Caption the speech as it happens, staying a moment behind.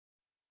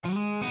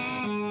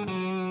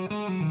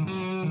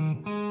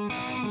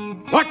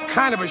What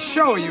kind of a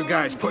show are you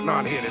guys putting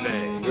on here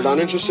today? You're not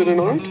interested in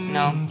art?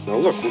 No. Now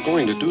look, we're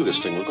going to do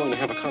this thing. We're going to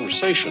have a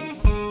conversation.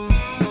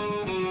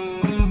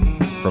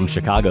 From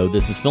Chicago,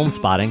 this is Film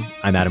Spotting.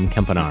 I'm Adam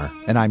Kempenaar.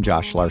 And I'm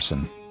Josh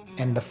Larson.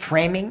 And the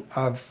framing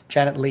of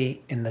Janet Leigh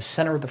in the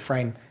center of the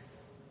frame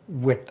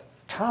with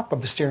top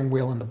of the steering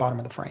wheel in the bottom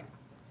of the frame.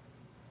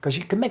 Because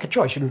you can make a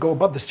choice. You can go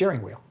above the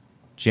steering wheel.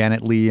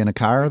 Janet Leigh in a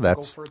car,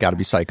 that's got to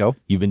be Psycho.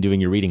 You've been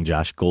doing your reading,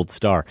 Josh. Gold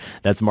star.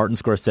 That's Martin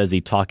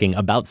Scorsese talking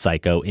about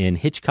Psycho in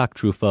Hitchcock,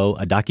 Truffaut,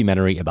 a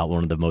documentary about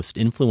one of the most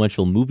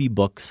influential movie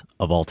books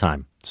of all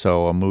time.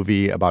 So a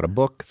movie about a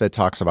book that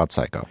talks about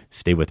Psycho.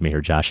 Stay with me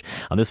here, Josh.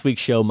 On this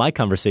week's show, my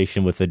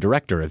conversation with the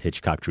director of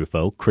Hitchcock,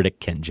 Truffaut, critic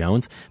Kent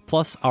Jones,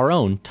 plus our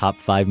own top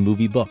 5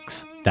 movie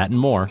books. That and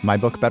more. My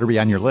book better be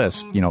on your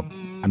list. You know,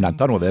 I'm not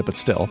done with it, but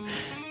still.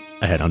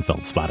 Ahead on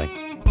Film Spotting.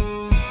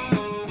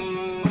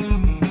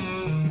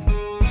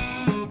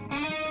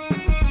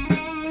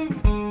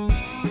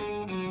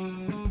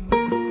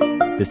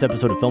 This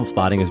episode of Film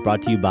Spotting is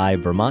brought to you by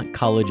Vermont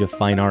College of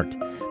Fine Art.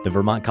 The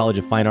Vermont College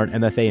of Fine Art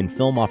MFA in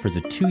Film offers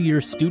a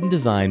 2-year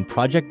student-designed,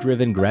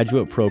 project-driven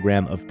graduate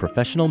program of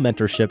professional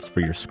mentorships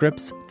for your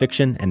scripts,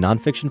 fiction, and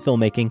nonfiction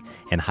filmmaking,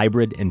 and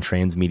hybrid and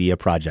transmedia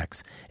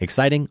projects.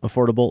 Exciting,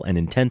 affordable, and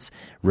intense,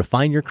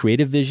 refine your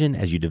creative vision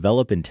as you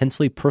develop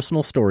intensely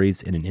personal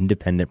stories in an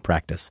independent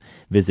practice.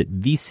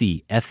 Visit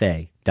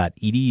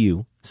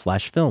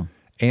vcfa.edu/film.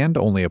 And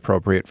only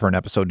appropriate for an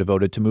episode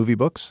devoted to movie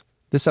books.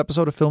 This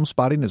episode of Film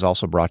Spotting is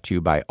also brought to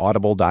you by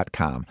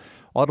Audible.com.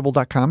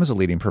 Audible.com is a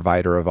leading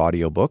provider of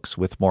audiobooks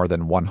with more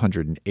than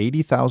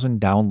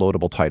 180,000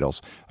 downloadable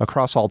titles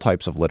across all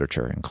types of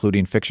literature,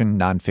 including fiction,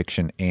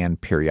 nonfiction,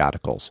 and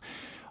periodicals.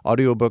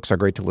 Audiobooks are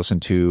great to listen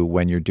to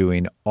when you're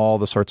doing all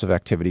the sorts of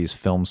activities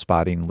Film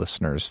Spotting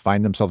listeners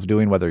find themselves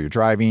doing, whether you're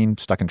driving,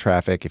 stuck in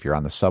traffic, if you're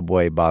on the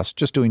subway, bus,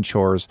 just doing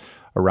chores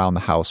around the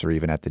house, or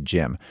even at the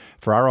gym.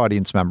 For our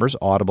audience members,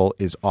 Audible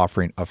is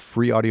offering a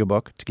free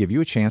audiobook to give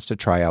you a chance to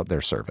try out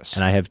their service.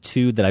 And I have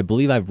 2 that I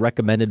believe I've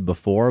recommended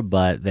before,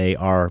 but they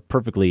are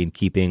perfectly in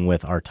keeping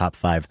with our top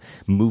 5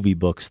 movie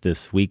books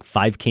this week.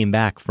 5 came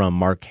back from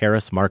Mark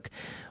Harris. Mark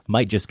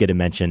might just get a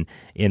mention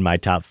in my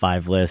top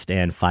 5 list,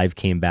 and 5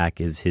 Came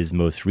Back is his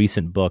most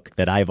recent book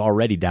that I've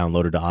already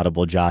downloaded to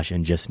Audible, Josh,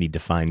 and just need to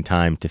find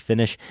time to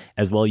finish.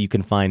 As well, you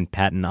can find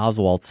Patton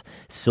Oswalt's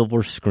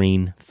Silver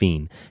Screen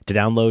Fiend. To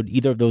download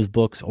either of those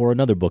books or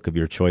another book of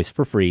your choice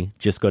for free,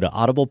 just go to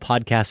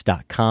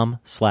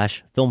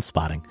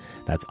audiblepodcast.com/filmspotting.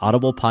 That's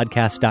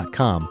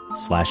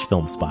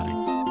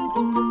audiblepodcast.com/filmspotting.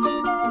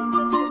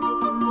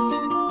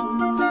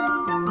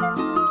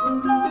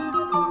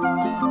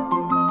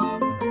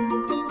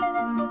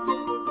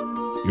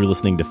 You're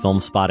listening to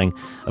Film Spotting.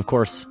 Of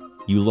course,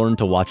 you learn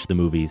to watch the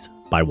movies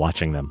by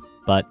watching them.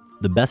 But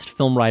the best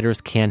film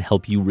writers can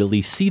help you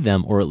really see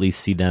them, or at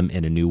least see them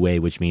in a new way,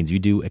 which means you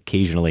do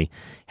occasionally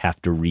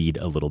have to read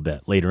a little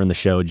bit. Later in the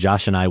show,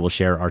 Josh and I will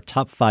share our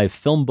top 5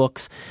 film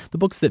books, the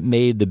books that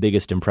made the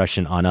biggest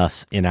impression on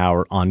us in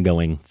our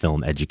ongoing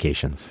film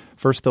educations.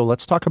 First, though,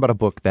 let's talk about a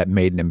book that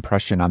made an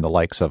impression on the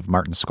likes of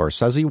Martin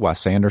Scorsese,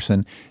 Wes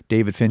Anderson,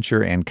 David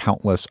Fincher, and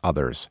countless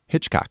others.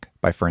 Hitchcock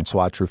by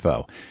Francois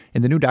Truffaut.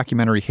 In the new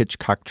documentary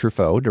Hitchcock,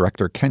 Truffaut,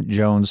 director Kent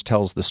Jones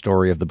tells the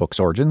story of the book's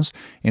origins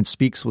and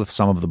speaks with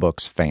some of the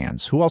book's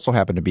fans, who also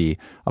happen to be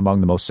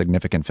among the most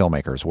significant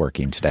filmmakers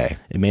working today.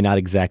 It may not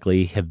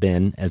exactly have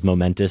been as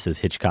momentous as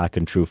Hitchcock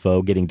and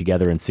Truffaut getting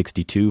together in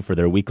 '62 for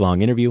their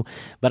week-long interview,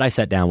 but I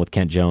sat down with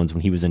Kent Jones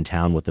when he was in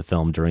town with the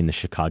film during the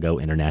Chicago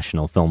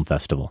International Film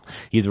Festival.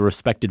 He's a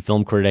respected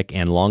film critic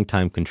and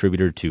longtime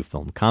contributor to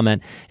Film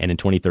Comment, and in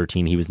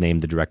 2013 he was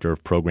named the director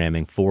of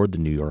programming for the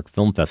New York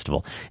Film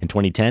Festival. In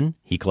 2010,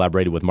 he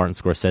collaborated with Martin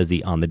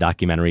Scorsese on the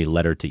documentary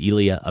Letter to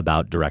Elia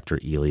about director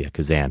Elia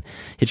Kazan.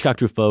 Hitchcock,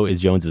 Truffaut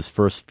is Jones's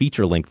first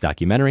feature-length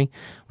documentary.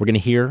 We're going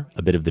to hear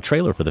a bit of the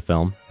trailer for the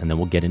film, and then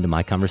we'll get into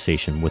my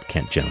conversation with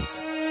Kent Jones.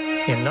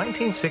 In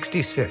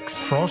 1966,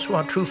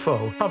 Francois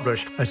Truffaut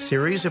published a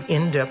series of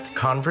in-depth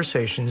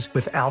conversations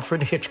with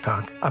Alfred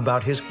Hitchcock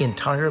about his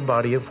entire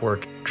body of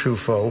work.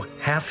 Truffaut,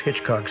 half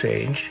Hitchcock's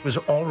age, was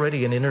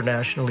already an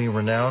internationally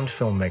renowned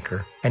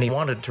filmmaker, and he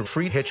wanted to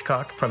free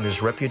Hitchcock from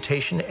his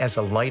reputation as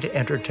a light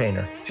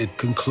entertainer. It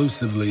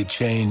conclusively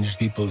changed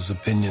people's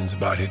opinions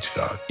about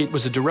Hitchcock. It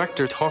was a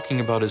director talking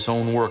about his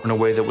own work in a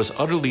way that was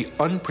utterly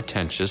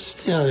unpretentious.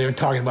 You know, they were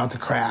talking about the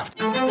craft.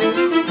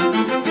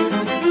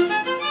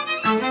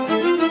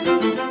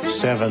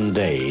 7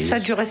 days. Ça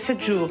durait 7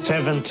 jours.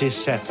 70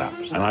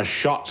 setups. And I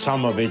shot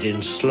some of it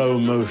in slow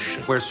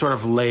motion. Where it sort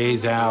of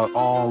lays out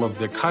all of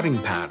the cutting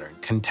pattern,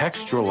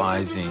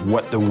 contextualizing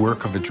what the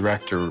work of a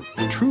director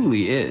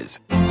truly is.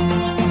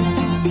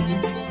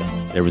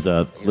 There was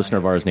a listener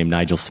of ours named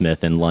Nigel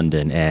Smith in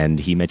London, and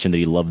he mentioned that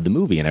he loved the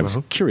movie, and I was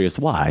curious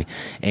why.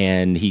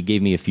 And he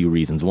gave me a few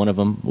reasons. One of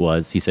them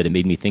was, he said, it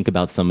made me think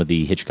about some of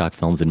the Hitchcock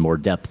films in more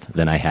depth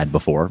than I had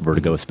before,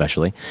 Vertigo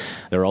especially.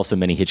 There are also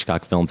many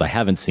Hitchcock films I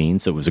haven't seen,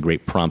 so it was a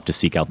great prompt to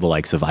seek out the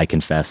likes of I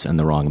Confess and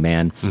The Wrong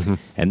Man.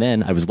 And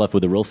then I was left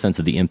with a real sense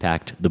of the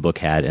impact the book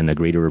had and a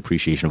greater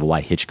appreciation of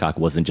why Hitchcock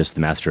wasn't just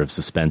the master of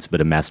suspense,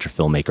 but a master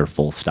filmmaker,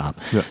 full stop.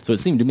 Yeah. So it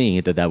seemed to me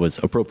that that was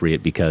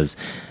appropriate because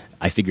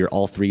I figure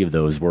all three of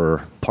those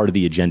were part of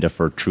the agenda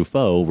for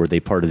Truffaut. Were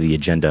they part of the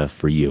agenda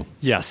for you?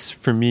 Yes.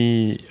 For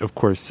me, of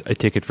course, I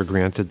take it for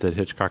granted that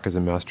Hitchcock is a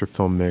master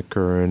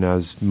filmmaker, and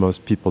as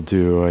most people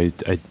do,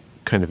 I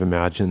kind of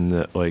imagine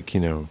that, like,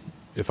 you know,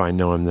 if I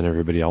know him, then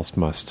everybody else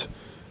must.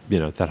 You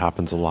know, that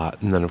happens a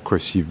lot. And then, of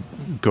course, you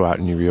go out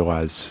and you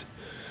realize,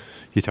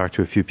 you talk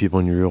to a few people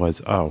and you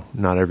realize, oh,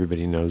 not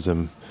everybody knows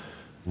him.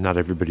 Not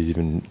everybody's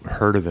even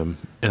heard of him.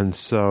 And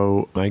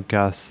so I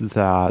guess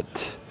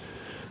that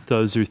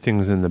those are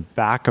things in the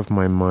back of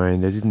my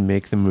mind. I didn't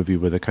make the movie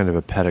with a kind of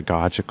a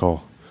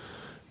pedagogical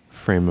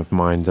frame of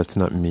mind. That's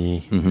not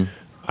me.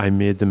 I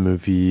made the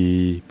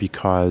movie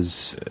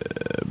because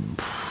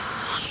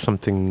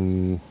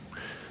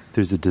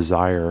there's a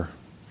desire.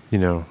 You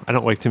know, I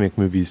don't like to make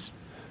movies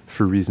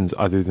for reasons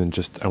other than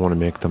just I want to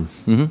make them.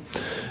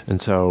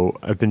 And so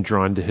I've been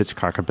drawn to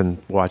Hitchcock. I've been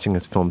watching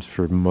his films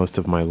for most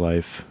of my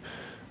life.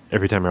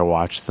 Every time I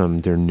watch them,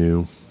 they're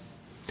new.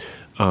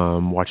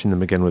 Watching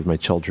them again with my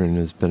children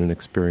has been an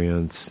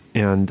experience.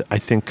 And I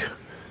think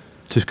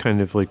to kind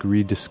of like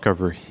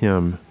rediscover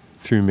him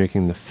through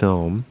making the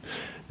film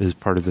is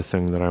part of the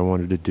thing that I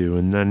wanted to do.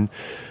 And then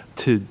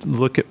to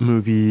look at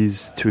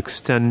movies, to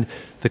extend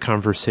the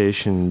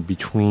conversation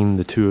between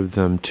the two of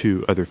them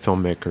to other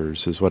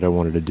filmmakers is what I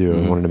wanted to do.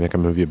 I wanted to make a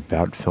movie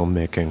about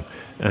filmmaking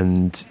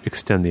and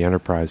extend the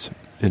enterprise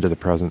into the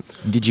present.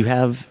 Did you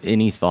have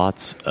any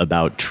thoughts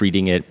about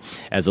treating it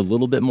as a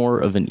little bit more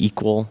of an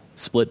equal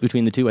split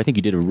between the two? I think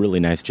you did a really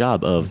nice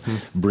job of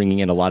bringing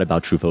in a lot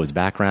about Truffaut's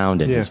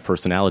background and his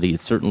personality. It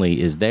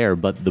certainly is there,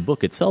 but the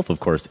book itself, of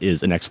course,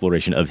 is an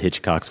exploration of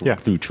Hitchcock's work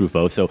through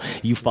Truffaut. So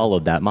you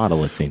followed that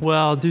model, it seems.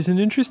 Well, there's an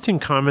interesting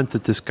comment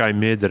that this guy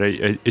made that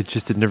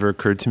it never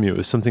occurred to me. It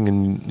was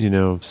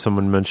something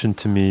someone mentioned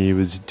to me. He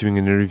was doing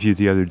an interview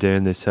the other day,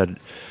 and they said,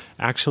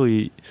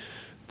 actually,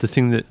 the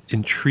thing that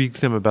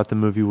intrigued them about the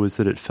movie was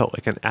that it felt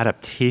like an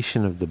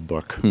adaptation of the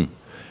book.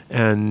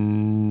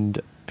 And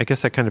I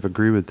guess I kind of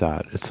agree with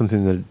that. It's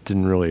something that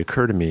didn't really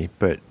occur to me,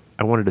 but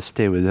I wanted to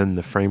stay within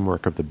the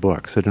framework of the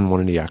book. So I didn't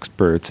want any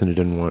experts, and I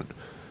didn't want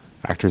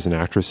actors and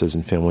actresses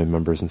and family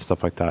members and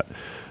stuff like that.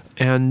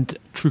 And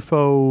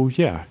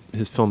Truffaut,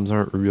 his films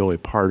aren't really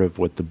part of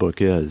what the book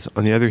is.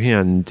 On the other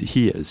hand,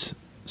 he is.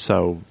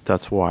 So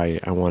that's why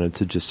I wanted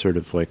to just sort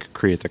of like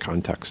create the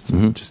context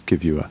and just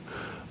give you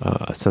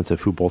a sense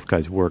of who both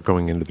guys were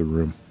going into the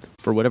room.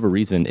 For whatever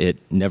reason, it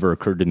never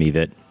occurred to me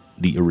that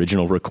the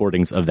original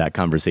recordings of that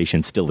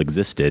conversation still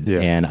existed.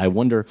 And I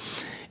wonder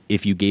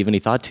if you gave any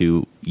thought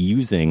to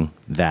using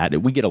that.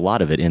 We get a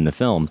lot of it in the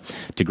film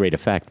to great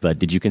effect, but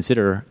did you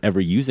consider ever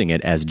using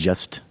it as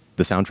just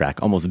the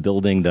soundtrack, almost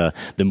building the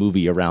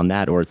movie around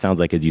that? Or it sounds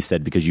like, as you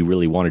said, because you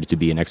really wanted it to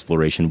be an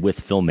exploration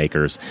with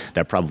filmmakers,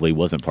 that probably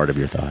wasn't part of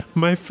your thought.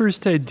 My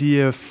first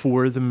idea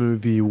for the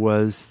movie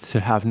was to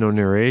have no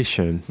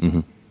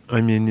narration. I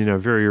mean,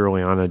 very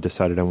early on, I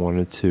decided I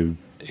wanted to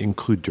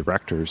include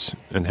directors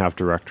and have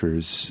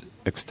directors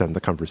extend the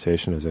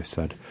conversation, as I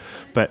said.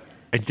 But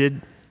I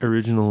did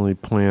originally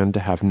plan to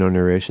have no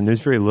narration.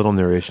 There's very little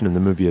narration in the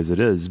movie as it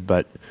is,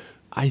 but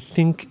I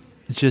think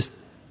just,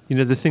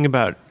 the thing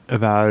about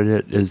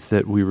it is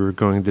that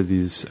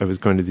I was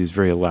going to these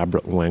very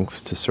elaborate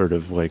lengths to sort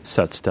of like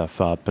set stuff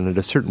up. And at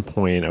a certain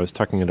point, I was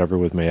talking it over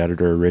with my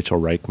editor,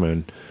 Rachel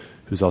Reichman,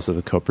 who's also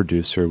the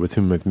co-producer, with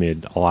whom I've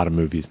made a lot of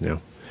movies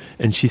now.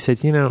 And she said,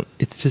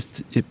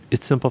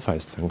 it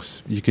simplifies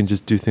things. You can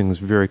just do things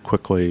very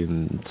quickly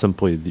and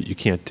simply that you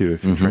can't do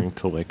if you're trying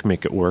to like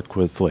make it work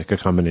with like a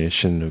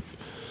combination of,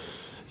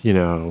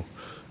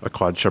 a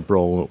Claude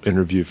Chabrol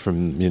interview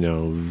from,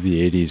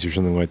 the 80s or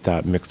something like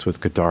that, mixed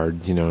with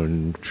Godard,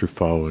 and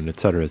Truffaut and et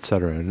cetera, et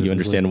cetera. And you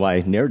understand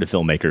why narrative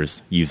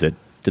filmmakers use it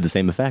to the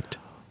same effect,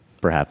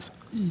 perhaps.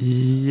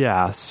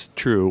 Yes,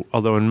 true.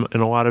 Although in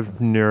a lot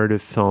of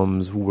narrative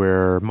films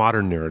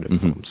modern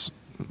narrative films,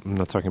 I'm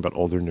not talking about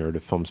older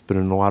narrative films, but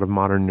in a lot of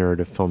modern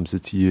narrative films,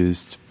 it's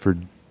used for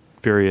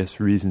various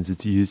reasons.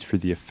 It's used for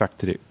the effect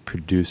that it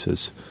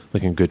produces,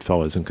 like in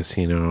Goodfellas and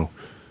Casino.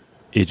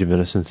 Age of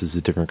Innocence is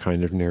a different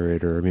kind of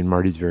narrator. I mean,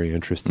 Marty's very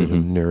interested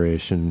in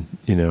narration.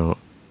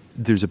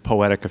 There's a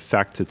poetic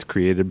effect that's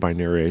created by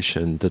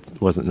narration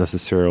that wasn't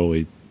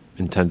necessarily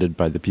intended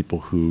by the people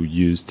who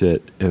used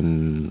it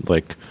in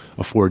like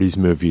a 40s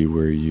movie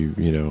where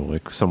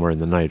like Somewhere in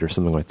the Night or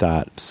something like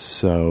that.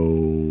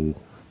 So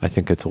I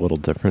think it's a little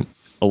different.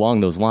 Along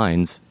those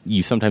lines,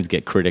 you sometimes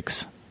get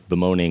critics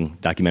bemoaning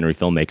documentary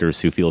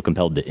filmmakers who feel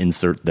compelled to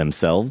insert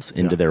themselves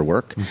into their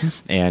work.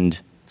 And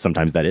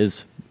sometimes that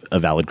is a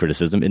valid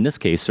criticism. In this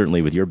case,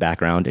 certainly with your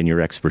background and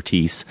your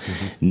expertise,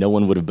 no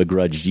one would have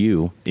begrudged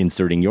you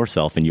inserting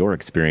yourself and your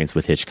experience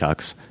with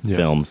Hitchcock's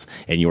films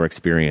and your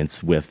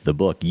experience with the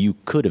book. You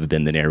could have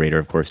been the narrator,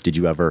 of course. Did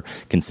you ever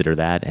consider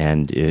that?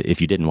 And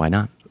if you didn't, why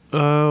not?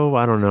 Oh,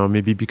 I don't know.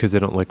 Maybe because I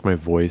don't like my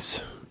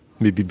voice.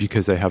 Maybe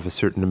because I have a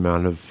certain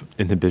amount of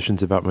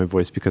inhibitions about my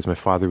voice because my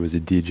father was a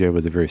DJ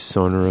with a very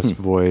sonorous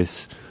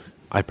voice.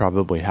 I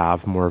probably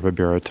have more of a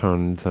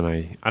baritone than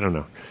I don't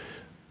know.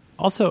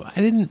 Also,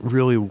 I didn't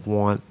really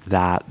want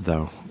that,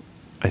 though,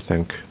 I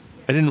think.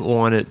 I didn't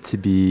want it to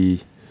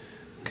be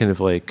kind of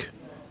like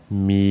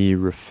me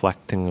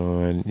reflecting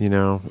on,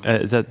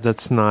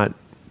 that's not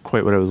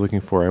quite what I was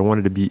looking for. I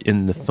wanted to be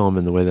in the film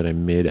in the way that I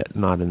made it,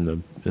 not in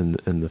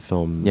the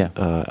film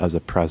as a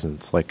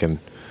presence, like in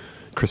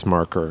Chris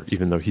Marker,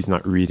 even though he's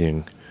not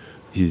reading,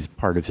 he's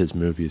part of his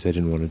movies. I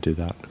didn't want to do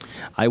that.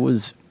 I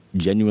was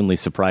genuinely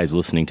surprised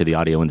listening to the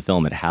audio in the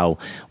film at how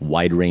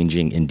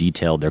wide-ranging and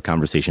detailed their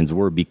conversations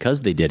were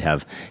because they did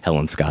have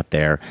Helen Scott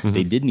there.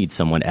 They did need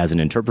someone as an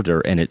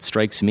interpreter, and it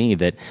strikes me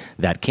that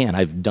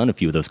I've done a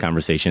few of those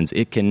conversations,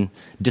 it can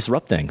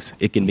disrupt things.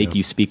 It can make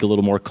you speak a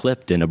little more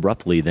clipped and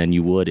abruptly than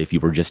you would if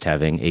you were just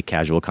having a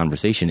casual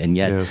conversation. And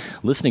yet,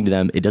 listening to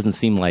them, it doesn't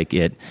seem like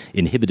it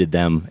inhibited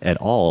them at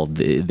all.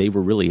 They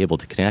were really able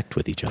to connect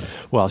with each other.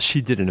 Well,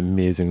 she did an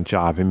amazing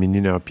job. I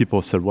mean,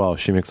 people said, well,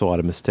 she makes a lot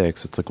of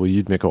mistakes. It's like, well,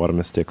 you'd make a lot of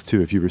mistakes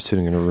too if you were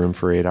sitting in a room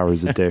for 8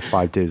 hours a day,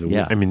 5 days a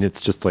week. I mean, it's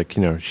just like,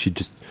 she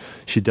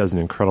does an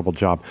incredible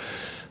job.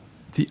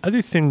 The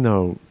other thing,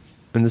 though,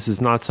 and this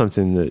is not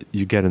something that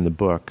you get in the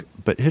book,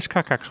 but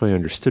Hitchcock actually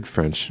understood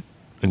French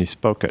and he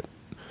spoke it.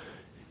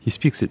 He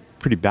speaks it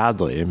pretty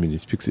badly. I mean, he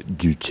speaks it,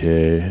 tu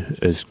sais,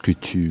 est-ce que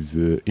tu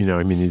veux?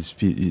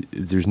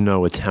 There's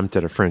no attempt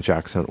at a French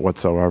accent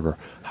whatsoever.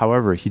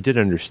 However, he did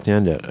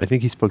understand it. I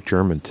think he spoke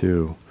German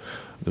too,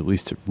 at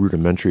least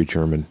rudimentary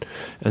German.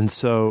 And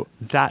so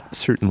that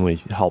certainly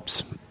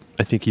helps.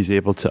 I think he's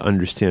able to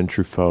understand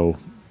Truffaut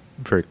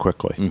very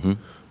quickly.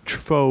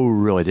 Truffaut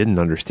really didn't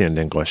understand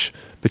English,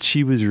 but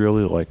she was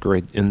really like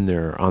right in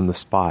there on the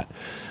spot.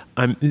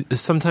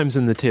 Sometimes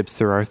in the tapes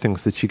there are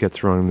things that she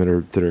gets wrong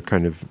that are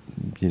kind of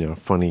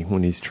funny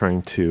when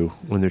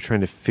they're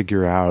trying to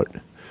figure out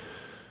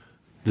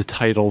the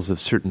titles of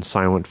certain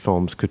silent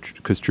films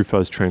because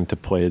Truffaut's trying to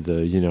play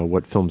the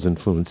what films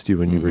influenced you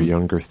when you were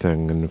younger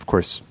thing. And of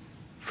course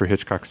for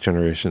Hitchcock's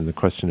generation the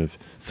question of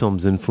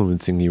films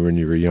influencing you when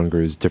you were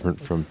younger is different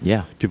from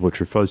people of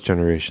Truffaut's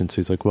generation. So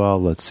he's like, well,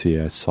 let's see,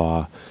 I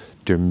saw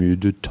Der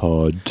müde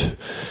Tod,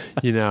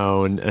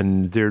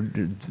 and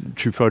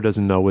Truffaut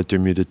doesn't know what Der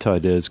müde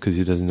Tod is because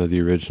he doesn't know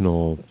the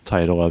original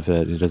title of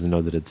it. He doesn't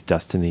know that it's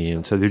Destiny,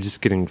 and so they're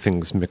just getting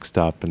things mixed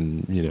up,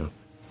 and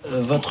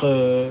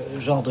Votre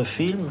genre de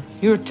film.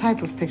 Your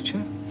type of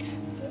picture.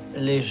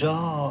 Les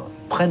gens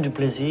prennent du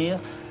plaisir.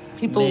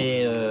 People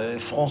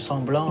feront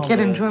semblant. Get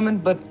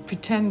enjoyment, but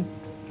pretend.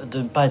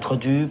 De ne pas être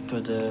dupe,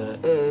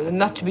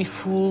 not to be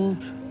fooled.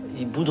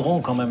 Ils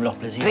bouderont quand même leur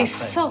plaisir.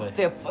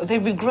 They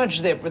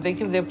begrudge they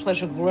give their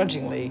pleasure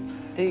grudgingly.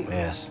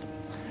 Yes.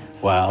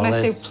 Well, when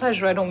I say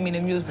pleasure, I don't mean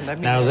amusement. I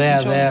mean now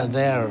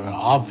they're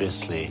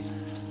obviously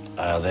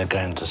they're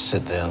going to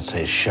sit there and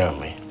say, "Show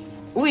me."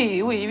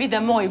 Oui,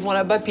 évidemment, ils vont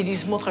là-bas puis ils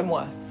disent,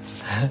 montre-moi.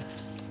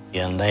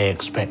 And they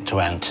expect to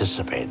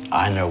anticipate.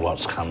 I know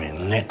what's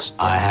coming next.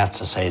 I have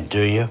to say,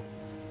 do you?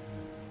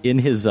 In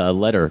his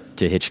letter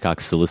to Hitchcock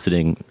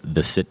soliciting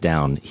the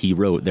sit-down, he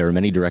wrote, there are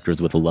many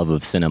directors with a love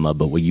of cinema,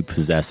 but what you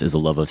possess is a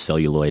love of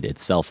celluloid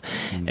itself.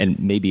 And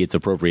maybe it's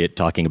appropriate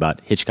talking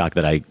about Hitchcock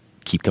that I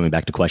keep coming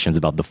back to questions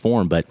about the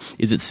form, but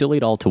is it silly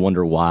at all to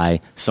wonder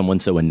why someone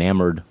so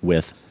enamored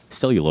with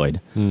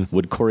celluloid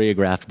would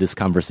choreograph this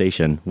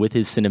conversation with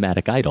his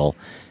cinematic idol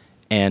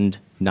and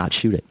not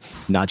shoot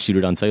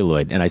it on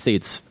celluloid? And I say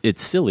it's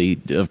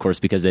silly, of course,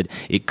 because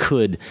it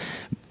could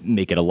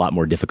make it a lot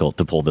more difficult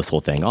to pull this whole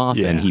thing off,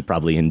 and he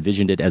probably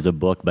envisioned it as a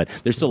book, but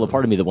there's still a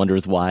part of me that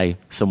wonders why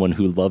someone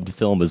who loved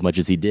film as much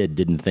as he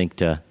didn't think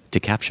to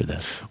capture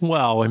this.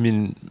 Well, I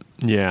mean,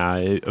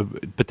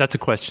 but that's a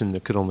question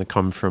that could only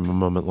come from a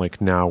moment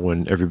like now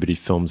when everybody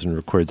films and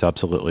records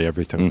absolutely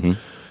everything,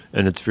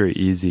 and it's very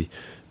easy.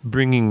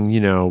 Bringing,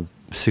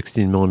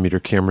 16-millimeter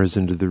cameras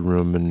into the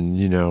room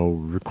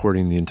and,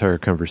 recording the entire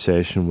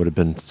conversation would have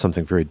been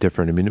something very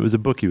different. I mean, it was a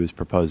book he was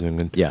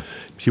proposing, and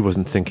he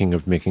wasn't thinking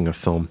of making a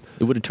film.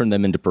 It would have turned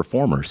them into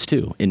performers,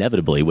 too,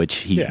 inevitably, which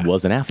he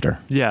wasn't after.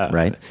 Yeah.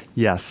 Right?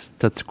 Yes,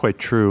 that's quite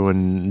true.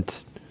 And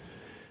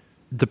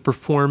the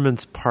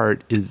performance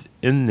part is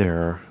in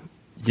there.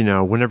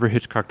 Whenever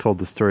Hitchcock told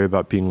the story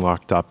about being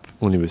locked up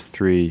when he was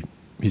 3,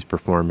 he's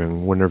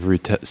performing. Whenever he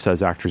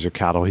says actors are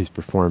cattle, he's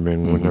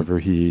performing. Whenever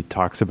he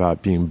talks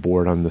about being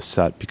bored on the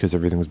set because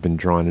everything's been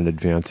drawn in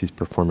advance, he's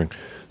performing.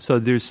 So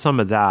there's some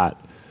of that,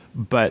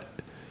 but,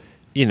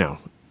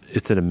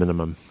 it's at a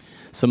minimum.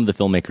 Some of the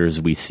filmmakers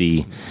we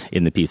see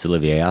in the piece,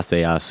 Olivier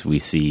Assayas, we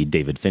see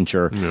David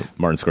Fincher,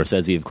 Martin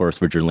Scorsese, of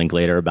course, Richard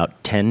Linklater,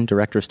 about 10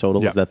 directors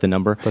total. Is that the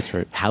number? That's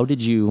right. How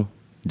did you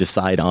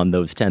decide on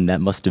those 10. That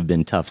must have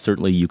been tough.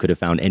 Certainly you could have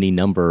found any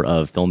number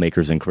of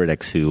filmmakers and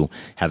critics who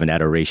have an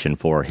adoration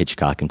for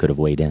Hitchcock and could have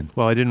weighed in.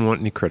 Well, I didn't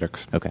want any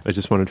critics. Okay. I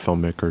just wanted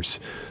filmmakers.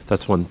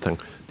 That's one thing.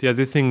 The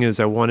other thing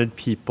is I wanted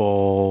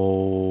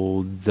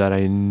people that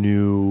I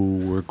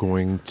knew were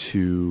going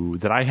to,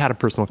 that I had a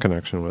personal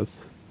connection with.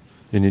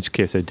 In each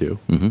case, I do.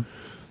 Mm-hmm.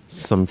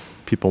 Some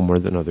people more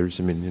than others.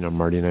 I mean,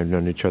 Marty and I have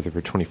known each other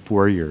for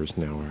 24 years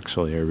now,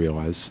 actually, I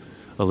realize.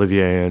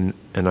 Olivier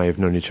and I have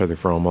known each other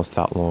for almost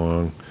that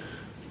long.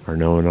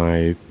 Arnaud and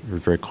I were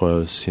very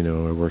close. I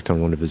worked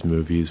on one of his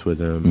movies with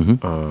him.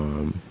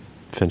 Mm-hmm.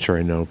 Fincher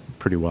I know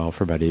pretty well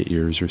for about 8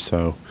 years or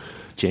so.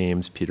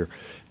 James, Peter.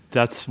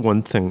 That's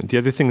one thing. The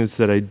other thing is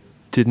that I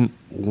didn't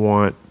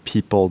want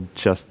people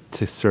just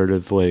to sort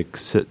of like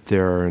sit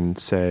there and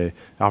say,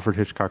 Alfred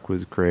Hitchcock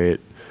was great.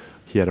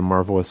 He had a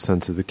marvelous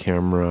sense of the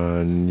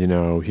camera, and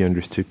he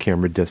understood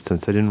camera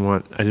distance. I didn't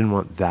want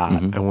that.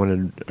 Mm-hmm. I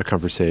wanted a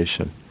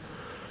conversation.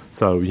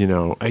 So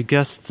I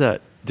guess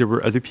that there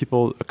were other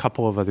people, a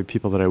couple of other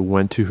people that I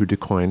went to who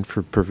declined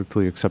for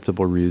perfectly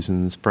acceptable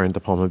reasons. Brian De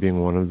Palma being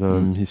one of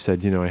them. Mm-hmm. He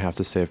said, I have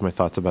to save my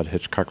thoughts about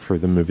Hitchcock for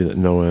the movie that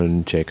Noah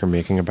and Jake are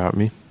making about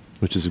me,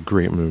 which is a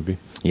great movie.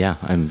 Yeah,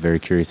 I'm very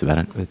curious about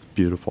it. It's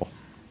beautiful.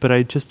 But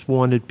I just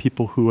wanted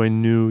people who I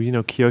knew.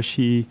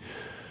 Kiyoshi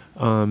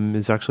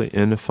is actually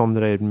in a film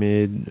that I had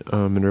made,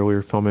 an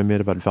earlier film I made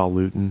about Val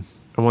Lewton.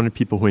 I wanted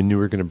people who I knew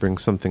were going to bring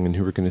something and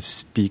who were going to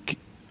speak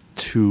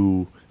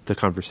to the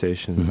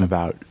conversation mm-hmm.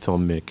 about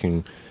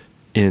filmmaking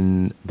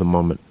in the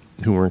moment,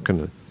 who weren't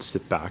going to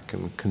sit back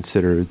and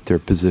consider their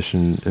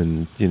position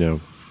and,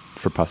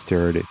 for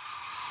posterity.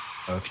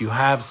 If you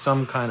have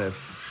some kind of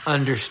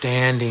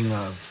understanding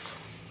of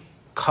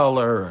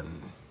color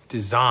and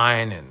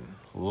design and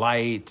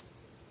light,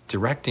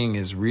 directing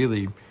is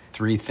really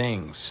three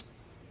things.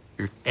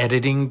 You're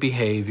editing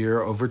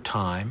behavior over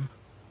time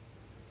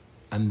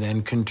and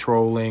then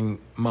controlling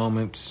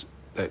moments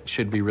that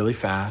should be really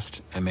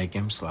fast and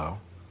making them slow,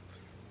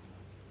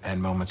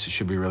 and moments that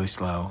should be really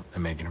slow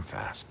and making them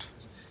fast.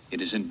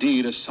 It is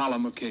indeed a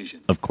solemn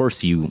occasion. Of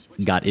course you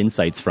got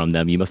insights from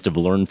them. You must have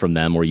learned from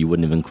them, or you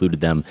wouldn't have included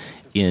them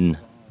in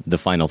the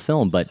final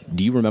film. But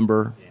do you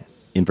remember,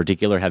 in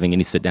particular, having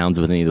any sit-downs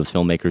with any of those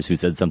filmmakers who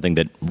said something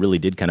that really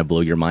did kind of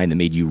blow your mind, that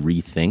made you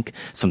rethink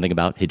something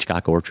about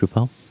Hitchcock or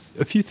Truffaut?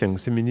 A few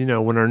things. I mean,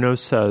 when Arnaud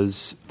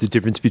says the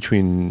difference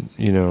between,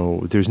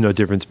 there's no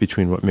difference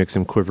between what makes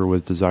him quiver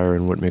with desire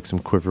and what makes him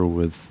quiver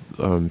with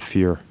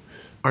fear.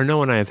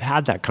 Arnaud and I have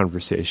had that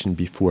conversation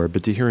before,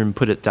 but to hear him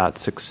put it that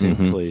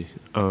succinctly.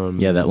 Mm-hmm.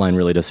 That line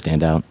really does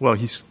stand out. Well,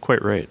 he's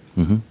quite right.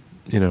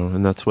 Mm-hmm.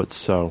 And that's what's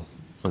so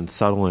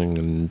unsettling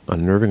and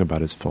unnerving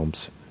about his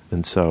films,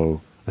 and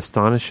so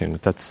astonishing.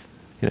 That's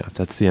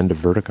the end of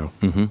Vertigo.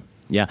 Mm-hmm.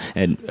 Yeah,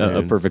 and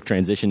a perfect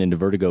transition into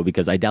Vertigo,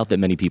 because I doubt that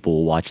many people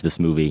will watch this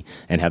movie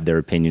and have their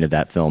opinion of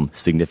that film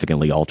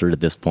significantly altered at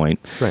this point.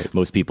 Right.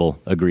 Most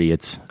people agree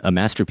it's a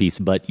masterpiece,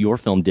 but your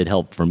film did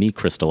help for me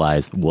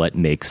crystallize what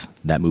makes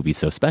that movie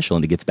so special,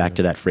 and it gets back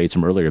to that phrase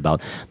from earlier about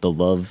the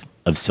love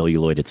of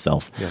celluloid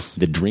itself. Yes.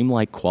 The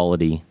dreamlike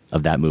quality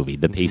of that movie,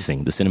 the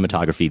pacing, the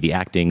cinematography, the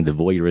acting, the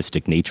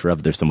voyeuristic nature of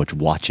it. There's so much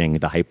watching,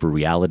 the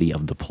hyper-reality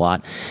of the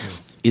plot.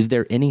 Yes. Is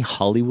there any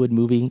Hollywood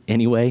movie,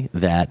 anyway,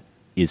 that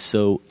is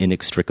so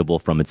inextricable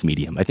from its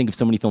medium? I think of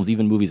so many films,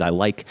 even movies I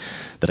like,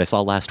 that I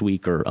saw last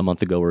week or a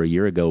month ago or a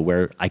year ago,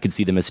 where I could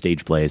see them as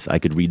stage plays, I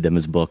could read them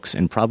as books,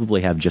 and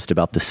probably have just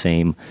about the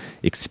same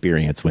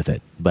experience with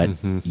it. But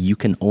you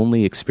can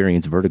only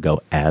experience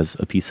Vertigo as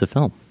a piece of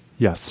film.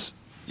 Yes,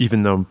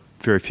 even though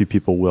very few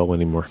people will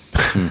anymore.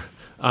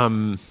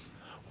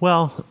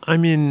 Well, I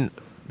mean,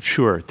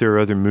 sure, there are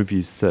other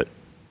movies that,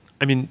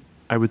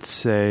 I would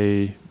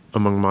say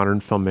among modern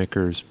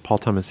filmmakers, Paul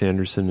Thomas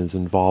Anderson is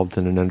involved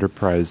in an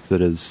enterprise that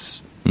is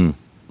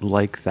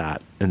like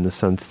that, in the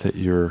sense that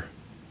you're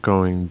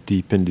going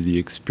deep into the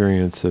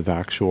experience of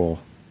actual...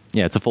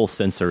 Yeah, it's a full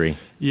sensory.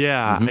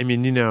 Yeah,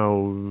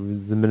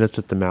 Mm-hmm. The minute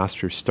that The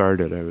Master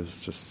started, I was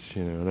just,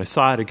 and I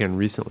saw it again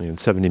recently in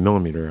 70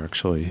 millimeter,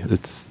 actually.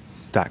 It's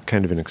that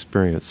kind of an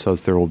experience.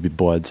 So's There Will Be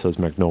Blood, so's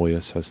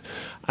Magnolia, so's...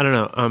 I don't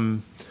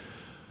know,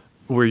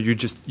 where you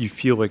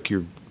feel like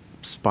you're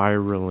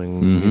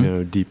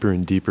spiraling, deeper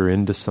and deeper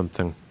into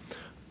something.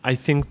 I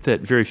think that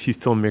very few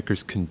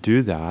filmmakers can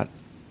do that.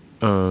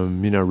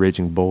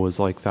 Raging Bull is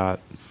like that.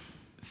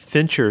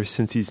 Fincher,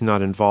 since he's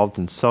not involved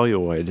in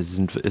celluloid,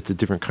 it's a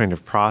different kind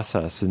of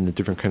process and a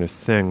different kind of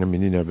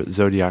thing. But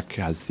Zodiac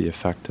has the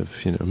effect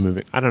of,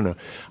 moving. I don't know.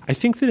 I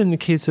think that in the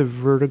case of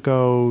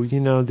Vertigo,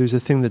 there's a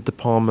thing that De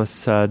Palma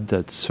said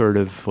that's sort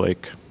of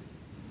like,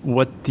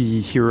 what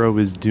the hero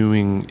is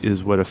doing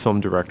is what a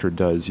film director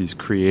does. He's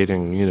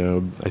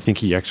creating, I think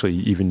he actually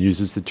even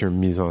uses the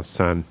term mise en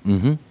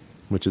scène,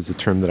 which is a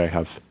term that I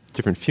have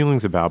different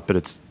feelings about, but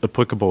it's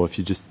applicable if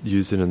you just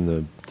use it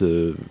in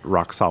the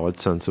rock-solid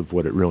sense of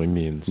what it really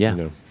means.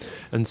 Yeah.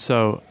 And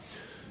so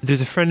there's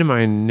a friend of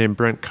mine named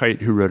Brent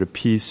Kite who wrote a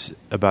piece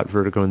about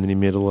Vertigo, and then he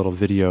made a little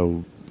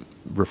video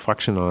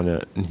reflection on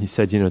it, and he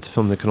said, it's a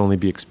film that can only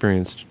be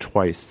experienced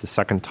twice, the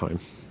second time.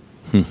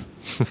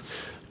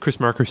 Chris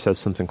Marker says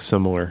something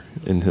similar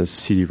in his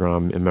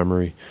CD-ROM In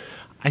Memory.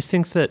 I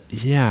think that,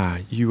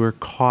 you are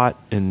caught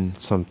in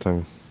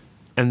something.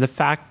 And the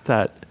fact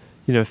that,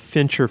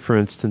 Fincher, for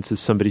instance, is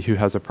somebody who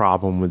has a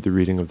problem with the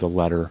reading of the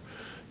letter.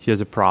 He has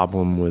a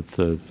problem with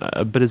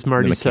but as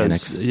Marty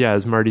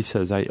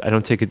says, I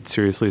don't take it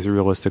seriously as a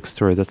realistic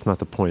story. That's not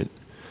the point.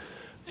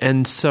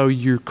 And so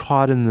you're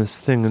caught in this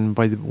thing, and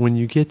when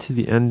you get to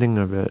the ending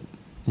of it,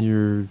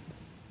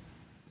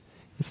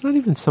 it's not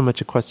even so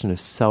much a question of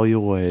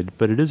celluloid,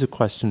 but it is a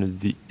question of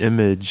the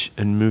image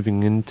and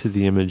moving into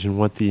the image and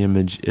what the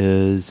image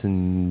is,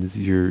 and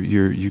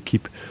you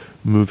keep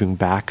moving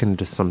back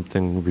into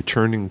something,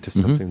 returning to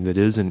something that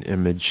is an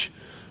image,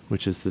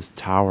 which is this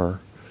tower.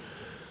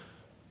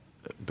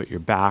 But you're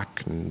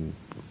back, and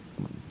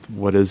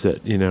what is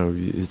it?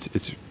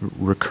 It's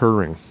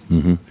recurring,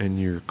 and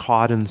you're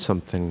caught in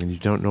something, and you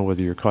don't know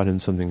whether you're caught in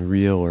something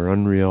real or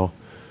unreal.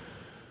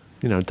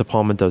 De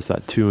Palma does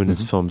that too in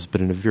his films,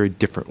 but in a very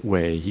different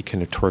way. He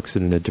kind of torques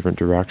it in a different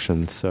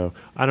direction. So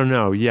I don't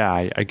know. Yeah,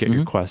 I get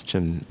your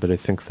question, but I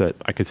think that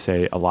I could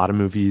say a lot of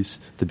movies,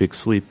 The Big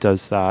Sleep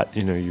does that.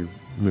 You're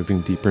moving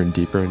deeper and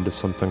deeper into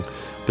something,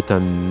 but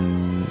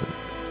then,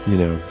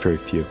 very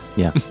few.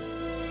 Yeah.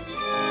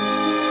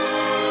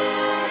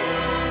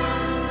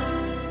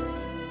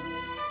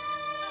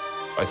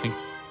 I think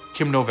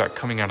Kim Novak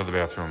coming out of the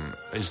bathroom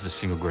is the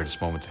single greatest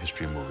moment in the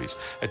history of movies.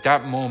 At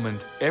that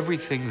moment,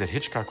 everything that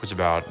Hitchcock was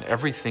about, and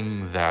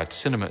everything that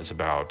cinema is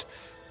about,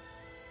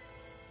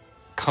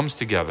 comes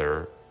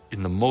together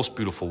in the most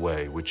beautiful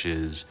way, which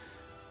is,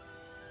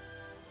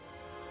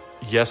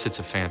 yes, it's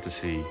a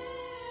fantasy,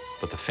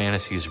 but the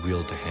fantasy is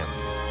real to him.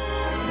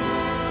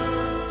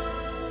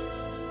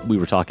 We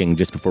were talking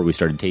just before we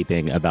started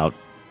taping about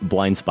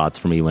blind spots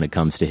for me when it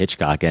comes to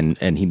Hitchcock, and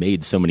he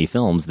made so many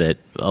films that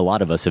a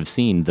lot of us have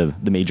seen the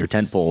major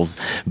tentpoles,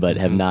 but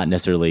have not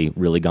necessarily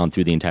really gone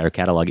through the entire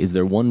catalog. Is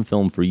there one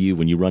film for you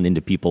when you run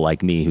into people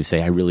like me who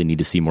say, I really need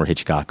to see more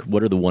Hitchcock?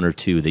 What are the one or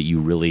two that you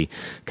really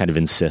kind of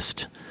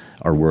insist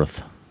are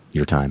worth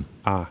your time?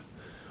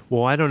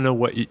 Well, I don't know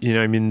what,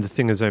 the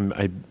thing is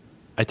I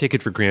take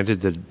it for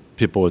granted that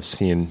people have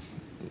seen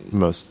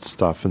most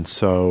stuff, and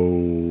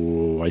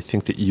so I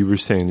think that you were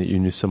saying that you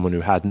knew someone who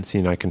hadn't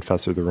seen I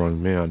Confess or The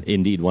Wrong Man.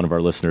 Indeed, one of our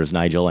listeners,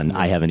 Nigel, and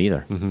I haven't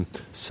either.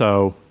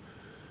 So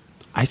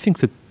I think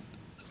that,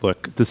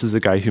 look, this is a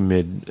guy who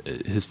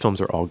his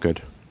films are all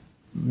good.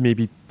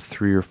 Maybe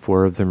 3 or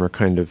 4 of them are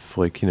kind of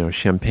like,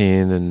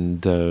 Champagne,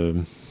 and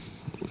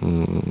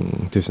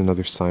there's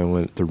another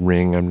silent, The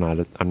Ring, I'm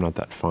not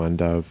that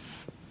fond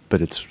of,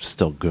 but it's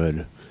still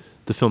good.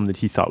 The film that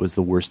he thought was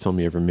the worst film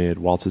he ever made,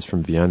 Waltzes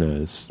from Vienna,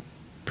 is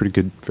pretty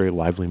good, very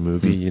lively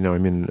movie.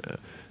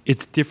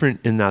 It's different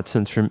in that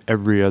sense from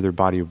every other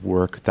body of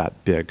work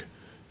that big.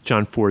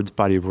 John Ford's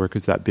body of work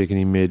is that big, and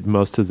he made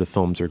most of the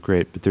films are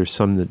great, but there's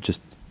some that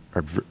just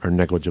are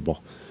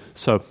negligible.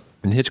 So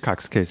in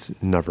Hitchcock's case,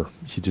 never.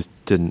 He just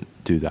didn't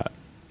do that.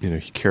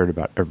 He cared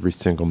about every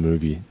single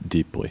movie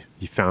deeply.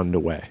 He found a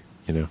way.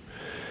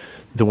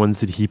 The ones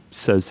that he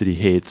says that he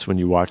hates, when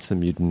you watch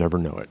them, you'd never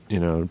know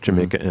it.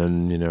 Jamaica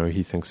Inn,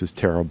 he thinks is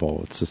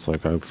terrible. It's just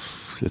like,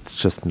 it's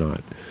just not.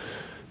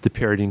 The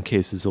Parodying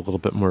Case is a little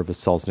bit more of a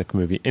Selznick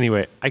movie.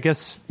 Anyway, I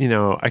guess,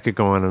 I could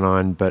go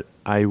on, but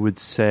I would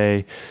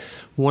say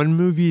one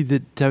movie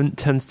that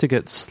tends to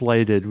get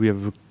slighted, we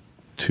have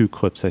 2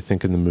 clips, I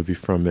think, in the movie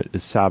from it,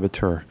 is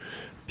Saboteur.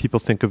 People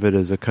think of it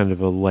as a kind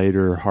of a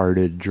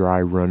lighter-hearted, dry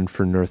run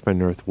for North by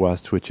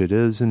Northwest, which it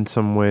is in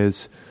some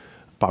ways.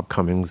 Bob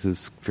Cummings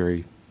is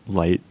very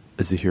light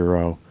as a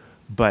hero,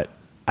 but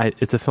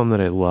it's a film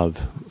that I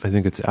love. I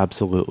think it's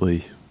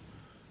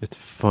it's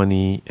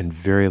funny and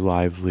very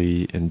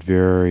lively and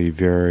very,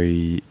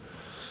 very,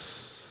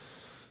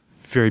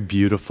 very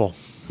beautiful.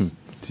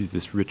 See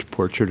this rich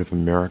portrait of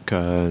America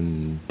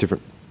and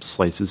different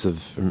slices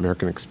of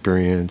American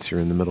experience.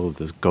 You're in the middle of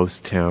this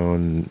ghost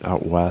town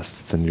out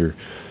west, and you're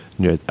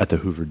at the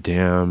Hoover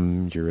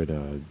Dam. You're at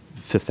a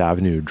Fifth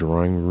Avenue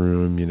drawing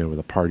room, with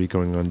a party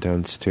going on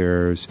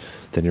downstairs.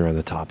 Then you're on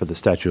the top of the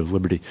Statue of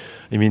Liberty.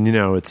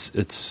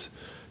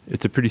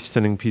 It's a pretty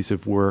stunning piece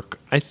of work.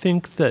 I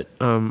think that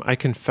I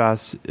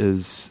Confess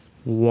is,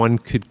 one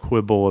could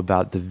quibble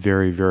about the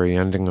very, very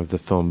ending of the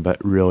film,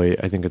 but really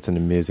I think it's an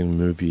amazing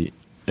movie.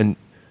 And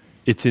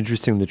it's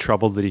interesting the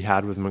trouble that he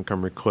had with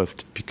Montgomery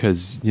Clift,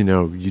 because,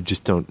 you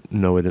just don't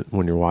know it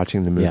when you're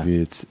watching the movie.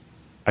 Yeah.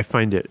 I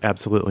find it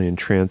absolutely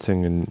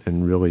entrancing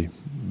and really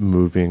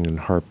moving and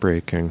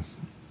heartbreaking.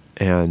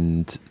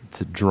 And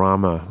the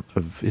drama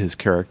of his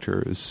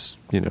character is,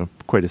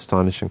 quite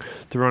astonishing.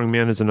 The Wrong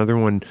Man is another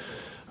one.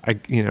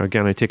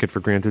 Again, I take it for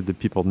granted that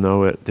people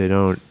know it. They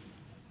don't.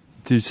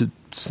 There's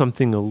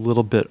something a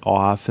little bit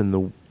off in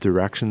the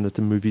direction that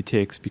the movie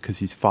takes, because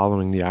he's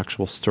following the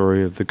actual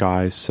story of the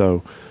guy.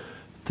 So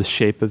the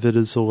shape of it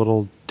is a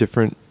little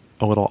different,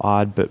 a little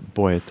odd, but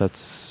boy,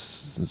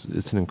 it's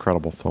an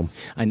incredible film.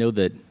 I know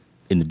that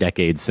in the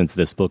decades since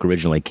this book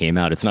originally came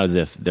out, it's not as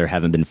if there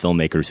haven't been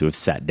filmmakers who have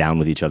sat down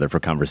with each other for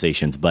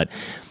conversations, but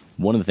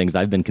one of the things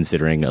I've been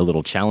considering a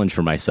little challenge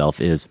for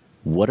myself is,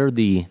 what are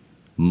the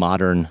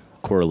modern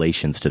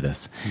correlations to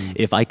this.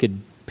 If I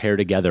could pair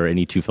together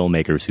any two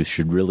filmmakers who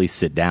should really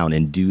sit down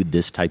and do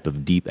this type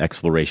of deep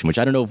exploration, which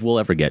I don't know if we'll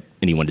ever get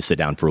anyone to sit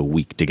down for a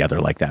week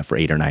together like that for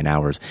 8 or 9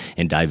 hours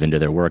and dive into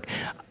their work,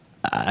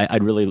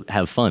 I'd really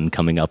have fun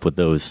coming up with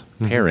those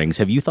pairings.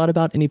 Have you thought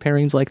about any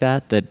pairings like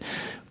that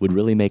would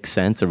really make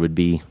sense or would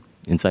be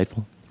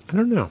insightful? I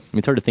don't know.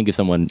 It's hard to think of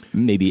someone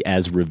maybe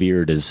as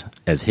revered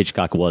as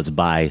Hitchcock was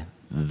by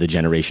the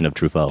generation of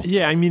Truffaut.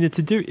 Yeah, I mean, it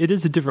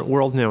is a different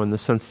world now in the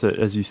sense that,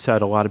 as you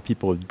said, a lot of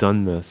people have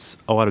done this.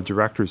 A lot of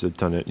directors have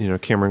done it. You know,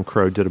 Cameron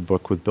Crowe did a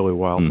book with Billy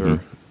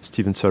Wilder.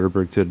 Steven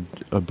Soderbergh did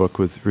a book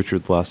with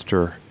Richard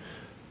Lester.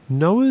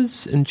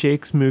 Noah's and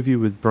Jake's movie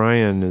with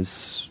Brian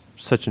is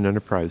such an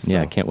enterprise, though.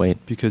 Yeah, I can't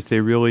wait. Because they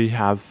really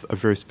have a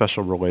very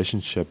special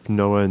relationship.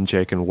 Noah and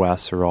Jake and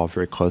Wes are all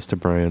very close to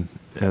Brian.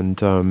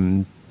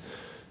 And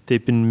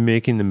they've been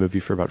making the movie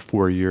for about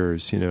 4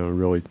 years, you know,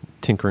 really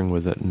tinkering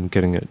with it and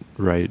getting it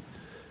right.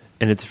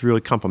 And it's really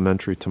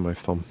complementary to my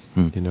film,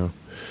 you know.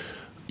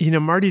 You know,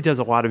 Marty does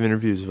a lot of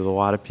interviews with a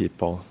lot of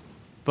people.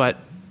 But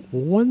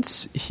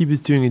once he was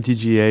doing a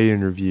DGA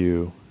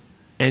interview,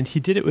 and he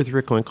did it with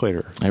Rick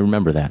Linklater. I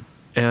remember that.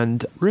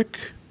 And Rick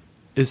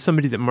is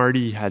somebody that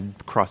Marty had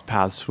crossed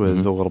paths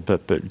with a little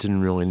bit, but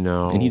didn't really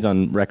know. And he's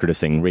on record as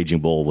saying Raging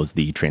Bull was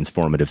the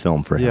transformative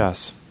film for him.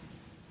 Yes.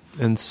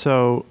 And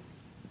so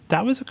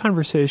that was a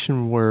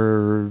conversation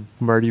where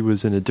Marty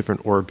was in a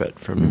different orbit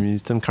from him.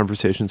 He's done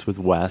conversations with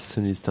Wes,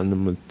 and he's done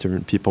them with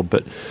different people,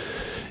 but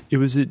it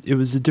was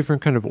a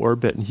different kind of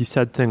orbit, and he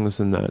said things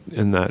in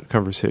that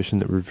conversation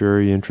that were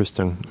very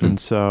interesting. And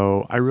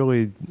so I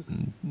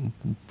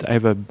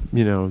have a,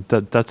 you know,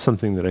 that's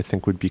something that I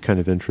think would be kind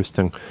of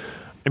interesting.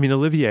 I mean,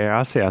 Olivier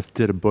Assayas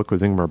did a book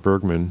with Ingmar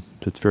Bergman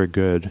that's very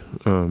good,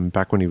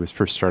 back when he was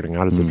first starting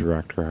out as a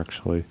director,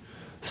 actually.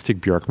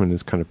 Stig Bjorkman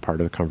is kind of part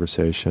of the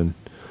conversation.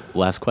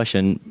 Last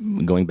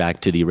question, going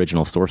back to the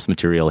original source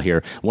material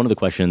here. One of the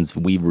questions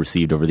we've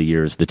received over the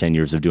years, the 10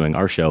 years of doing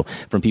our show,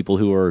 from people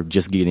who are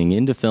just getting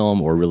into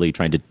film or really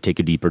trying to take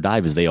a deeper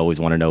dive is they always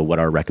want to know what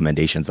our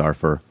recommendations are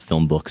for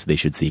film books they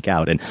should seek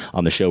out. And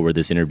on the show where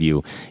this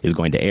interview is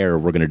going to air,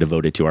 we're going to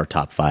devote it to our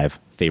top 5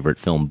 favorite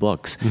film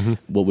books.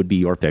 What would be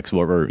your picks? You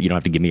don't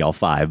have to give me all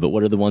 5, but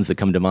what are the ones that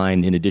come to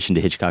mind in addition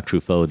to Hitchcock,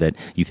 Truffaut that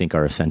you think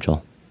are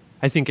essential?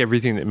 I think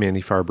everything that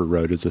Manny Farber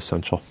wrote is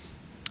essential.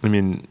 I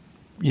mean,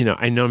 you know,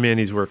 I know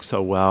Manny's work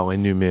so well. I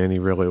knew Manny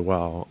really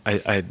well.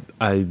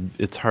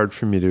 It's hard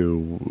for me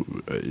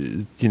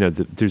to, you know,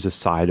 there's a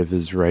side of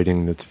his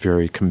writing that's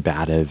very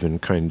combative and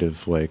kind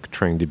of like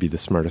trying to be the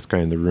smartest guy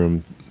in the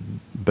room,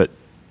 but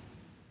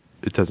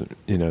it doesn't,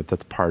 you know,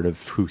 that's part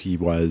of who he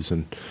was,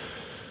 and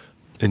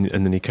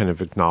then he kind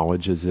of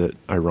acknowledges it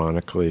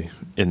ironically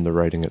in the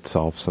writing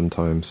itself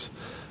sometimes.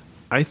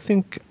 I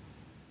think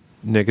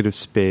Negative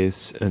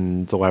Space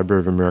and the Library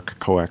of America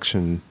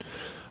collection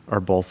are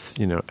both,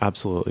 you know,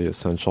 absolutely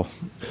essential.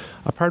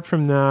 Apart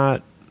from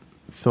that,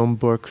 film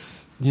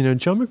books, you know,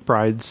 Joe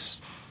McBride's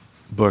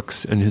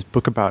books and his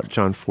book about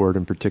John Ford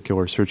in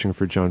particular, Searching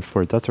for John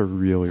Ford, that's a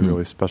really,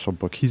 really special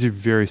book. He's a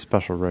very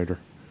special writer,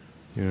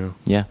 you know.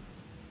 Yeah.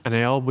 And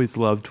I always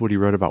loved what he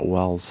wrote about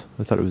Wells.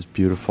 I thought it was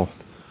beautiful.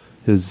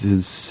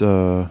 His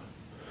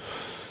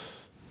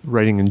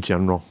writing in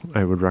general,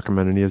 I would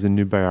recommend. And he has a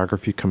new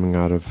biography coming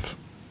out of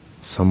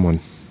someone.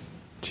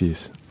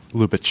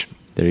 Lubitsch.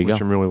 There you go.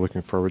 Which I'm really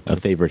looking forward to. A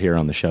favorite here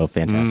on the show.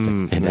 Fantastic.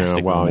 Fantastic.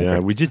 Yeah, wow, yeah.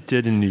 We just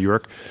did in New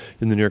York,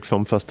 in the New York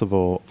Film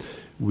Festival,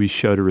 we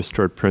showed a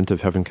restored print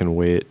of Heaven Can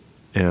Wait,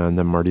 and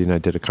then Marty and I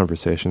did a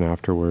conversation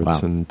afterwards, wow.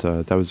 And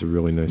that was a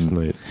really nice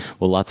night.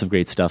 Well, lots of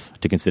great stuff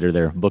to consider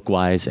there,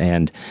 book-wise,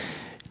 and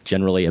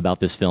generally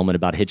about this film and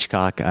about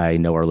Hitchcock. I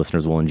know our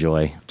listeners will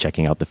enjoy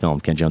checking out the film.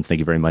 Kent Jones, thank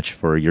you very much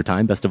for your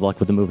time. Best of luck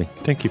with the movie.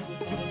 Thank you.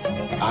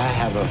 I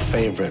have a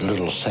favorite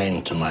little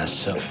saying to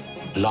myself,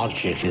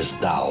 logic is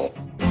dull.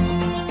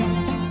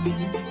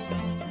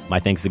 My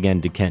thanks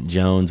again to Kent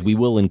Jones. We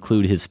will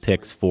include his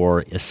picks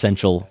for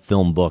essential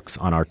film books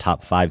on our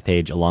top 5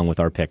 page, along with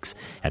our picks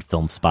at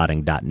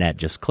filmspotting.net.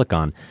 Just click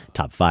on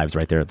top 5s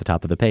right there at the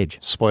top of the page.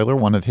 Spoiler,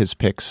 one of his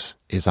picks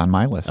is on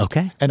my list.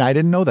 Okay. And I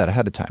didn't know that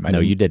ahead of time. No,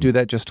 you didn't. Do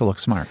that just to look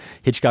smart.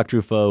 Hitchcock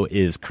Truffaut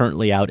is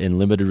currently out in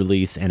limited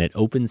release, and it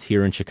opens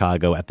here in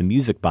Chicago at the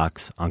Music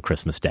Box on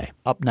Christmas Day.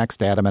 Up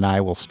next, Adam and I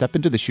will step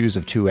into the shoes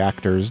of 2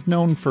 actors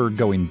known for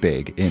going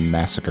big in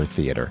Massacre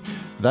Theater.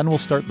 Then we'll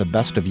start the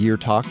best of year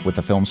talk with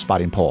the Film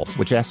Spotting Poll,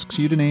 which asks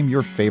you to name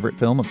your favorite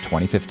film of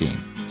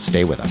 2015.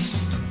 Stay with us.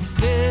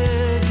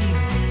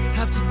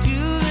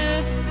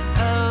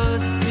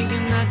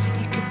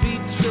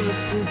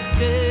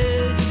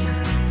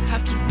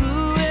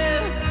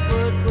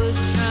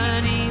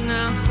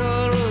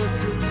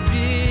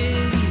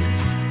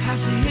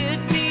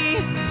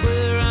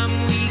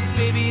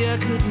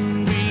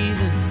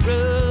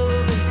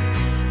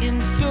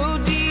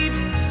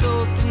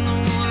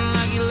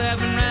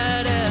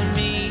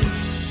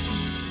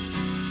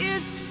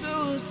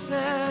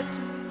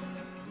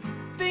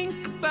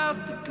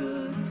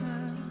 Good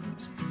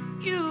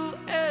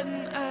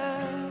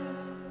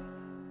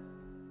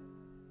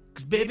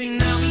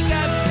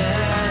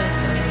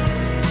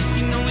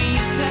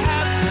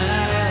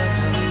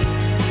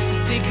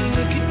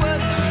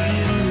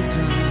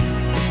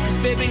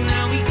baby,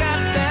 now we got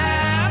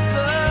bad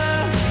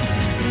blood.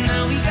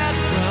 Now we got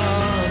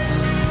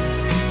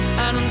problems.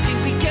 I don't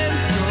think we can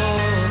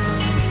solve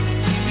them.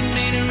 You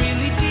made it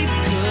really deep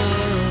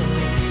good.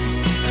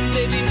 And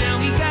baby, now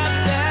we got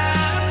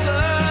bad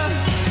blood.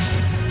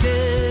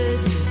 Dead.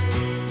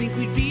 Think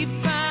we'd be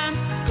fine.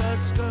 Got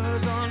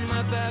scars on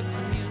my back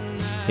from you.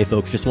 Hey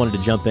folks, just wanted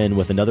to jump in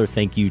with another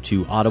thank you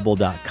to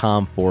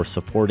Audible.com for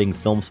supporting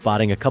Film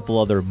Spotting. A couple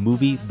other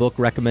movie book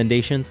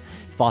recommendations.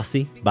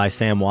 Fosse by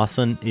Sam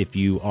Wasson. If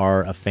you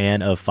are a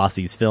fan of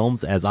Fosse's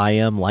films, as I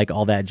am, like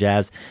All That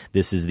Jazz,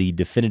 this is the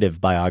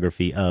definitive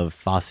biography of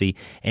Fosse.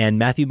 And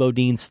Matthew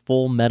Modine's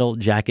Full Metal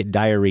Jacket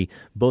Diary,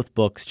 both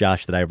books,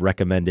 Josh, that I've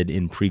recommended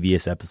in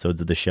previous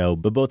episodes of the show,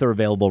 but both are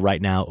available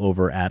right now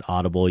over at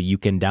Audible. You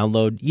can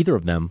download either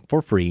of them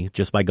for free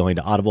just by going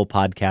to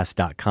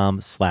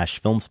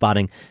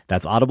audiblepodcast.com/filmspotting.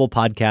 That's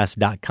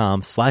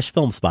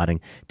audiblepodcast.com/filmspotting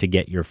to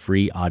get your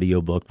free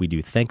audiobook. We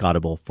do thank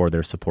Audible for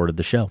their support of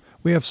the show.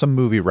 We have some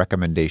movie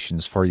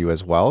recommendations for you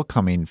as well,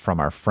 coming from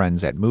our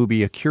friends at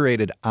Mubi, a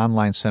curated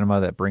online cinema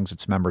that brings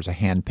its members a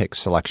hand-picked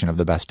selection of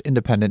the best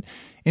independent,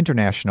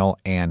 international,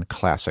 and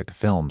classic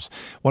films.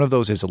 One of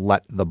those is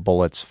Let the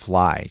Bullets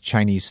Fly.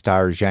 Chinese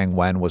star Zhang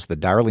Wen was the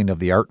darling of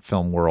the art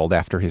film world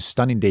after his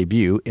stunning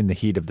debut in The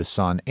Heat of the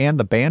Sun and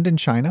The Banned in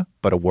China,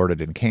 but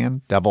awarded in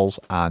Cannes, Devils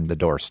on the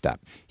Doorstep.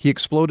 He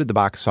exploded the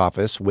box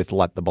office with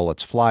Let the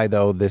Bullets Fly,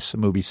 though this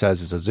movie says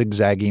is a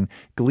zigzagging,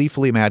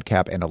 gleefully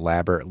madcap, and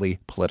elaborately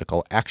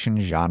political action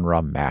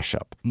genre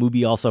mashup.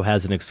 Mubi also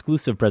has an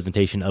exclusive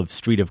presentation of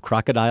Street of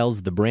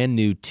Crocodiles, the brand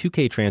new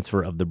 2K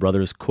transfer of the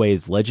brothers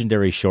Quay's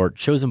legendary short,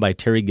 chosen by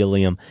Terry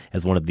Gilliam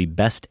as one of the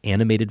best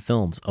animated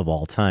films of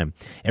all time.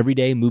 Every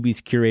day,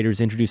 Mubi's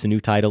curators introduce a new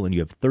title, and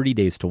you have 30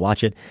 days to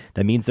watch it.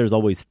 That means there's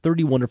always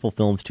 30 wonderful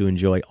films to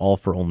enjoy, all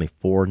for only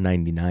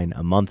 $4.99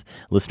 a month.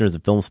 Listeners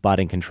of Film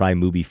Spotting can try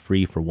Mubi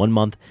free for 1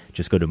 month.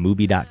 Just go to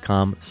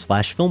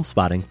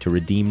Mubi.com/filmspotting to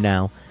redeem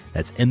now.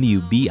 That's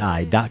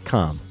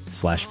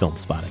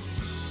MUBI.com/filmspotting.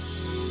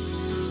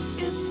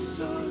 It's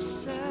so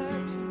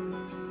sad to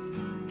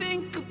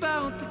think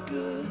about the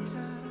good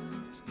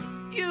times,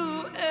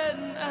 you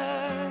and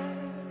I.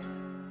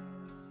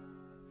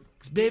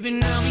 'Cause baby,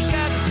 now we got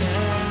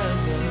bad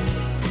love.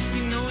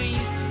 You know we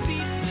used to be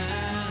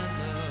bad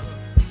love.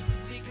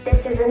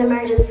 This is an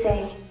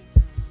emergency.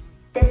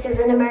 This is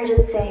an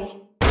emergency.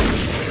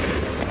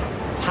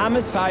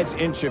 Homicides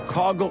in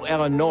Chicago,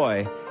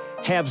 Illinois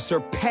have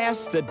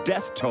surpassed the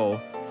death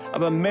toll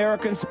of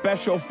American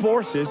Special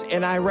Forces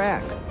in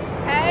Iraq.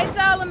 Hey,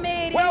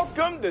 Ptolemies.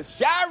 Welcome to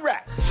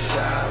Chirac.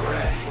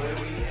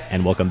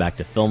 And welcome back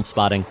to Film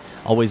Spotting.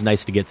 Always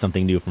nice to get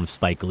something new from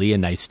Spike Lee,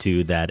 and nice,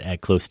 too, that at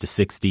close to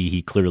 60,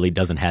 he clearly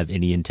doesn't have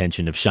any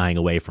intention of shying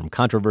away from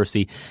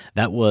controversy.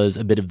 That was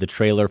a bit of the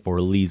trailer for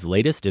Lee's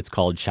latest. It's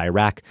called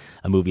Chirac,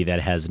 a movie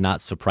that has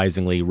not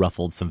surprisingly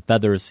ruffled some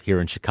feathers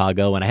here in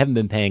Chicago, and I haven't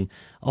been paying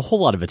a whole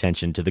lot of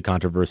attention to the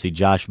controversy,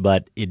 Josh,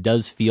 but it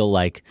does feel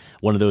like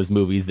one of those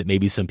movies that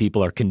maybe some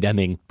people are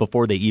condemning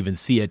before they even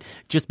see it,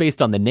 just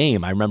based on the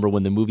name. I remember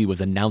when the movie was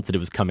announced that it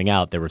was coming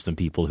out, there were some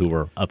people who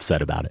were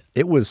upset about it.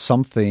 It was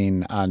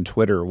something on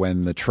Twitter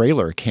when the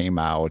trailer came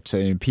out,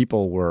 and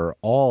people were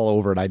all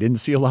over it. I didn't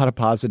see a lot of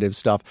positive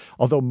stuff,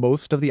 although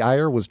most of the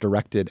ire was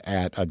directed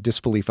at a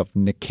disbelief of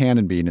Nick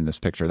Cannon being in this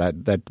picture.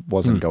 That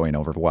wasn't going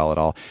over well at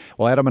all.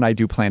 Well, Adam and I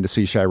do plan to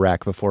see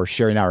Chirac before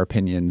sharing our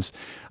opinions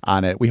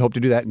on it. We hope to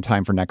do that in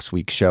time for next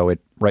week's show. It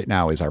right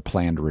now is our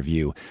planned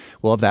review.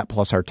 We'll have that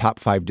plus our top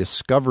 5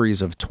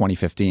 discoveries of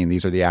 2015.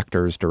 These are the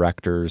actors,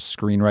 directors,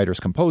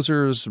 screenwriters,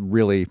 composers,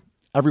 really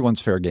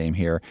everyone's fair game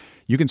here.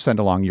 You can send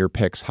along your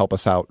picks, help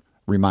us out,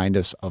 remind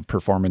us of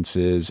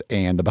performances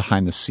and the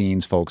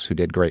behind-the-scenes folks who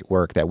did great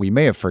work that we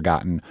may have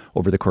forgotten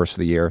over the course of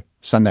the year.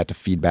 Send that to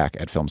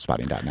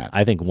feedback@filmspotting.net.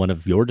 I think one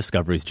of your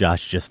discoveries,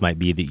 Josh, just might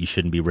be that you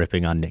shouldn't be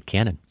ripping on Nick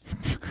Cannon.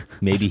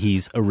 Maybe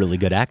he's a really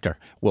good actor.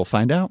 We'll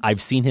find out.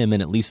 I've seen him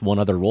in at least one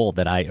other role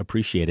that I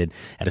appreciated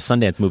at a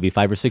Sundance movie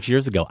 5 or 6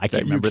 years ago. I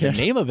can't remember the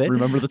name of it.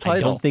 Remember the title.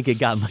 I don't think it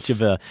got much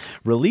of a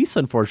release,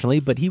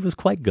 unfortunately, but he was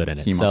quite good in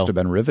it. He must have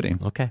been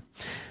riveting. Okay.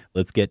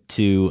 Let's get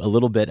to a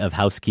little bit of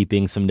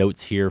housekeeping, some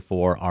notes here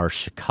for our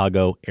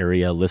Chicago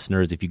area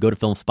listeners. If you go to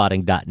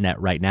filmspotting.net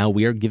right now,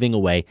 we are giving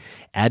away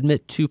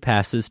Admit 2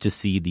 passes to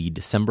see the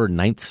December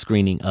 9th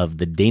screening of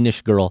The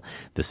Danish Girl.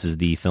 This is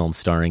the film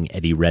starring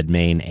Eddie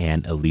Redmayne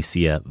and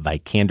Alicia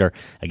Vikander.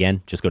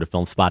 Again, just go to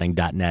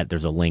filmspotting.net.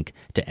 There's a link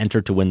to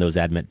enter to win those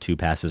Admit 2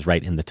 passes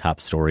right in the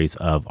top stories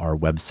of our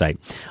website.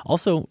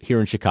 Also, here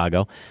in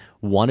Chicago,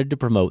 wanted to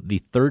promote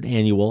the 3rd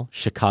annual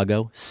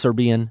Chicago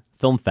Serbian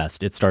Film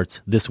Fest. It starts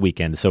this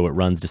weekend, so it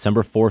runs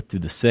December 4th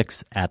through the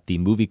 6th at the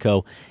Movie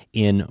Co.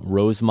 in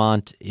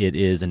Rosemont. It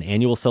is an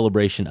annual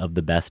celebration of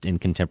the best in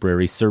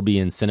contemporary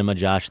Serbian cinema,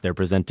 Josh. They're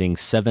presenting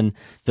 7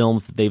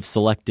 films that they've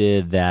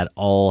selected that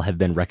all have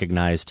been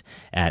recognized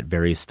at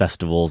various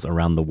festivals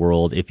around the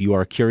world. If you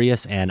are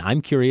curious, and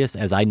I'm curious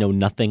as I know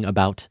nothing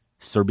about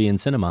Serbian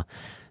cinema,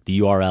 The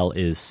URL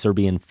is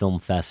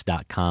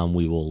serbianfilmfest.com.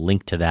 We will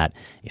link to that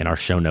in our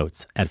show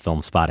notes at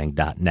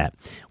filmspotting.net.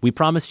 We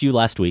promised you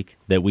last week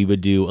that we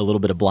would do a little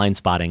bit of blind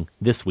spotting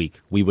this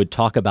week. We would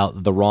talk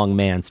about The Wrong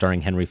Man,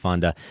 starring Henry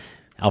Fonda,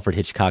 Alfred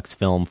Hitchcock's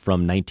film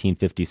from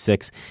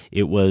 1956.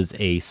 It was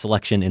a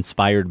selection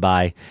inspired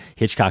by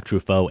Hitchcock,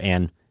 Truffaut,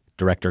 and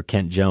director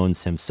Kent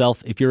Jones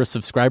himself. If you're a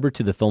subscriber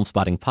to the Film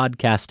Spotting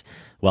podcast,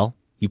 well,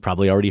 you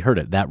probably already heard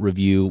it. That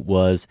review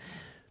was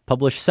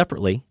published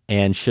separately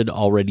and should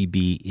already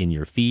be in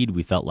your feed.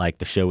 We felt like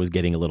the show was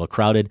getting a little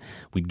crowded.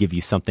 We'd give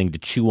you something to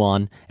chew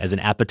on as an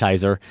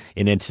appetizer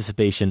in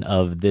anticipation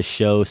of this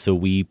show. So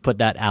we put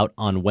that out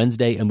on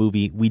Wednesday, a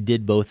movie we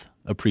did both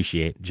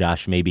appreciate.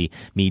 Josh, maybe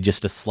me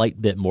just a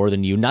slight bit more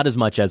than you, not as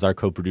much as our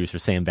co-producer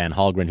Sam Van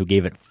Halgren, who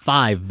gave it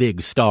 5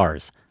 big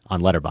stars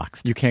on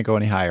Letterboxd. You can't go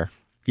any higher.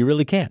 You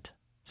really can't.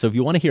 So if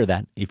you want to hear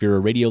that, if you're a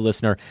radio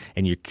listener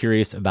and you're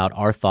curious about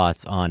our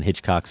thoughts on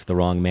Hitchcock's The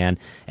Wrong Man,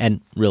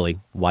 and really,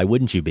 why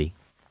wouldn't you be?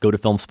 Go to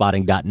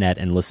filmspotting.net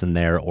and listen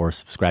there, or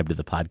subscribe to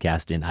the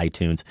podcast in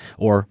iTunes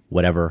or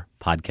whatever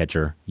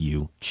podcatcher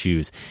you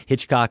choose.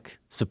 Hitchcock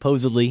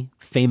supposedly,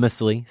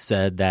 famously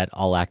said that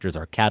all actors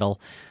are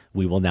cattle.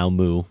 We will now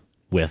moo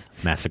with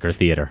Massacre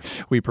Theater.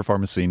 We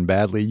perform a scene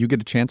badly. You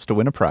get a chance to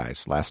win a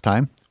prize. Last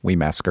time, we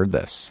massacred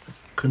this.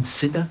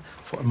 Consider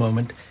for a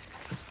moment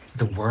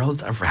the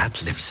world a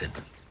rat lives in.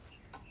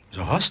 It's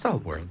a hostile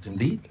world,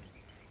 indeed.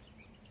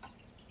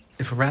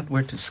 If a rat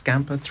were to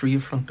scamper through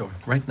your front door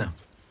right now,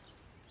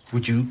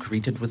 would you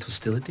greet it with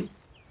hostility?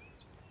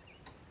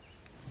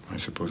 I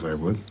suppose I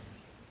would.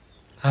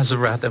 Has a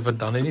rat ever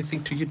done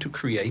anything to you to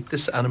create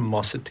this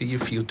animosity you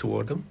feel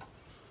toward him?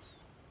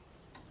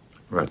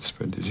 Rats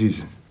spread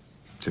disease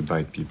to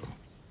bite people.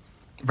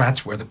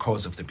 Rats were the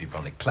cause of the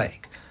bubonic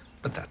plague,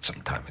 but that's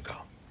some time ago.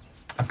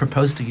 I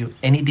propose to you,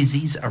 any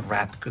disease a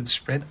rat could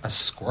spread, a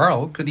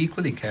squirrel could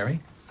equally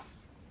carry.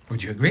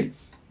 Would you agree?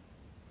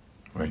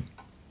 Right.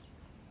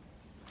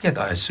 Yet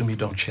I assume you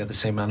don't share the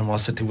same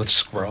animosity with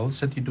squirrels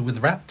that you do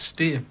with rats,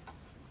 do you?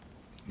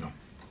 No.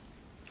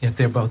 Yet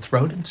they're both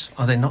rodents,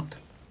 are they not?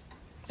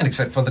 And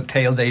except for the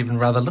tail, they even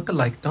rather look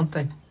alike, don't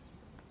they?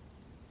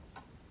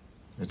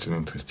 It's an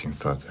interesting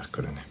thought,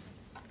 Erkolene.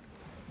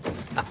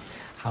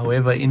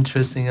 However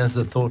interesting as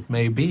the thought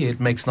may be, it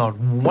makes not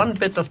one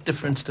bit of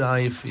difference to how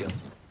you feel.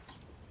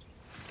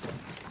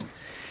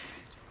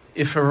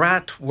 If a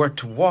rat were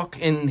to walk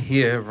in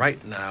here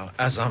right now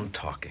as I'm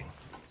talking,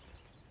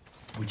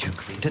 would you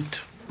greet it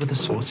with a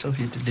source of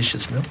your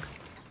delicious milk?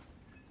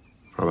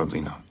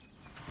 Probably not.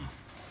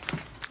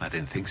 I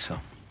didn't think so.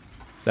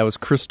 That was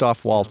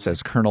Christoph Waltz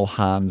as Colonel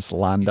Hans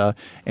Landa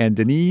and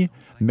Denis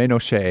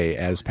Ménochet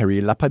as Perry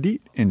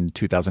Lapadite in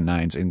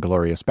 2009's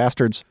Inglourious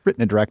Bastards,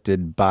 written and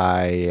directed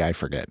by, I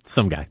forget.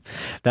 Some guy.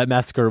 That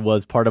massacre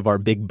was part of our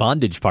big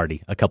bondage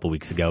party a couple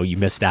weeks ago. You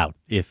missed out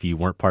if you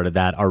weren't part of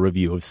that. Our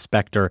review of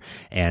Spectre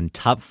and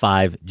top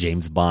 5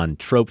 James Bond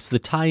tropes. The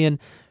tie-in,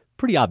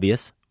 pretty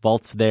obvious.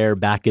 Waltz there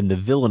back in the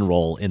villain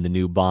role in the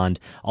new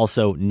Bond.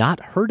 Also not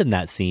heard in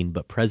that scene,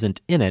 but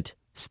present in it.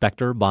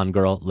 Spectre Bond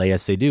girl Léa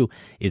Seydoux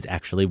is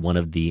actually one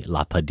of the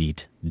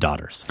Lapadite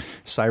daughters.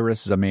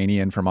 Cyrus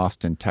Zamanian from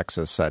Austin,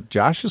 Texas said,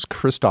 Josh's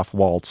Christoph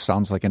Waltz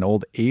sounds like an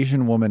old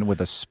Asian woman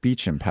with a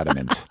speech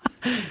impediment.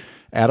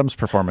 Adam's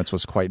performance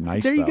was quite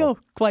nice, There you go.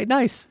 Quite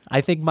nice. I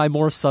think my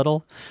more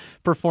subtle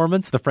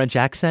performance, the French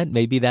accent,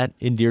 maybe that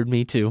endeared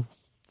me to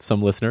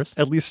some listeners.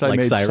 At least I like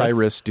made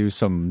Cyrus do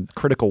some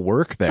critical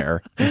work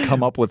there and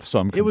come up with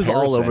some comparison. It was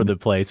all over the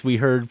place. We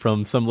heard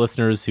from some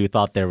listeners who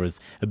thought there was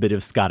a bit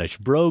of Scottish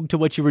brogue to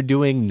what you were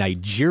doing,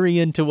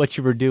 Nigerian to what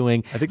you were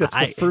doing. I think that's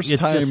the first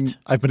time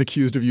I've been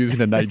accused of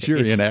using a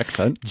Nigerian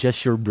accent.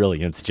 Just your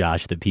brilliance,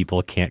 Josh, that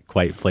people can't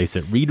quite place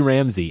it. Reed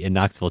Ramsey in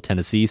Knoxville,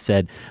 Tennessee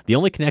said, the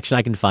only connection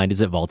I can find is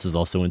that Waltz is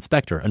also in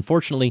Spectre.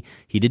 Unfortunately,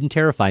 he didn't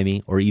terrify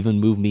me or even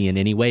move me in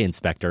any way in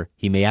Spectre.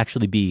 He may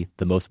actually be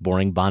the most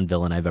boring Bond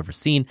villain I've ever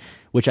seen,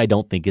 which I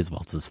don't think is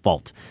Waltz's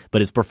fault.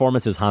 But his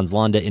performance as Hans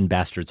Landa in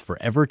Bastards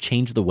forever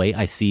changed the way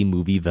I see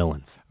movie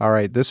villains. All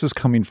right, this is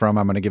coming from,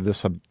 I'm going to give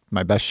this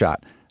my best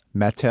shot,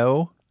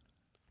 Mateo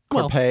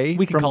Corpé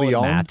we can from call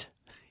Lyon. It Matt.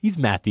 He's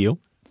Matthew.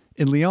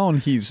 In Lyon,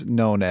 he's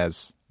known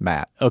as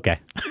Matt. Okay.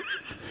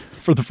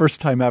 For the first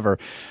time ever,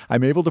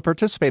 I'm able to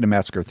participate in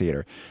Massacre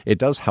Theater. It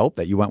does help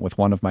that you went with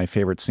one of my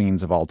favorite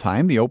scenes of all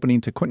time, the opening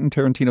to Quentin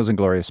Tarantino's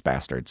Inglourious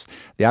Bastards.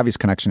 The obvious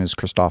connection is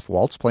Christoph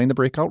Waltz playing the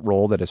breakout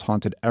role that has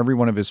haunted every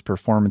one of his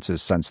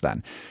performances since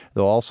then.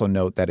 They'll also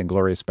note that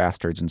Inglourious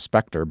Bastards and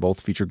Spectre both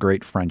feature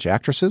great French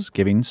actresses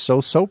giving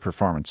so-so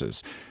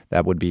performances.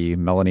 That would be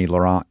Melanie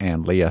Laurent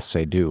and Léa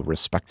Seydoux,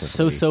 respectively.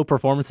 So-so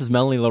performances.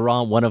 Melanie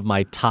Laurent, one of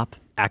my top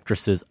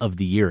actresses of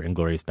the year.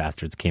 Inglourious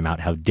Bastards came out.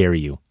 How dare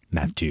you,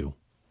 Matthew?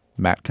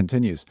 Matt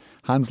continues,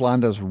 Hans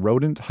Landa's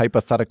rodent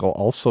hypothetical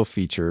also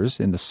features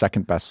in the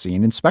second best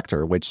scene,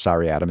 Inspector, which,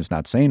 sorry, Adam, is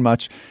not saying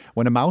much.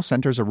 When a mouse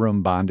enters a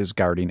room Bond is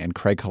guarding and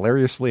Craig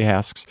hilariously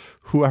asks,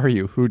 "Who are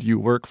you? Who do you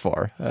work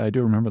for?" I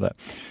do remember that.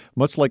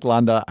 Much like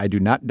Landa, I do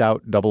not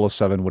doubt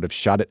 007 would have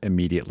shot it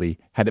immediately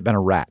had it been a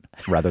rat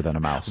rather than a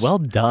mouse. Well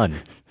done.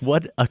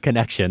 What a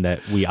connection that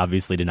we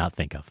obviously did not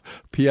think of.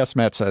 P.S.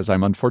 Matt says,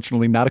 I'm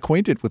unfortunately not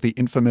acquainted with the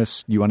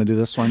infamous, you want to do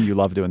this one? You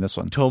love doing this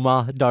one.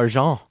 Thomas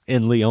d'Argent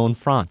in Lyon,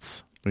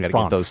 France. We got to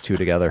get those two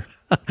together.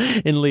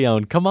 In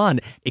Lyon. Come on.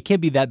 It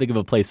can't be that big of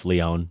a place,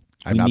 Lyon.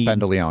 I've not been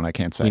to Lyon, I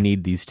can't say. We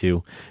need these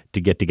two to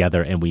get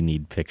together, and we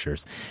need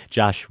pictures.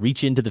 Josh,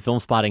 reach into the film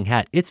spotting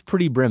hat. It's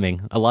pretty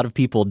brimming. A lot of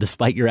people,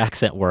 despite your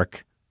accent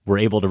work, were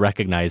able to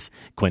recognize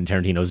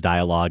Quentin Tarantino's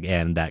dialogue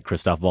and that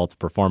Christoph Waltz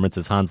performance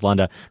as Hans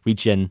Landa.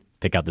 Reach in,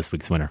 pick out this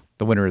week's winner.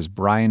 The winner is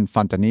Brian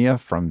Fontanilla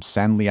from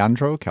San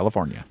Leandro,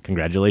 California.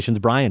 Congratulations,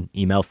 Brian.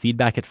 Email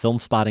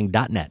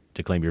feedback@filmspotting.net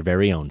to claim your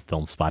very own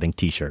Film Spotting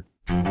t-shirt.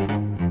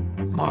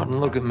 Martin,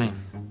 look at me.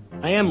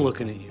 I am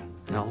looking at you.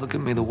 Now look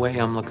at me the way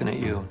I'm looking at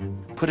you.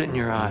 Put it in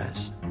your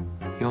eyes.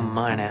 You're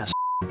mine, ass,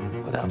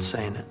 without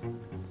saying it.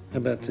 How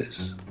about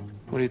this?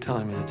 What are you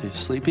telling me? That you're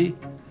sleepy?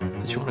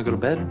 That you want to go to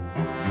bed?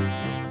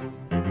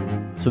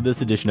 So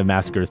this edition of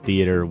Massacre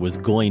Theater was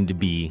going to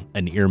be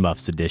an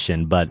earmuffs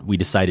edition, but we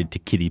decided to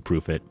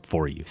kiddie-proof it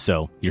for you.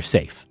 So you're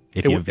safe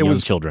if you have young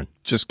children.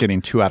 Just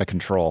getting too out of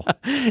control.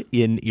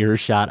 In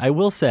earshot. I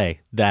will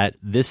say that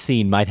this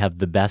scene might have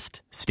the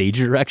best stage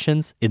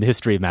directions in the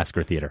history of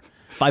Massacre Theater.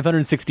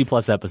 560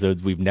 plus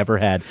episodes, we've never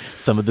had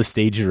some of the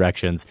stage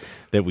directions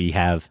that we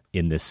have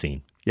in this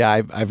scene.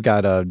 Yeah, I've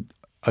got a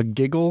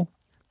giggle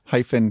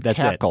hyphen That's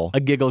cackle. It. A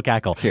giggle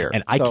cackle. Here.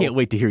 And I can't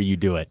wait to hear you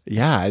do it.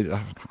 Yeah, I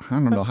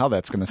don't know how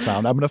that's going to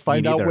sound. I'm going to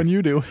find out when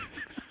you do.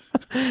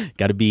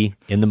 Got to be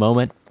in the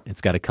moment.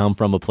 It's got to come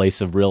from a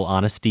place of real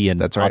honesty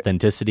and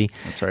authenticity.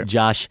 That's right.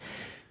 Josh,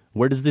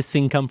 where does this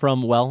scene come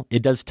from? Well,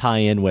 it does tie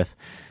in with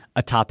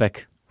a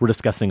topic we're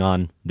discussing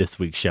on this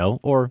week's show,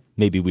 or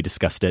maybe we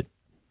discussed it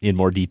in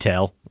more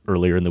detail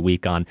earlier in the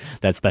week on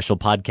that special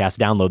podcast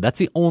download. That's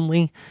the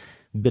only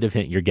bit of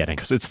hint you're getting.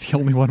 Because it's the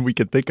only one we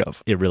could think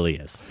of. It really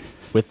is.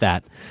 With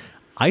that,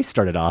 I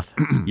started off.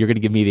 You're going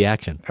to give me the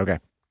action. Okay.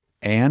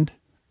 And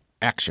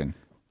action.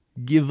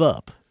 Give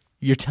up.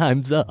 Your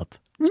time's up.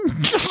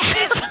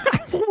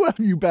 Well,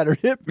 you better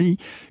hit me,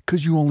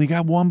 because you only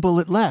got one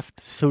bullet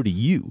left. So do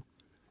you.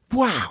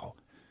 Wow.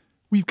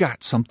 We've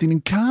got something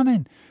in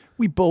common.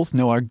 We both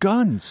know our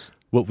guns.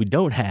 What we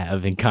don't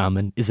have in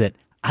common is that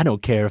I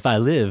don't care if I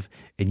live,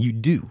 and you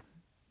do.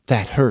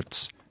 That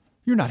hurts.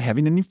 You're not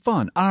having any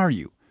fun, are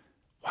you?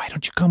 Why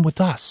don't you come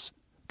with us?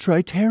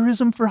 Try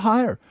terrorism for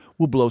hire.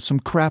 We'll blow some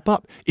crap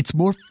up. It's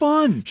more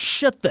fun.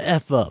 Shut the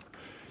F up.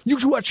 You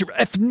should watch your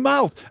effing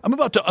mouth. I'm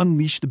about to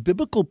unleash the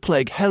biblical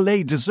plague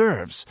Helle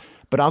deserves.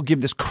 But I'll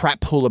give this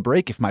crap hole a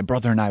break if my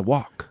brother and I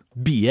walk.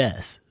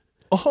 BS.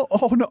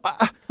 Oh no,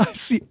 I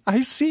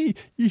see.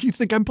 You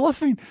think I'm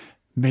bluffing?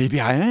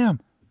 Maybe I am.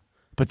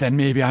 But then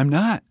maybe I'm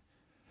not.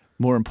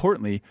 More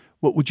importantly,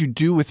 what would you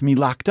do with me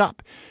locked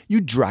up?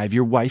 You'd drive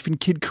your wife and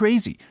kid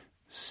crazy.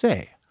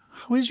 Say,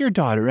 how is your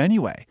daughter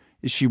anyway?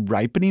 Is she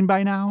ripening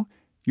by now?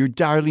 Your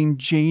darling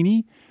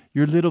Janie?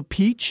 Your little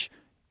peach?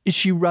 Is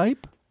she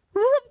ripe?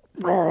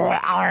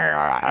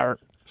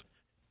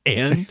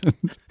 And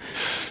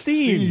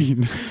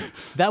scene.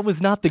 That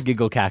was not the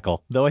giggle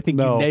cackle, though I think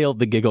you nailed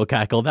the giggle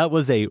cackle. That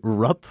was a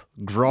rup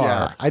grar.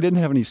 Yeah, I didn't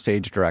have any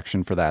stage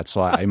direction for that,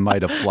 so I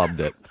might have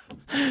flubbed it.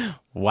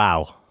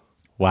 Wow.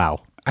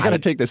 I got to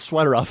take this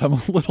sweater off. I'm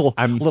a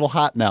little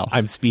hot now.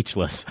 I'm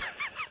speechless.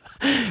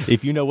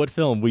 If you know what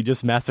film we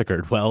just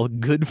massacred, well,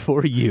 good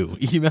for you.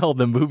 Email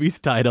the movie's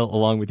title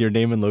along with your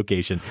name and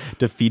location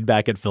to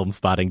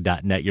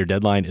feedback@filmspotting.net. Your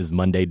deadline is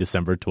Monday,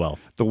 December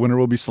 12th. The winner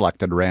will be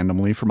selected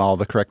randomly from all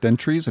the correct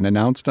entries and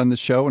announced on the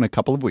show in a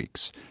couple of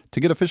weeks. To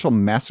get official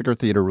Massacre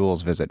Theater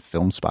rules, visit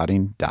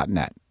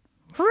filmspotting.net.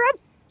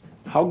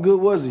 How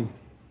good was he?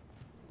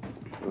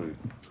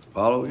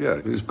 Apollo,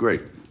 yeah, he's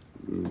great.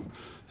 He's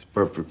a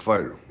perfect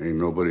fighter. Ain't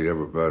nobody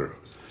ever better.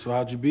 So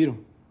how'd you beat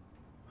him?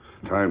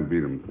 Time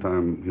beat him.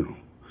 Time,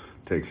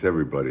 takes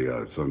everybody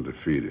out. It's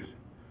undefeated.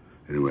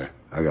 Anyway,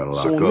 I got to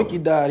lock So when up. Mickey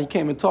died, he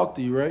came and talked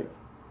to you, right?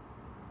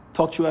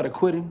 Taught you how to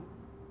quitting,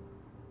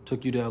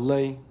 took you to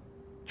L.A.,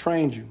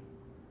 trained you,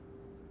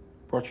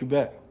 brought you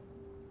back.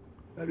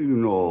 How do you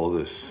know all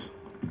this?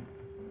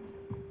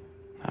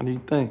 How do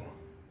you think?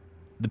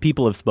 The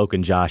people have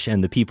spoken, Josh,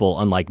 and the people,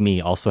 unlike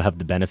me, also have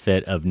the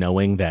benefit of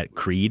knowing that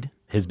Creed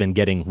has been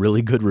getting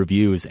really good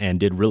reviews and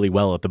did really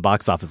well at the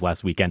box office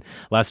last weekend.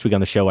 Last week on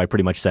the show, I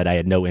pretty much said I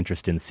had no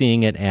interest in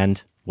seeing it,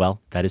 and, well,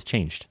 that has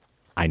changed.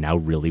 I now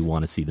really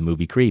want to see the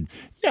movie Creed.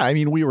 Yeah, I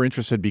mean, we were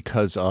interested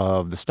because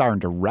of the star and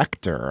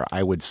director,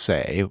 I would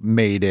say,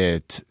 made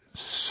it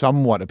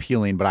somewhat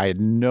appealing, but I had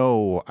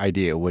no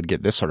idea it would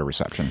get this sort of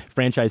reception.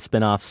 Franchise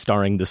spinoffs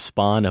starring the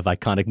spawn of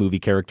iconic movie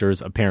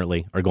characters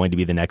apparently are going to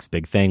be the next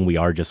big thing. We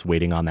are just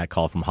waiting on that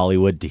call from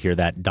Hollywood to hear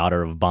that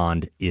Daughter of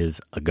Bond is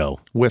a go.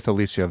 With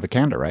Alicia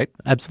Vikander, right?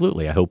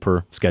 Absolutely. I hope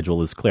her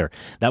schedule is clear.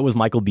 That was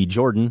Michael B.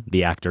 Jordan,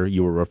 the actor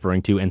you were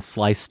referring to, and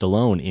Sly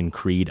Stallone in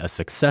Creed, a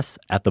success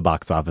at the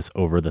box office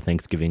over the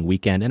Thanksgiving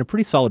weekend, and a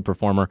pretty solid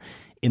performer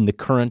in the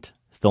current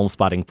Film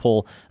Spotting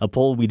poll, a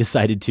poll we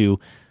decided to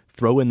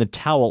throw in the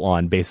towel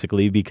on,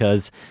 basically,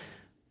 because,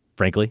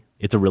 frankly,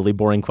 it's a really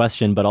boring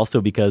question, but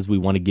also because we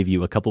want to give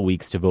you a couple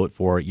weeks to vote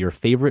for your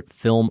favorite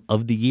film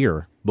of the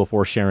year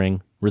before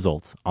sharing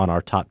results on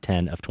our Top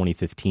 10 of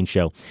 2015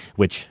 show,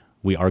 which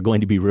we are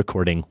going to be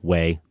recording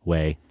way,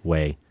 way,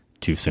 way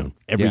too soon.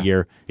 Every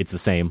year, it's the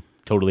same,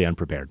 totally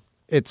unprepared.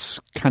 It's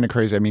kind of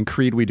crazy. I mean,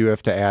 Creed, we do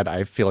have to add.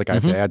 I feel like I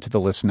have to add to the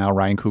list now.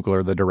 Ryan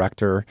Coogler, the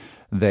director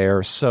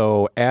there.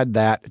 So add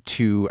that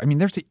to, I mean,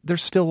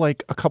 there's still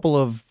like a couple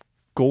of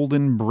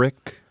golden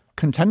brick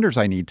contenders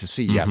I need to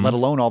see yet, let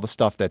alone all the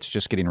stuff that's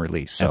just getting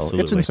released. So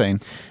It's insane.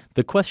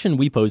 The question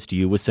we posed to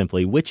you was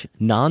simply, which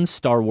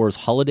non-Star Wars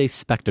holiday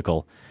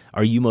spectacle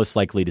are you most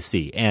likely to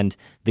see? And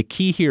the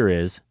key here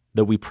is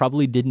that we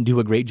probably didn't do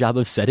a great job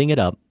of setting it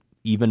up.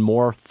 Even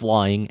more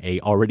flying a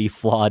already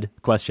flawed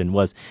question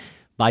was,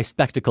 by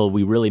spectacle,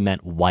 we really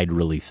meant wide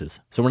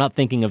releases. So we're not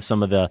thinking of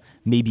some of the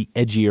maybe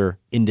edgier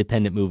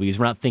independent movies.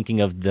 We're not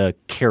thinking of the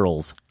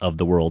Carols of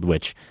the world,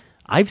 which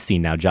I've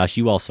seen now. Josh,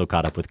 you also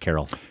caught up with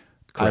Carol.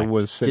 Correct. I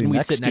was sitting Didn't we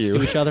next sit to next you.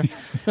 to each other?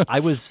 I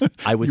was You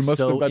must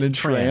so have been in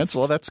trance.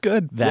 Well, that's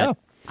good. That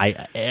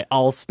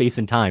all space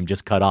and time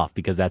just cut off,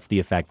 because that's the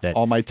effect that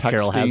all my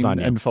Carol has on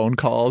texting you. and phone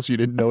calls, you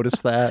didn't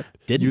notice that?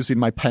 Didn't. Using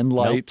my pen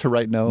light to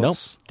write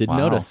notes? Nope, didn't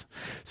notice.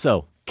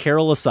 So,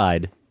 Carol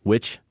aside,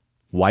 which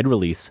wide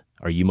release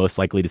are you most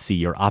likely to see?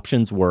 Your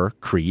options were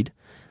Creed,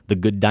 The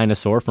Good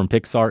Dinosaur from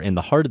Pixar, In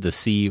the Heart of the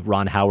Sea,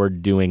 Ron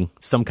Howard doing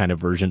some kind of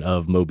version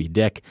of Moby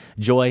Dick,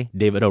 Joy,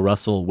 David O.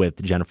 Russell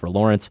with Jennifer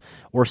Lawrence,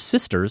 or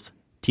Sisters,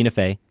 Tina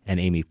Fey and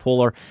Amy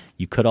Poehler.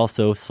 You could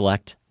also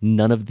select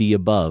none of the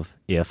above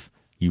if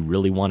you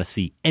really want to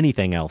see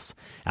anything else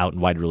out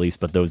in wide release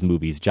but those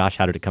movies. Josh,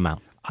 how did it come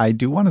out? I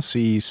do want to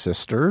see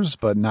Sisters,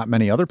 but not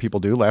many other people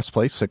do. Last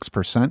place,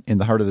 6%. In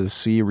the Heart of the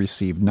Sea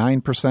received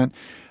 9%.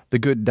 The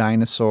Good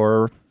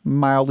Dinosaur,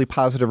 mildly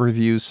positive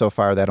reviews so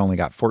far. That only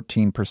got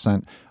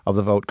 14% of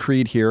the vote.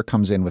 Creed here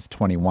comes in with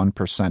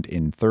 21%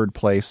 in third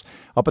place.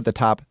 Up at the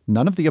top,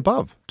 none of the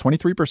above,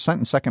 23%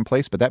 in second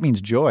place. But that means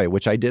Joy,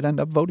 which I did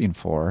end up voting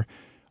for,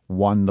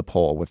 won the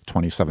poll with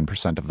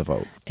 27% of the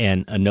vote.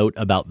 And a note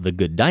about The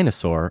Good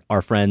Dinosaur,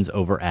 our friends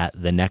over at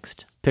The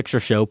Next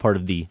Picture Show, part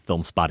of the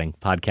Film Spotting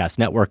Podcast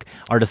Network,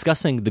 are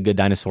discussing The Good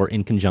Dinosaur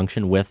in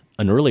conjunction with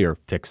an earlier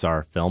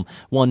Pixar film,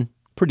 one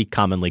pretty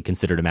commonly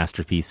considered a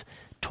masterpiece,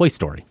 Toy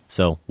Story.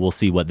 So we'll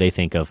see what they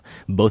think of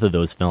both of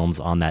those films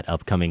on that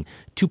upcoming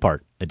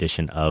two-part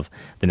edition of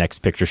The Next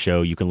Picture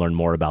Show. You can learn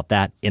more about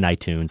that in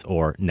iTunes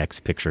or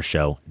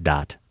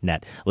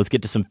nextpictureshow.net. Let's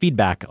get to some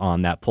feedback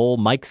on that poll.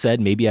 Mike said,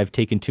 maybe I've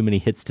taken too many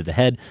hits to the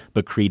head,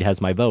 but Creed has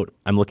my vote.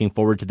 I'm looking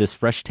forward to this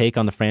fresh take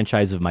on the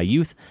franchise of my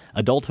youth,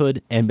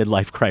 adulthood, and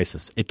midlife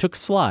crisis. It took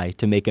Sly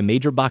to make a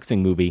major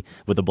boxing movie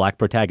with a black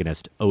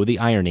protagonist. Oh, the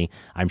irony.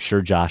 I'm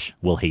sure Josh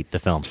will hate the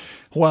film.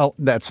 Well,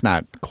 that's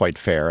not quite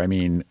fair. I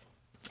mean,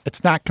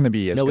 it's not going to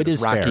be as good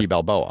as Rocky fair.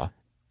 Balboa.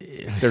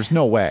 There's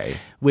no way.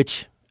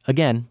 Which,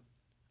 again,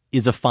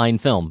 is a fine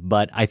film.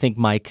 But I think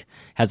Mike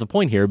has a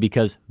point here,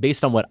 because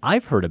based on what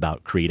I've heard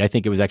about Creed, I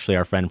think it was actually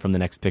our friend from The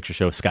Next Picture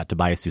Show, Scott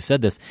Tobias, who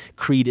said this,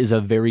 Creed is a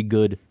very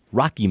good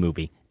Rocky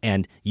movie.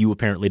 And you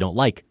apparently don't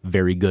like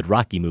very good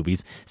Rocky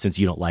movies, since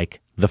you don't like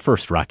the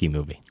first Rocky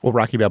movie. Well,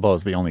 Rocky Balboa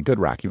is the only good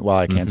Rocky. Well,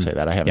 I can't say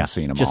that. I haven't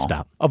seen them just all.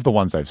 Stop. Of the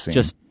ones I've seen.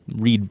 Just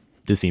read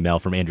this email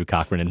from Andrew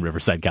Cochran in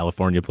Riverside,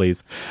 California,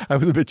 please. I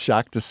was a bit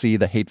shocked to see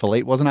The Hateful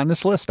Eight wasn't on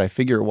this list. I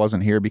figure it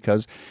wasn't here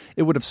because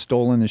it would have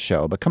stolen the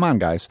show. But come on,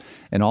 guys.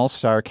 An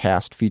all-star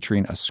cast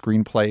featuring a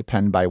screenplay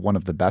penned by one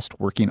of the best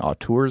working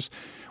auteurs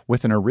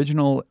with an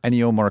original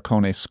Ennio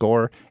Morricone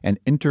score, an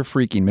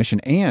interfreaking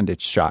mission, and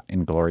it's shot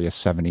in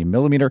glorious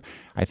 70mm.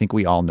 I think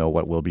we all know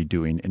what we'll be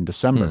doing in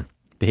December.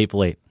 The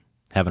Hateful Eight.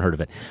 Haven't heard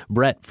of it.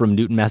 Brett from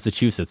Newton,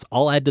 Massachusetts.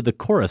 I'll add to the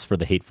chorus for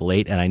The Hateful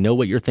Eight, and I know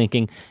what you're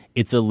thinking.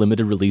 It's a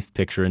limited release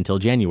picture until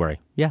January.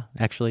 Yeah,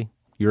 actually,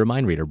 you're a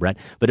mind reader, Brett.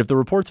 But if the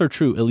reports are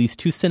true, at least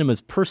 2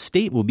 cinemas per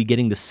state will be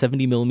getting the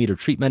 70mm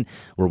treatment.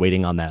 We're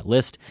waiting on that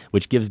list,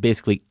 which gives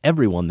basically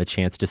everyone the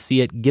chance to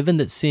see it, given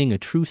that seeing a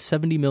true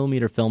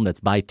 70mm film that's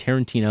by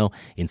Tarantino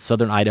in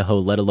southern Idaho,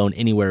 let alone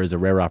anywhere, is a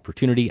rare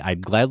opportunity.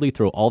 I'd gladly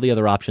throw all the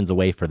other options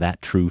away for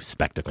that true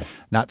spectacle.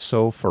 Not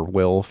so for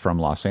Will from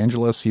Los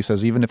Angeles. He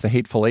says, even if The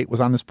Hateful Eight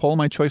was on this poll,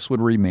 my choice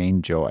would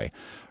remain Joy.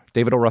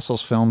 David O.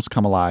 Russell's films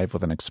come alive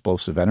with an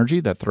explosive energy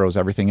that throws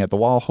everything at the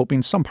wall,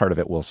 hoping some part of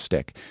it will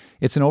stick.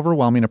 It's an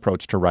overwhelming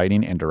approach to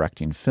writing and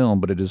directing film,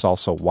 but it is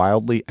also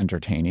wildly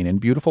entertaining and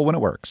beautiful when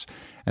it works.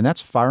 And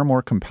that's far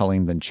more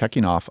compelling than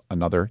checking off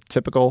another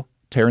typical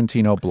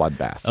Tarantino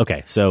bloodbath.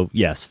 Okay, so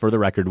yes, for the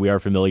record, we are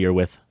familiar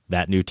with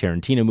that new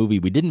Tarantino movie.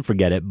 We didn't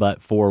forget it,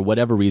 but for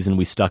whatever reason,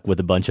 we stuck with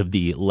a bunch of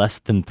the less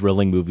than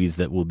thrilling movies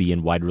that will be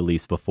in wide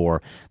release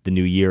before the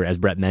new year. As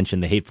Brett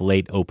mentioned, The Hateful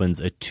Eight opens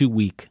a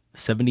 2-week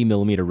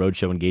 70mm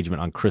roadshow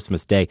engagement on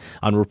Christmas Day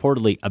on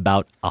reportedly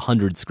about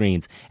 100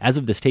 screens. As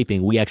of this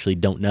taping, we actually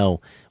don't know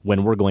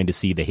when we're going to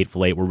see The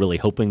Hateful Eight. We're really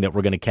hoping that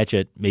we're going to catch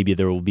it. Maybe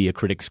there will be a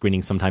critic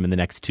screening sometime in the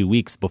next 2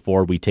 weeks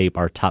before we tape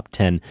our top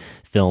 10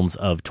 films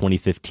of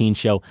 2015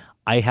 show.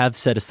 I have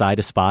set aside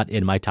a spot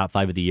in my top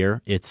 5 of the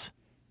year. It's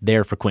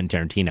there for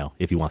Quentin Tarantino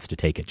if he wants to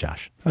take it,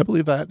 Josh. I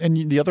believe that.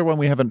 And the other one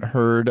we haven't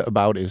heard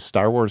about is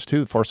Star Wars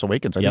 2, Force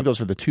Awakens. I think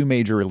those are the 2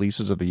 major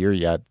releases of the year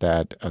yet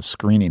that a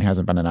screening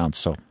hasn't been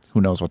announced, so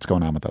who knows what's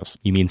going on with those.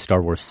 You mean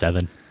Star Wars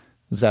 7?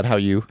 Is that how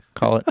you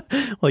call it?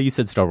 Well, you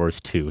said Star Wars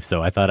 2,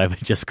 so I thought I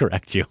would just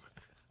correct you.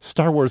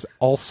 Star Wars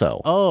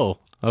also. Oh,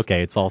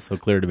 okay. It's also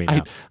clear to me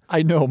now.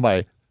 I know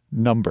my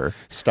number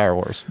Star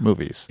Wars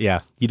movies.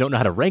 Yeah. You don't know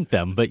how to rank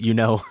them, but you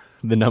know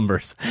the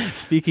numbers.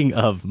 Speaking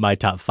of my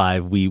top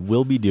 5, we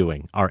will be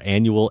doing our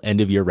annual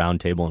end-of-year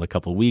roundtable in a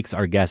couple weeks.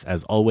 Our guests,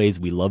 as always,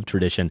 we love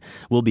tradition,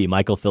 will be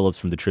Michael Phillips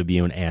from the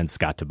Tribune and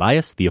Scott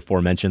Tobias, the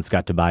aforementioned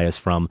Scott Tobias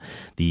from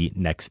the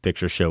Next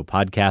Picture Show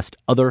podcast.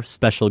 Other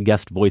special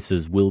guest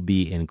voices will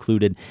be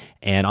included.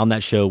 And on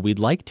that show, we'd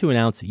like to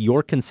announce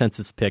your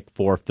consensus pick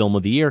for Film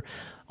of the Year.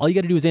 All you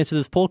got to do is answer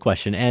this poll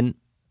question, and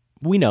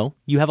we know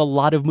you have a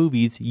lot of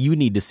movies you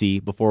need to see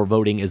before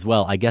voting as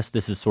well. I guess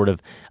this is sort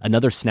of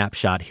another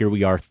snapshot. Here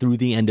we are through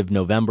the end of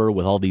November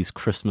with all these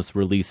Christmas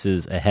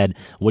releases ahead.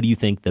 What do you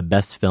think the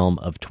best film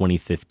of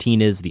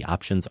 2015 is? The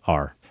options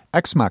are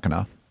Ex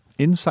Machina,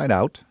 Inside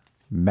Out,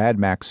 Mad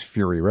Max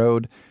Fury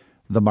Road,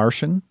 The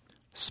Martian,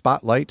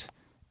 Spotlight,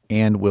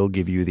 and we'll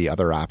give you the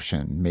other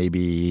option.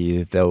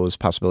 Maybe those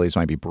possibilities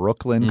might be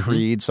Brooklyn,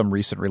 Creed, some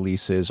recent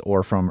releases,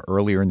 or from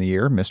earlier in the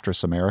year,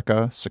 Mistress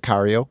America,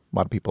 Sicario. A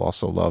lot of people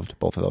also loved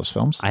both of those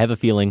films. I have a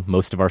feeling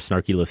most of our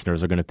snarky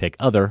listeners are going to pick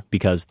other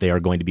because they are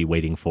going to be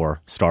waiting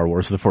for Star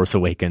Wars The Force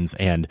Awakens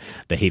and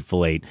The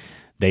Hateful Eight.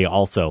 They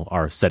also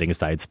are setting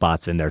aside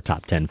spots in their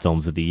top 10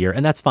 films of the year,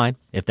 and that's fine.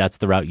 If that's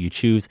the route you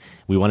choose,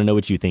 we want to know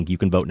what you think. You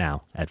can vote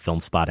now at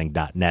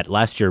filmspotting.net.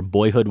 Last year,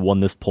 Boyhood won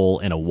this poll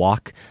in a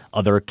walk.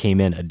 Other came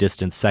in a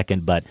distant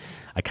second, but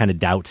I kind of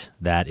doubt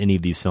that any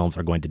of these films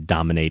are going to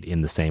dominate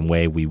in the same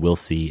way. We will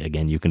see.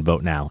 Again, you can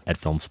vote now at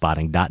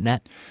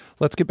filmspotting.net.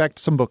 Let's get back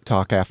to some book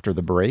talk after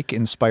the break.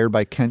 Inspired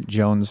by Kent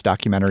Jones'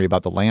 documentary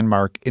about the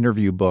landmark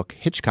interview book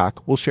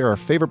Hitchcock, we'll share our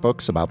favorite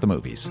books about the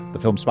movies. The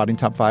Film Spotting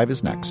Top 5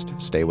 is next.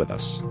 Stay with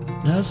us.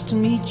 Nice to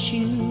meet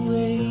you,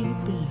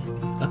 baby.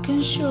 I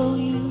can show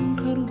you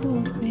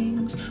incredible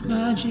things.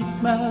 Magic,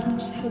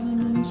 madness,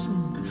 heaven and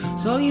sin.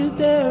 Saw you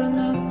there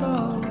and I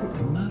thought,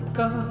 oh my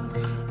God,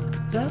 look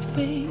at that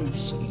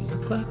face. You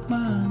look like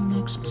my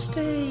next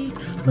mistake.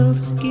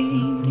 Love's a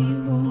game, do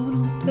you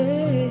wanna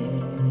play?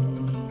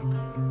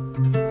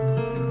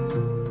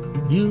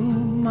 New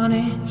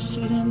money,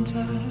 suit and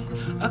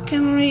tie. I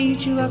can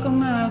read you like a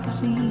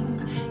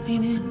magazine.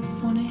 Ain't it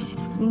funny?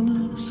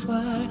 Rumors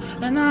fly.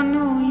 And I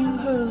know you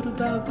heard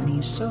about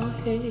me, so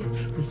hey,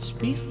 let's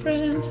be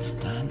friends.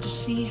 Time to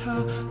see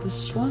how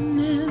this one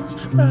ends.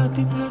 Write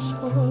your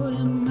passport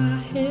in my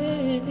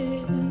head.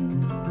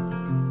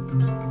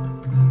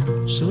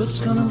 So it's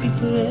gonna be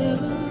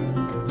forever.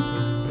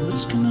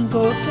 It's gonna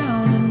go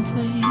down in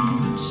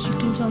flames. You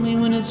can tell me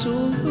when it's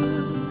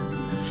over.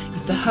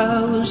 The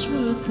high was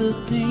worth the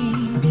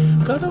pain.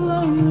 Got a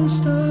long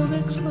list of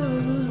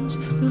ex-lovers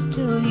who'll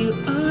tell you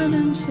I'm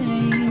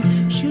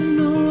insane. You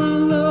know I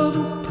love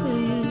the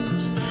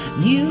players.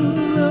 You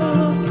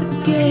love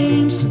the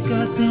game. So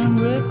goddamn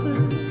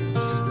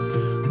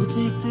reckless. We'll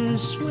take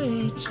this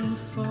way too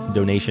far.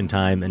 Donation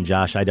time. And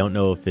Josh, I don't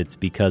know if it's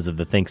because of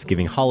the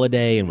Thanksgiving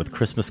holiday and with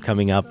Christmas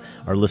coming up,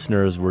 our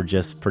listeners were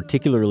just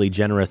particularly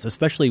generous,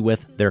 especially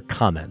with their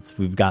comments.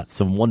 We've got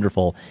some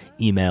wonderful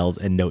emails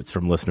and notes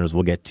from listeners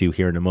we'll get to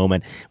here in a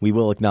moment. We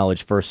will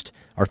acknowledge first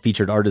our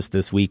featured artist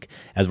this week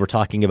as we're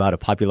talking about a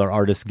popular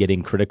artist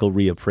getting critical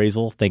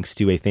reappraisal thanks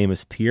to a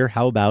famous peer.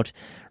 How about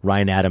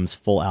Ryan Adams'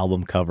 full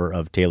album cover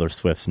of Taylor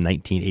Swift's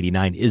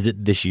 1989? Is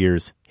it this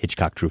year's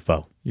Hitchcock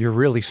Truffaut? You're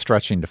really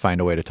stretching to find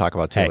a way to talk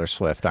about Taylor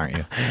Swift, aren't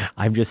you?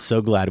 I'm just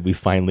so glad we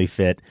finally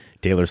fit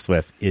Taylor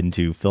Swift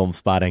into Film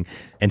Spotting,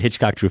 and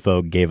Hitchcock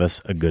Truffaut gave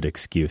us a good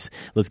excuse.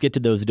 Let's get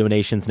to those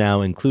donations now,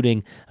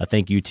 including a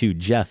thank you to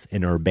Jeff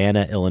in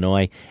Urbana,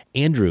 Illinois,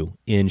 Andrew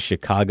in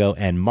Chicago,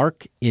 and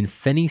Mark in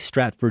Fenny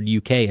Stratford,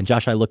 UK. And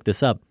Josh, I looked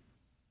this up.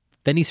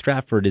 Fenny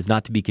Stratford is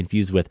not to be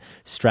confused with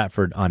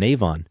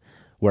Stratford-on-Avon,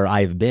 where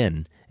I've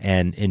been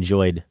and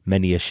enjoyed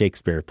many a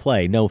Shakespeare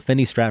play. No,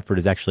 Fenny Stratford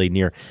is actually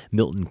near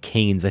Milton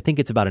Keynes. I think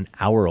it's about an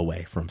hour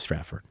away from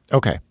Stratford.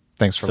 Okay.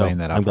 Thanks for laying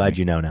that out. I'm glad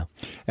you know now.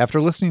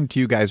 After listening to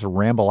you guys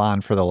ramble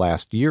on for the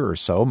last year or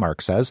so, Mark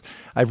says,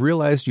 I've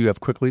realized you have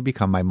quickly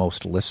become my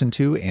most listened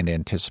to and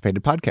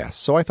anticipated podcast,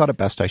 so I thought it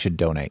best I should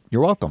donate.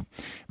 You're welcome.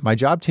 My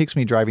job takes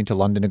me driving to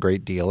London a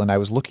great deal, and I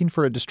was looking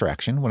for a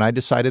distraction when I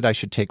decided I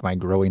should take my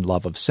growing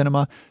love of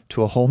cinema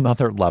to a whole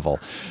nother level.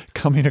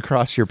 Coming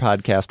across your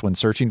podcast when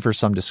searching for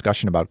some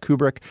discussion about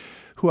Kubrick,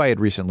 who I had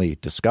recently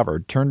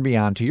discovered, turned me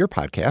on to your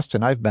podcast,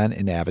 and I've been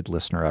an avid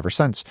listener ever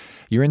since.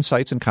 Your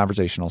insights and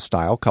conversational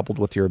style, coupled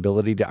with your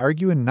ability to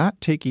argue and not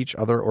take each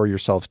other or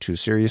yourselves too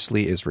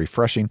seriously, is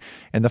refreshing,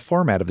 and the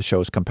format of the show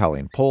is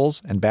compelling.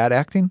 Polls and bad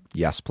acting?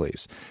 Yes,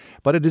 please.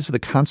 But it is the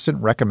constant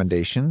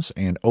recommendations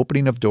and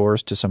opening of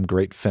doors to some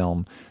great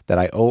film that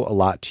I owe a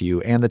lot to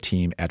you and the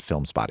team at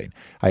Film Spotting.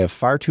 I have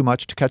far too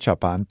much to catch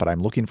up on, but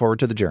I'm looking forward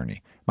to the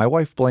journey. My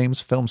wife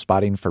blames Film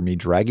Spotting for me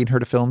dragging her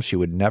to films she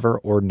would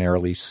never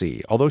ordinarily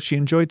see. Although she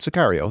enjoyed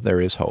Sicario,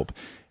 there is hope.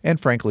 And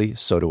frankly,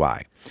 so do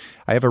I.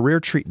 I have a rare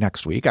treat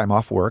next week. I'm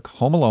off work,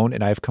 home alone,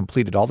 and I have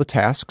completed all the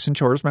tasks and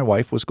chores my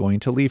wife was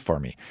going to leave for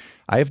me.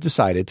 I have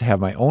decided to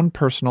have my own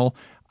personal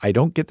I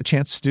don't get the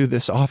chance to do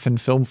this often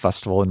film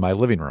festival in my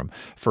living room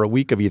for a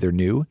week of either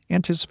new,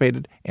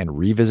 anticipated, and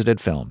revisited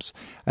films.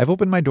 I've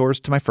opened my doors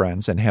to my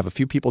friends and have a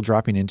few people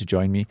dropping in to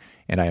join me,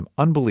 and I am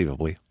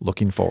unbelievably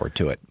looking forward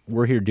to it.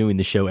 We're here doing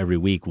the show every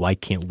week. Why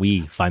can't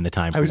we find the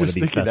time for one of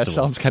these festivals? That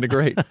sounds kind of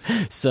great.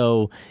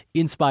 So,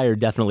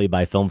 inspired definitely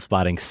by Film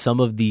Spotting, some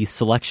of the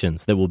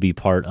selections that will be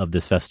part of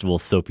this festival: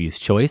 Sophie's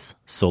Choice,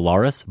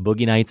 Solaris,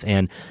 Boogie Nights,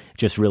 and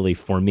just really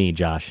for me,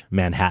 Josh,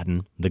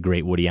 Manhattan, the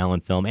great Woody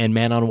Allen film, and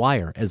Man on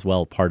Wire as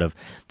well, part of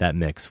that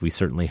mix. We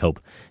certainly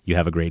hope you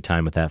have a great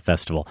time at that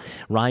festival.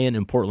 Ryan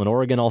in Portland,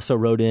 Oregon also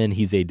wrote in.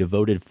 He's a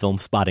devoted Film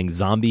Spotting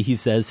zombie, he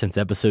says, since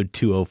episode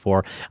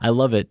 204. I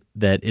love it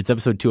that it's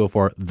episode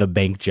 204, The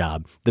Bank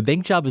Job. The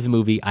Bank Job is a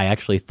movie I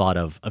actually thought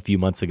of a few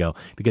months ago,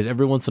 because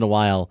every once in a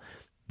while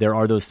there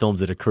are those films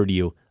that occur to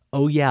you.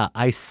 Oh, yeah,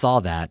 I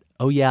saw that.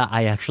 Oh, yeah,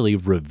 I actually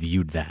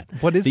reviewed that.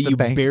 What is that The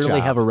Bank Job? You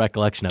barely have a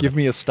recollection of. Give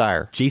me a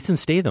star. Jason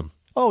Statham.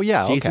 Oh,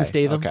 yeah, Jason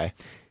Statham. Okay.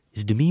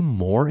 Is Demi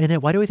Moore in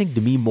it? Why do I think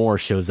Demi Moore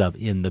shows up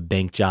in The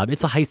Bank Job?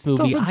 It's a heist movie.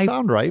 Doesn't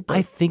sound right. But...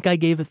 I think I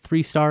gave it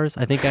 3 stars.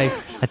 I think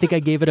I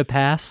gave it a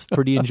pass.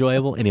 Pretty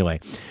enjoyable. Anyway,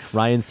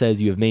 Ryan says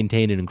you have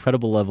maintained an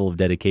incredible level of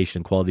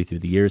dedication and quality through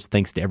the years.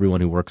 Thanks to everyone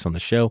who works on the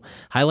show.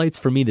 Highlights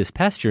for me this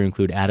past year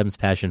include Adam's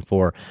passion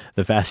for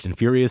the Fast and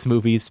Furious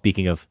movies,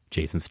 speaking of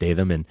Jason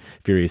Statham and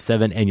Furious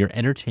 7, and your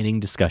entertaining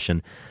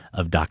discussion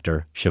of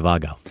Dr.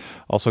 Zhivago.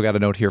 Also got a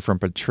note here from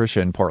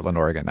Patricia in Portland,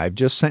 Oregon. I've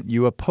just sent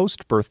you a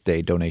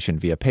post-birthday donation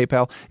via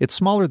PayPal. It's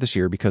smaller this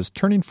year because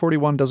turning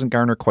 41 doesn't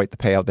garner quite the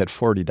payout that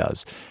 40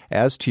 does.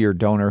 As to your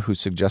donor who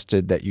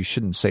suggested that you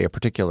shouldn't say a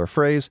particular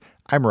phrase,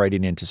 I'm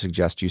writing in to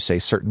suggest you say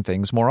certain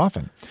things more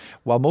often.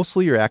 While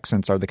mostly your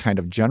accents are the kind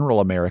of general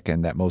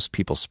American that most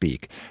people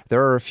speak,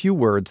 there are a few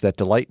words that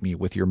delight me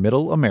with your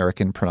middle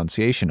American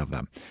pronunciation of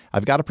them.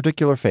 I've got a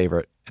particular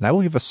favorite, and I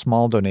will give a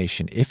small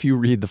donation if you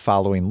read the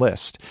following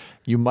list.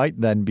 You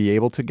might then be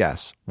able to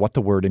guess what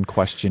the word in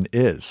question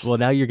is. Well,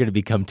 now you're going to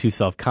become too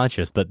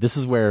self-conscious, but this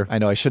is where... I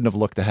know, I shouldn't have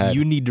looked ahead.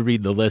 You need to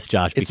read the list,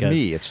 Josh, because... It's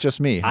me. It's just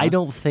me. Huh? I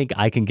don't think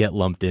I can get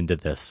lumped into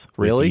this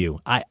really? with you.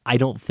 I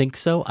don't think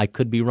so. I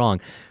could be wrong.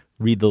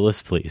 Read the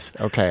list, please.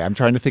 Okay, I'm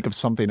trying to think of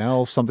something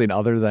else, something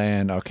other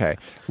than, okay.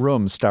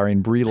 Room,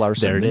 starring Brie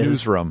Larson. The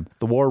Newsroom,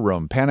 The War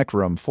Room, Panic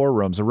Room, 4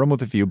 Rooms, A Room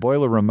with a View,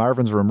 Boiler Room,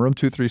 Marvin's Room, Room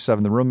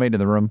 237, The Roommate in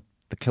the Room,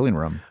 The Killing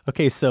Room.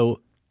 Okay,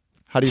 so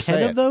how do you 10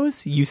 say of it?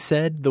 those you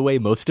said the way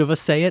most of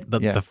us say it,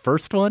 but the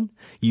first one,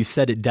 you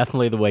said it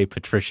definitely the way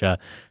Patricia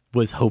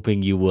was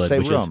hoping you would. Say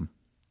which room.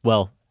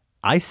 Well,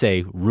 I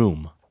say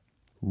room.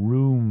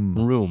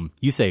 Room.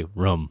 You say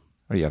room.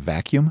 Are you a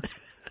vacuum?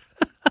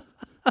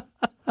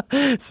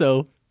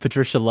 So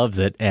Patricia loves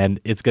it, and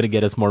it's going to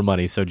get us more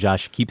money. So,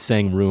 Josh, keep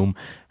saying room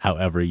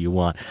however you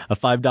want. A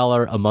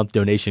 $5 a month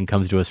donation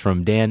comes to us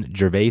from Dan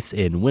Gervais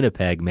in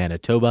Winnipeg,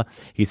 Manitoba.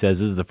 He says,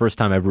 this is the first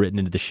time I've written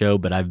into the show,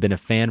 but I've been a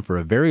fan for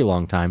a very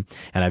long time,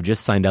 and I've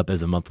just signed up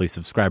as a monthly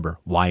subscriber.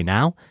 Why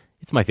now?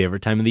 It's my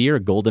favorite time of the year,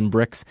 Golden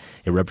Bricks.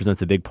 It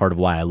represents a big part of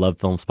why I love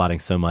Film Spotting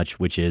so much,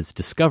 which is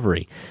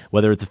discovery.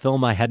 Whether it's a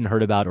film I hadn't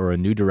heard about or a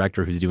new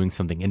director who's doing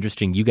something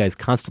interesting, you guys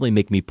constantly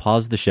make me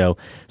pause the show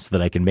so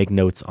that I can make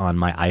notes on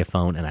my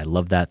iPhone, and I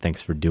love that.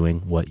 Thanks for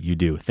doing what you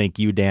do. Thank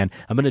you, Dan.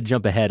 I'm going to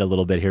jump ahead a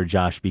little bit here,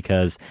 Josh,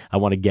 because I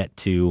want to get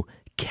to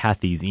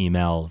Kathy's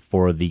email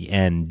for the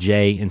end.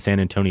 Jay in San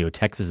Antonio,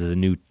 Texas is a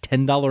new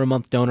 $10 a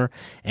month donor,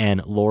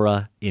 and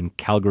Laura in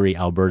Calgary,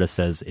 Alberta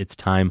says it's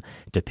time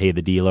to pay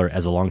the dealer.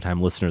 As a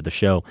longtime listener of the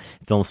show,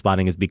 Film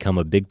Spotting has become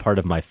a big part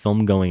of my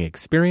film-going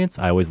experience.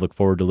 I always look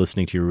forward to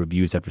listening to your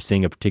reviews after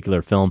seeing a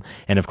particular film,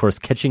 and of course,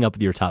 catching up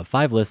with your top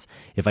 5 lists.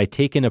 If I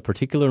take in a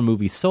particular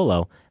movie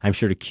solo, I'm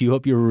sure to queue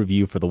up your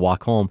review for the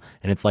walk home,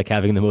 and it's like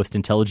having the most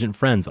intelligent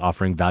friends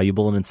offering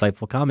valuable and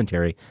insightful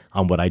commentary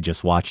on what I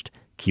just watched.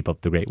 Keep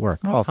up the great work.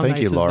 Oh, thank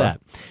you, Laura.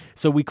 That?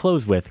 So we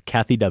close with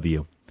Kathy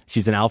W.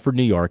 She's in Alfred,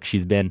 New York.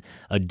 She's been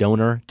a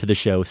donor to the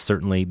show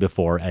certainly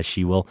before, as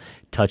she will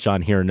touch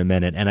on here in a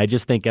minute. And I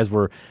just think as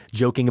we're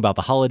joking about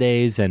the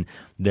holidays and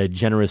the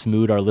generous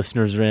mood our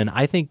listeners are in,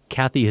 I think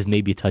Kathy has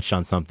maybe touched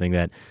on something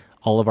that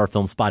all of our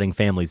film spotting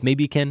families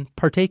maybe can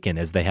partake in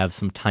as they have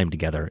some time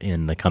together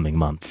in the coming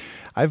month.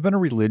 I've been a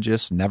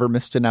religious, never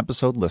missed an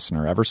episode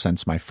listener ever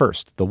since my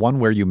first, the one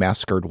where you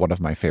massacred one of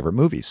my favorite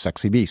movies,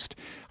 Sexy Beast.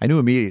 I knew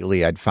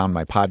immediately I'd found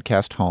my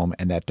podcast home,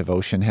 and that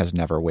devotion has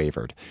never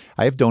wavered.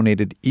 I have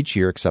donated each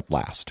year except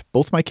last.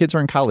 Both my kids are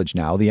in college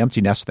now. The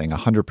empty nest thing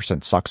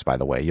 100% sucks, by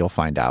the way. You'll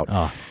find out.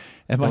 Oh,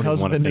 and my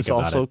husband is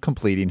also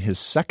completing his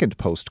second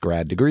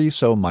post-grad degree,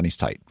 so money's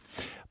tight.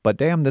 But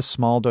damn, this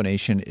small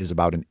donation is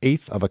about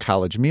 1/8 of a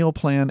college meal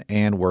plan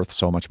and worth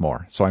so much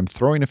more. So I'm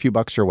throwing a few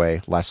bucks your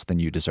way, less than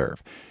you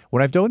deserve.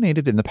 When I've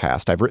donated in the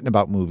past, I've written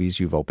about movies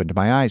you've opened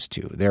my eyes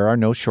to. There are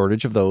no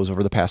shortage of those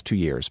over the past 2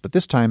 years. But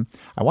this time,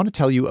 I want to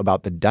tell you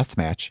about the death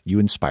match you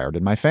inspired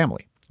in my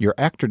family. Your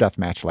actor death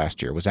match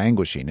last year was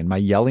anguishing, and my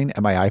yelling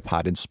at my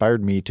iPod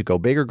inspired me to go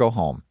big or go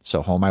home.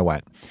 So home I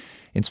went.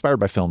 Inspired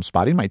by film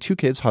spotting, my 2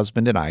 kids,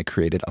 husband, and I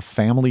created a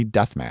family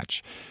death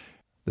match.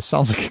 This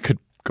sounds like it could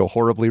go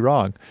horribly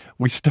wrong.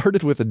 We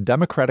started with a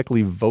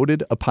democratically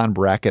voted upon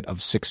bracket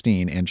of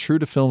 16 and, true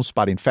to film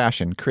spotting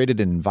fashion, created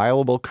an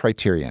inviolable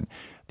criterion.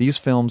 These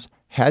films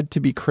had to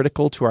be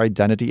critical to our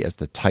identity as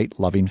the tight,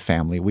 loving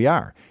family we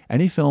are.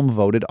 Any film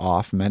voted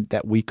off meant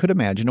that we could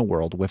imagine a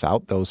world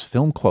without those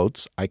film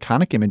quotes,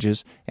 iconic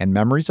images, and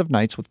memories of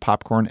nights with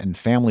popcorn and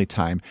family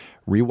time,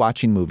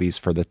 rewatching movies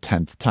for the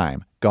 10th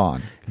time.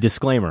 Gone.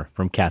 Disclaimer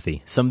from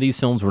Kathy. Some of these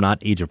films were not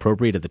age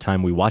appropriate at the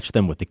time we watched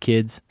them with the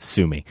kids.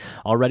 Sue me.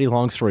 Already,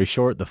 long story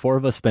short, the 4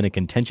 of us spent a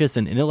contentious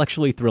and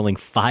intellectually thrilling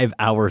 5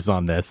 hours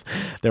on this.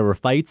 There were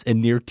fights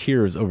and near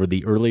tears over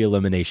the early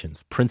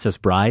eliminations. Princess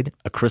Bride,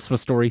 A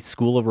Christmas Story,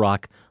 School of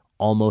Rock,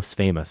 Almost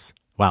Famous.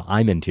 Wow,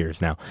 I'm in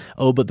tears now.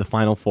 Oh, but the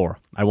final 4.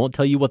 I won't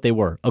tell you what they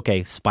were.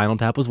 Okay, Spinal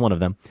Tap was one of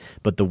them,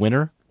 but the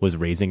winner was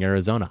Raising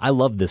Arizona. I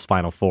love this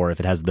final 4 if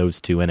it has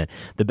those 2 in it.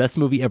 The best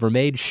movie ever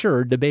made?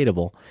 Sure,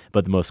 debatable.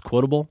 But the most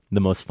quotable,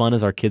 the most fun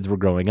as our kids were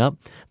growing up,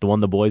 the one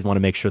the boys want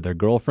to make sure their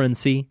girlfriends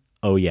see?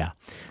 Oh yeah.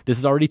 This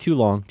is already too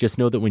long. Just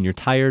know that when you're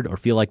tired or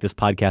feel like this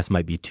podcast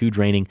might be too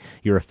draining,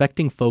 you're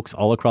affecting folks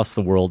all across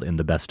the world in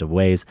the best of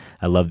ways.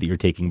 I love that you're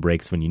taking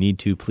breaks when you need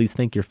to. Please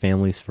thank your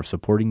families for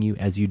supporting you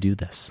as you do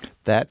this.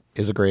 That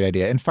is a great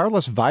idea and far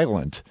less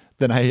violent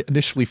than I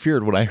initially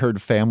feared when I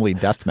heard family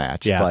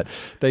deathmatch. Yeah. But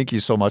thank you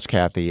so much,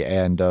 Kathy,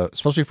 and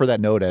especially for that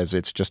note as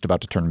it's just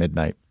about to turn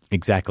midnight.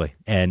 Exactly.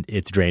 And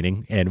it's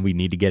draining and we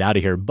need to get out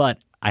of here. But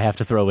I have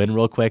to throw in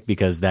real quick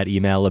because that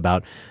email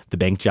about the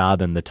bank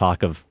job and the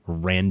talk of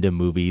random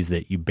movies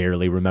that you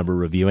barely remember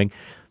reviewing,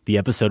 the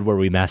episode where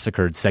we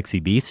massacred Sexy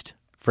Beast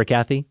for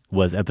Kathy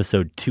was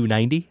episode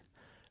 290.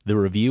 The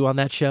review on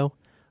that show,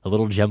 a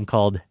little gem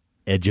called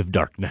Edge of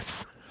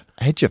Darkness.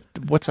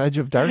 What's Edge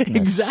of Darkness?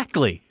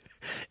 Exactly.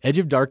 Edge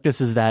of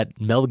Darkness is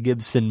that Mel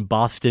Gibson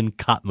Boston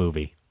cop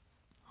movie.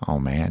 Oh,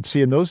 man.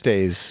 See, in those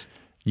days,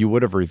 you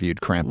would have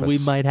reviewed Krampus. We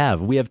might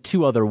have. We have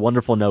 2 other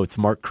wonderful notes.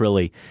 Mark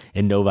Crilly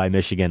in Novi,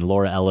 Michigan.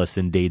 Laura Ellis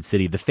in Dade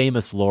City. The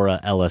famous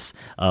Laura Ellis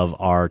of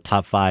our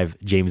Top 5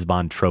 James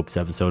Bond Tropes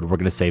episode. We're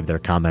going to save their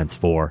comments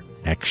for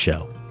next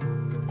show.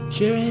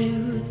 Cherry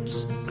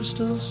lips,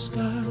 crystal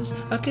skies,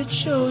 I could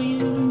show you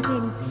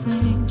incredible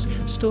things.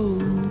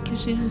 Stolen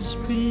kisses,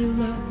 pretty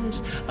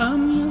lies.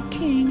 I'm your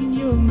king and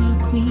you're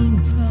my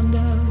queen. Find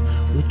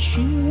out what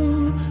you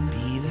want.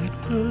 Be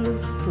that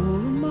girl for a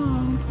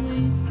month.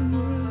 Wait, the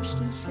worst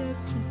is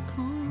yet to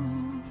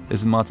come. This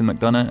is Martin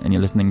McDonough, and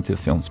you're listening to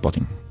Film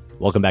Spotting.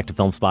 Welcome back to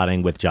Film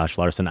Spotting with Josh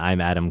Larson.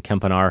 I'm Adam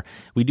Kempenar.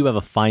 We do have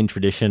a fine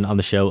tradition on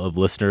the show of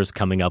listeners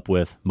coming up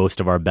with most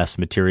of our best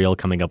material,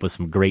 coming up with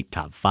some great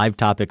top 5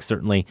 topics,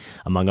 certainly,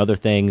 among other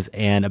things.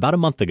 And about a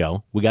month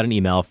ago, we got an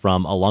email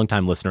from a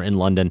longtime listener in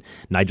London,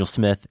 Nigel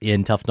Smith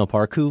in Tufnell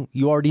Park, who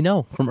you already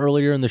know from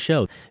earlier in the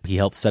show. He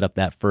helped set up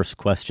that first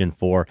question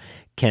for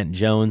Kent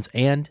Jones,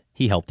 and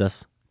he helped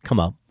us come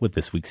up with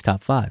this week's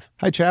top 5.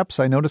 Hi, chaps.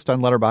 I noticed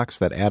on Letterboxd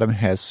that Adam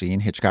has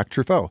seen Hitchcock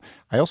Truffaut.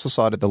 I also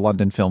saw it at the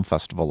London Film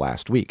Festival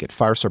last week. It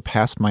far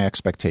surpassed my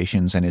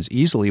expectations and is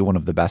easily one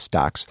of the best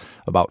docs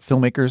about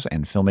filmmakers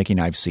and filmmaking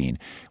I've seen,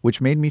 which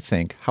made me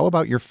think, how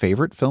about your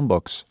favorite film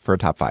books for a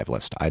top 5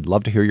 list? I'd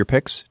love to hear your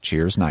picks.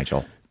 Cheers,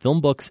 Nigel.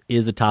 Film books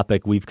is a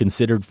topic we've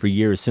considered for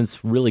years,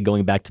 since really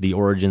going back to the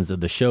origins of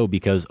the show,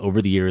 because over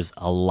the years,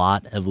 a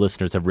lot of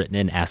listeners have written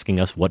in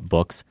asking us what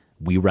books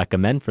we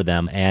recommend for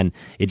them, and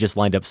it just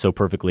lined up so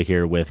perfectly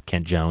here with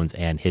Kent Jones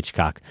and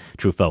Hitchcock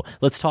Truffaut.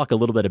 Let's talk a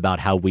little bit about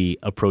how we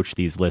approach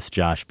these lists,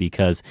 Josh,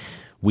 because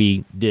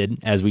we did,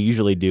 as we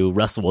usually do,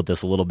 wrestle with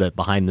this a little bit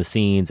behind the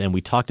scenes, and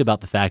we talked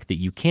about the fact that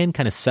you can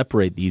kind of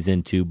separate these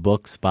into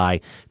books by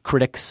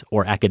critics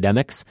or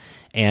academics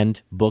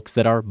and books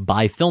that are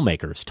by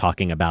filmmakers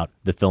talking about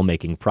the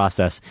filmmaking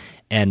process.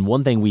 And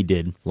one thing we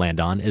did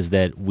land on is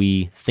that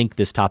we think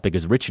this topic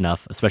is rich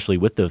enough, especially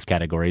with those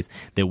categories,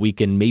 that we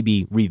can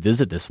maybe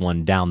revisit this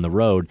one down the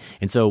road.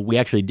 And so we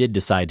actually did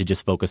decide to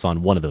just focus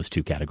on one of those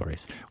 2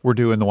 categories. We're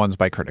doing the ones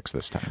by critics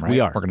this time, right?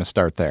 We are. We're going to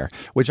start there,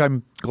 which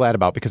I'm glad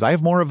about because I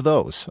have more of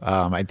those.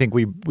 I think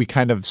we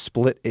kind of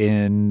split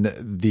in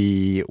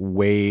the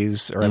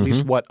ways, or at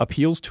least what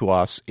appeals to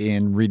us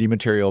in reading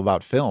material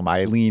about film.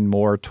 I lean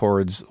more towards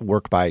towards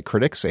work by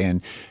critics,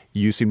 and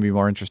you seem to be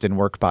more interested in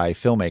work by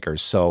filmmakers.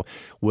 So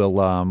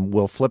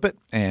we'll flip it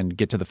and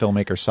get to the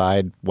filmmaker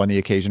side when the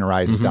occasion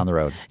arises down the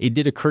road. It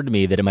did occur to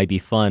me that it might be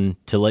fun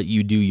to let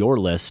you do your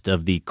list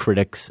of the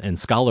critics and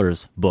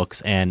scholars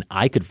books, and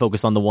I could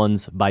focus on the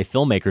ones by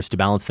filmmakers to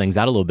balance things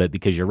out a little bit,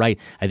 because you're right.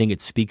 I think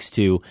it speaks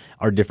to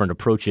our different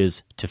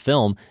approaches to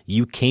film.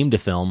 You came to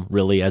film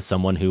really as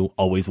someone who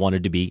always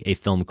wanted to be a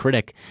film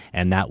critic,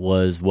 and that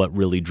was what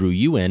really drew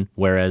you in,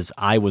 whereas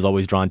I was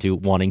always drawn to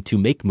wanting to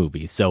make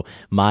movies. So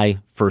my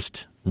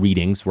first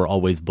readings were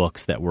always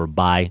books that were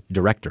by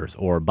directors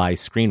or by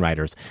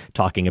screenwriters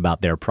talking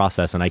about their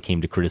process, and I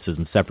came to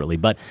criticism separately.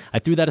 But I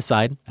threw that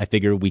aside. I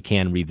figure we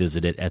can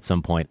revisit it at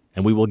some point,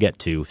 and we will get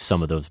to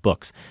some of those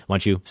books. Why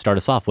don't you start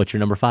us off? What's your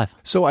number 5?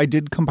 So I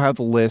did compile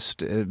the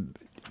list,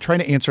 trying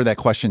to answer that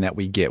question that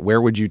we get. Where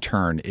would you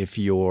turn if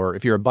you're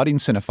a budding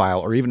cinephile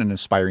or even an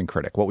aspiring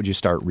critic? What would you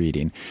start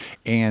reading?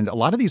 And a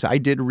lot of these I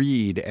did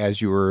read,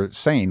 as you were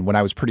saying, when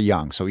I was pretty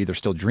young. So either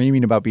still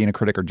dreaming about being a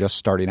critic or just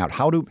starting out.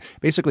 How do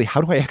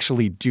I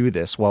actually do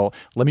this? Well,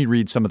 let me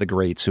read some of the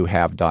greats who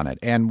have done it.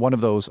 And one of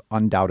those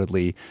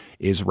undoubtedly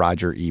is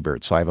Roger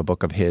Ebert. So I have a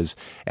book of his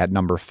at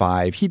number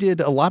 5. He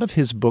did a lot of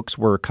his books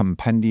were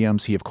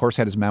compendiums. He, of course,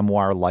 had his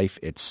memoir, Life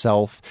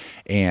Itself,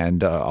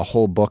 and a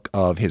whole book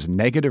of his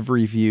negative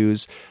reviews.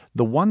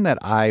 The one that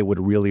I would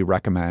really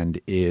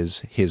recommend is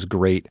his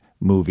Great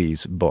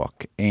Movies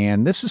book.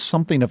 And this is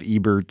something of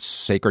Ebert's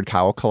Sacred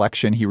Cow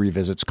collection. He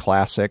revisits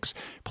classics,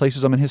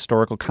 places them in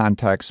historical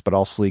context, but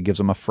also gives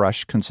them a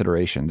fresh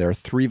consideration. There are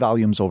 3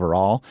 volumes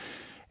overall,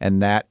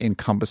 and that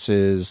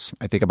encompasses,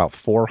 I think, about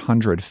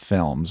 400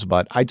 films.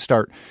 But I'd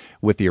start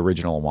with the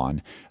original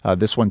one.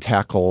 This one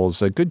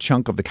tackles a good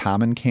chunk of the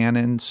common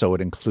canon, so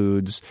it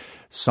includes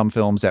some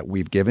films that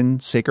we've given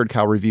Sacred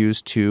Cow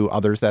reviews to,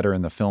 others that are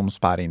in the film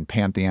spotting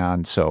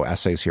pantheon. So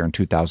essays here in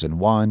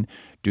 2001,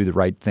 Do the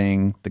Right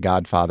Thing, The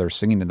Godfather,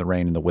 Singing in the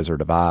Rain, and The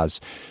Wizard of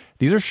Oz.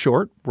 These are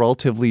short,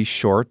 relatively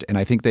short, and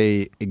I think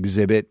they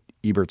exhibit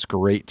Ebert's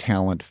great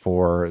talent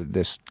for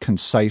this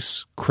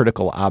concise,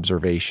 critical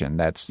observation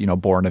that's,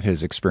 born of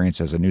his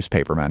experience as a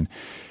newspaperman.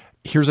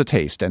 Here's a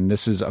taste, and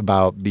this is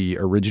about the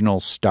original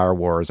Star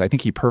Wars. I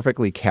think he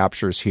perfectly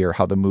captures here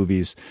how the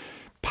movie's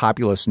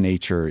populist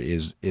nature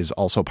is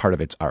also part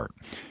of its art.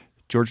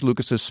 George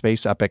Lucas's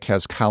space epic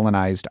has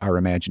colonized our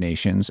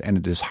imaginations, and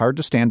it is hard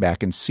to stand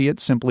back and see it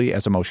simply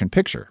as a motion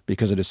picture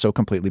because it has so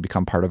completely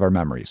become part of our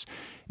memories.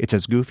 It's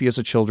as goofy as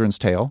a children's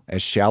tale,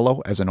 as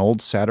shallow as an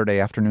old Saturday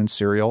afternoon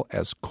cereal,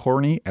 as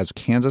corny as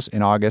Kansas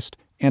in August,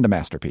 and a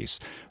masterpiece.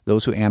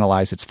 Those who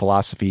analyze its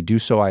philosophy do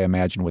so, I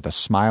imagine, with a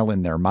smile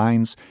in their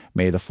minds.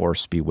 May the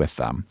force be with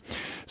them.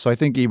 So I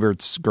think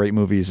Ebert's Great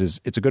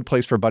Movies it's a good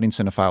place for budding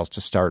cinephiles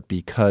to start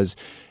because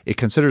it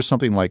considers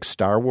something like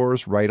Star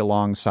Wars right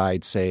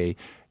alongside, say,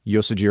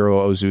 Yosujiro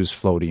Ozu's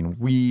Floating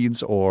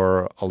Weeds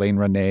or Alain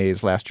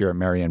René's Last Year at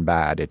Marion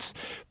Bad. It's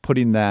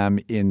putting them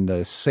in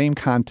the same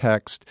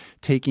context,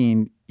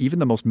 taking even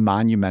the most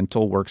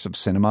monumental works of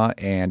cinema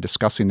and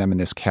discussing them in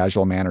this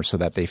casual manner so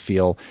that they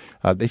feel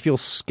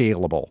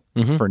scalable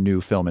for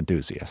new film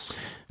enthusiasts.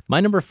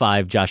 My number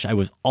 5, Josh, I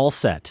was all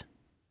set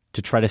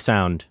to try to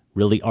sound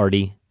really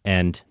arty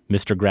and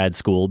Mr. Grad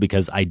School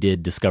because I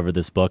did discover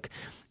this book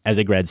as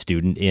a grad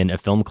student in a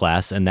film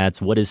class, and that's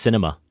What is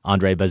Cinema?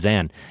 Andre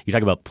Bazin. You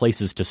talk about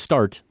places to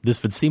start.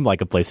 This would seem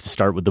like a place to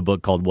start with the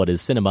book called What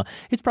is Cinema?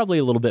 It's probably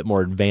a little bit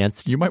more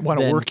advanced. You might want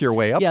to work your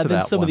way up to that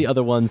than some of the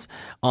other ones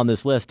on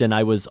this list. And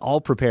I was all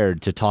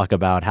prepared to talk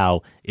about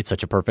how it's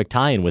such a perfect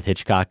tie-in with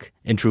Hitchcock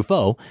and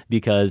Truffaut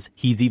because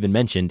he's even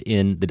mentioned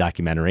in the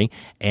documentary.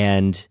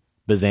 And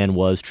Bazin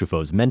was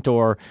Truffaut's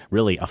mentor,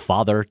 really a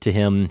father to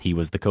him. He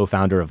was the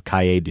co-founder of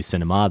Cahiers du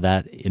Cinéma,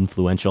 that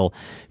influential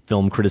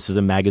film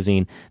criticism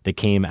magazine that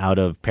came out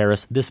of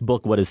Paris. This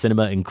book, What is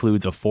Cinema,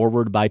 includes a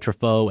foreword by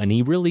Truffaut, and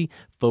he really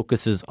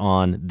focuses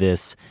on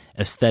this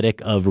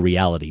aesthetic of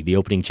reality. The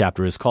opening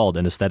chapter is called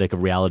An Aesthetic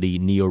of Reality,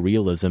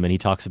 Neorealism, and he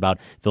talks about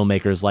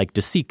filmmakers like De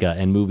Sica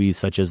and movies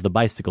such as The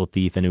Bicycle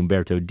Thief and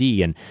Umberto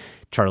D. and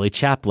Charlie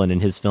Chaplin in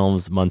his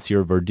films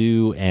Monsieur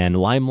Verdoux and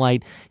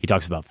Limelight. He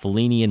talks about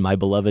Fellini and My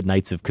Beloved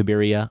Nights of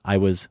Cabiria. I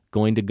was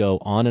going to go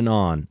on and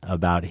on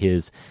about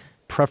his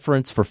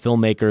preference for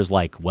filmmakers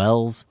like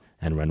Wells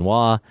and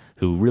Renoir,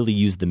 who really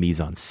used the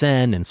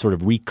mise-en-scène and sort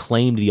of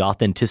reclaimed the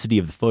authenticity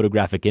of the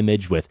photographic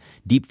image with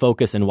deep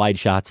focus and wide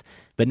shots.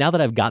 But now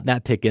that I've got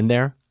that pick in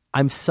there,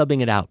 I'm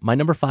subbing it out. My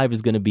number 5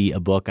 is going to be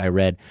a book I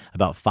read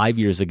about 5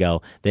 years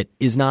ago that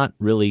is not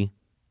really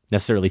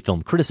necessarily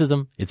film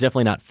criticism. It's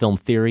definitely not film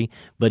theory,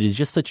 but is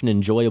just such an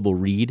enjoyable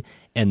read.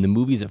 And the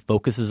movies it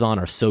focuses on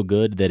are so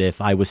good that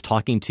if I was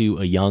talking to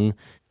a young,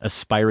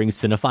 aspiring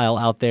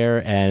cinephile out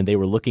there and they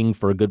were looking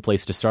for a good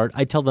place to start,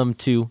 I'd tell them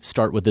to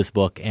start with this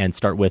book and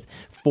start with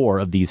 4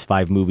 of these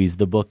 5 movies.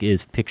 The book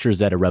is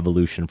Pictures at a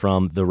Revolution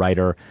from the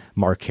writer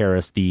Mark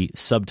Harris. The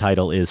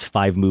subtitle is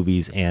 5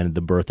 Movies and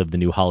the Birth of the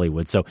New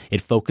Hollywood. So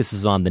it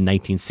focuses on the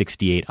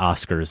 1968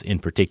 Oscars in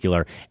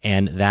particular,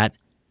 and that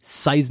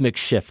seismic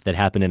shift that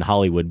happened in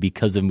Hollywood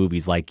because of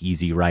movies like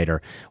Easy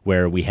Rider,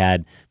 where we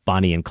had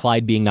Bonnie and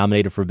Clyde being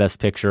nominated for Best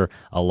Picture,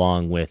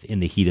 along with In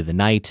the Heat of the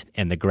Night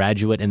and The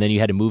Graduate. And then you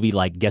had a movie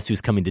like Guess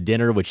Who's Coming to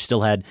Dinner, which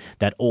still had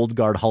that old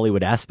guard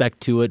Hollywood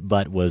aspect to it,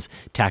 but was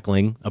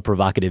tackling a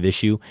provocative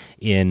issue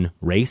in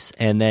race.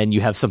 And then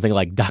you have something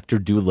like Dr.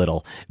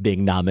 Dolittle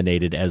being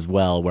nominated as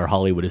well, where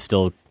Hollywood is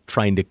still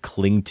trying to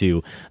cling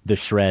to the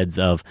shreds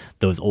of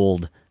those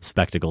old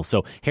spectacles.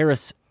 So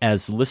Harris,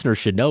 as listeners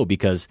should know,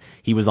 because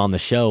he was on the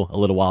show a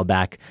little while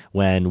back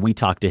when we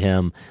talked to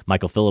him,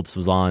 Michael Phillips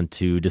was on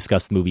to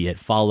discuss the movie It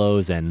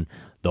Follows and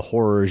the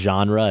horror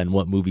genre and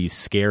what movies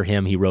scare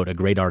him. He wrote a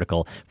great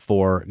article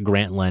for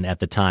Grantland at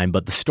the time.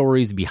 But the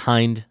stories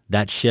behind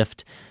that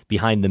shift,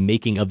 behind the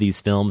making of these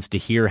films, to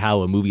hear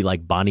how a movie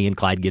like Bonnie and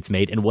Clyde gets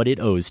made and what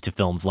it owes to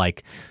films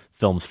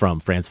from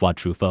Francois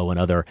Truffaut and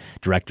other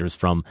directors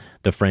from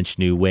the French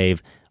New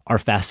Wave, are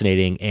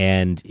fascinating.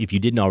 And if you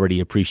didn't already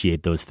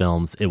appreciate those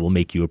films, it will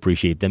make you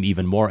appreciate them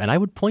even more. And I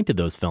would point to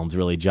those films,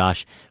 really,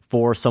 Josh,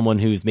 for someone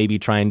who's maybe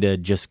trying to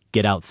just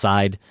get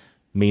outside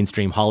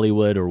mainstream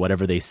Hollywood or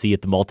whatever they see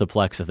at the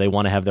multiplex. If they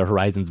want to have their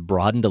horizons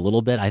broadened a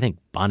little bit, I think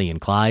Bonnie and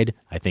Clyde,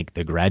 I think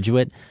The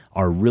Graduate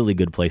are really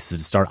good places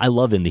to start. I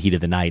love In the Heat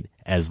of the Night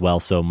as well.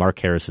 So Mark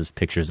Harris's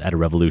Pictures at a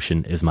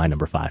Revolution is my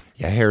number 5.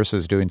 Yeah, Harris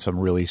is doing some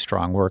really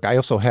strong work. I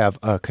also have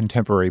a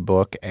contemporary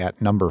book at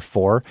number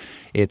 4.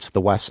 It's the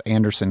Wes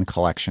Anderson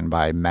collection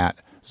by Matt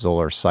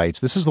Zoller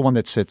Seitz. This is the one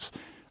that sits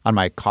on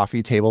my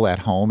coffee table at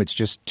home. It's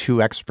just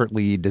too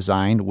expertly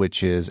designed,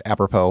 which is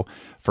apropos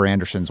for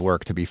Anderson's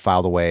work to be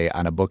filed away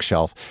on a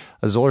bookshelf.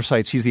 Zoller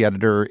Seitz, he's the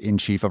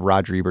editor-in-chief of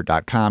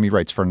RogerEbert.com. He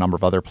writes for a number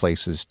of other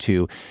places,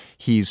 too.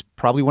 He's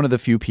probably one of the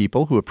few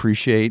people who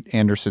appreciate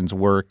Anderson's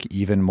work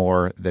even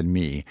more than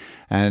me.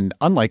 And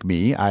unlike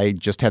me, I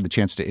just had the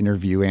chance to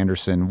interview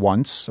Anderson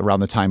once around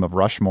the time of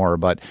Rushmore,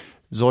 but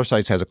Zoller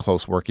Seitz has a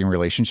close working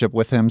relationship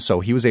with him, so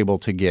he was able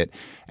to get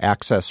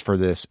access for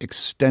this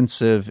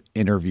extensive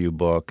interview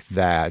book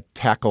that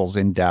tackles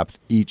in depth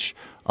each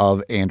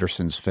of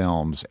Anderson's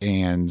films.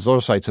 And Zoller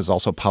Seitz has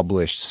also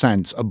published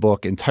since a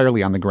book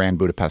entirely on the Grand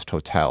Budapest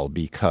Hotel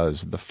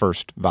because the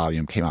first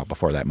volume came out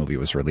before that movie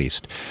was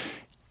released.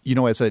 You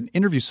know, as an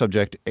interview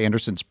subject,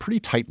 Anderson's pretty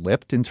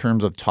tight-lipped in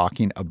terms of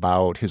talking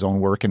about his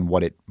own work and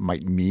what it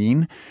might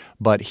mean.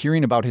 But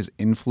hearing about his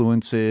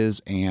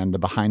influences and the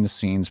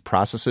behind-the-scenes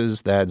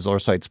processes that Zoller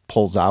Seitz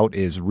pulls out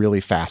is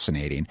really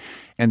fascinating.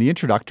 And the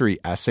introductory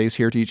essays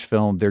here to each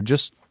film, they're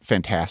just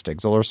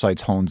fantastic. Zoller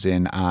Seitz hones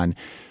in on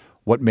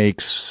what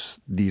makes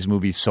these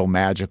movies so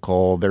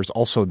magical. There's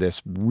also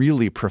this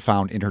really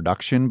profound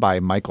introduction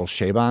by Michael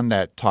Chabon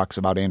that talks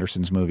about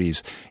Anderson's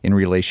movies in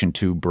relation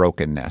to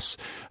brokenness.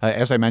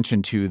 As I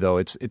mentioned too, though,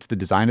 it's the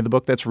design of the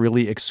book that's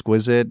really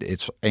exquisite.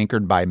 It's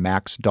anchored by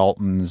Max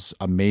Dalton's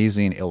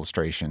amazing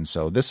illustrations.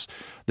 So this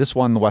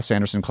one, the Wes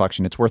Anderson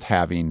collection, it's worth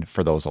having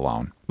for those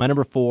alone. My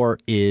number 4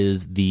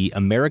 is The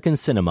American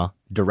Cinema,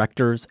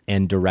 Directors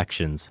and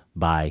Directions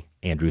by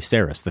Andrew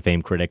Sarris, the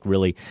famed critic,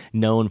 really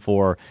known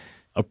for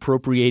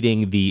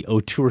appropriating the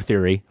auteur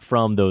theory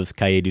from those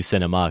Cahiers du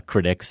Cinema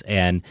critics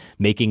and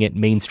making it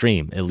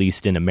mainstream, at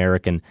least in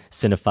American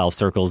cinephile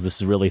circles.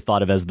 This is really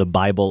thought of as the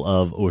Bible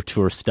of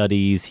auteur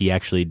studies. He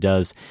actually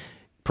does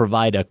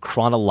provide a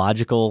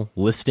chronological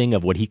listing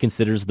of what he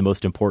considers the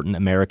most important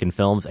American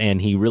films,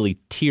 and he really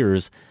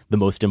tiers the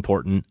most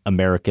important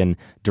American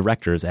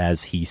directors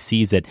as he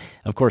sees it.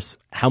 Of course,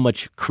 how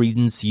much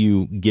credence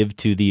you give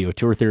to the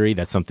auteur theory,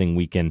 that's something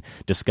we can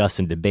discuss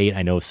and debate.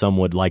 I know some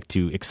would like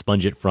to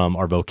expunge it from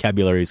our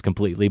vocabularies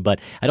completely,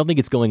 but I don't think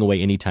it's going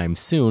away anytime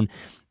soon.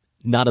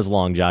 Not as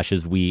long, Josh,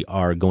 as we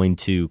are going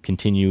to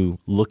continue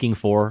looking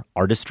for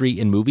artistry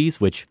in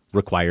movies, which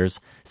requires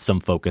some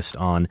focus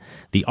on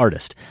the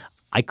artist.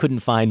 I couldn't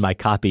find my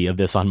copy of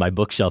this on my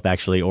bookshelf,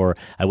 actually, or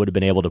I would have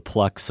been able to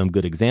pluck some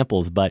good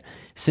examples. But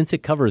since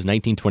it covers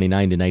 1929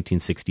 to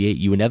 1968,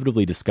 you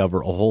inevitably discover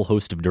a whole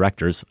host of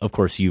directors, of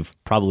course, you've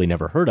probably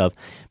never heard of,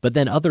 but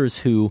then others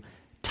who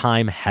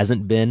time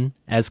hasn't been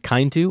as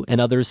kind to,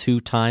 and others who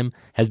time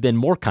has been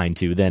more kind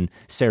to than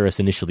Sarris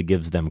initially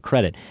gives them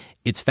credit.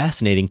 It's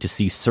fascinating to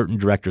see certain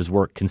directors'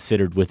 work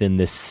considered within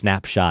this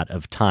snapshot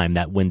of time,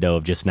 that window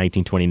of just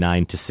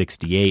 1929 to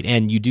 68.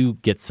 And you do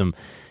get some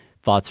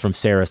thoughts from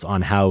Sarris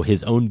on how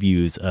his own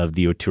views of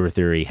the auteur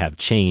theory have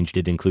changed.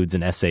 It includes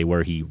an essay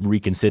where he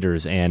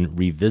reconsiders and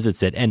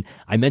revisits it. And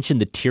I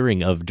mentioned the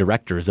tiering of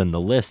directors and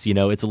the lists. You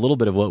know, it's a little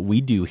bit of what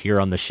we do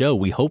here on the show.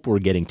 We hope we're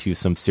getting to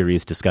some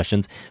serious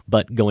discussions,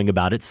 but going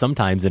about it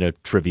sometimes in a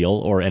trivial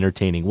or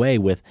entertaining way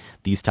with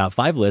these top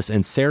 5 lists.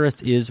 And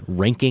Sarris is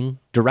ranking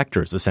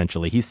directors,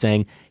 essentially. He's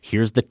saying,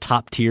 here's the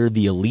top tier,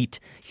 the elite,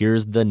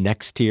 here's the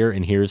next tier,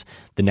 and here's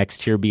the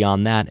next tier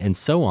beyond that, and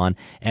so on.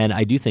 And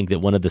I do think that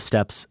one of the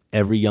steps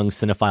every young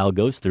cinephile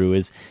goes through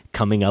is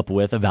coming up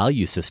with a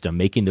value system,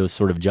 making those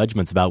sort of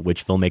judgments about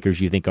which filmmakers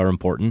you think are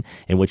important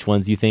and which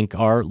ones you think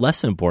are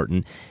less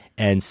important.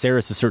 And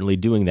Sarris is certainly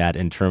doing that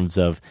in terms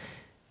of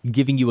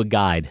giving you a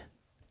guide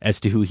as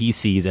to who he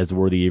sees as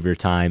worthy of your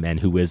time and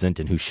who isn't,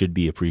 and who should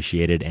be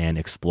appreciated and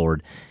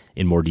explored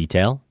in more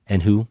detail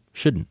and who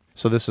shouldn't.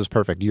 So this is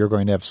perfect. You're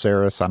going to have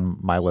Saris on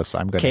my list.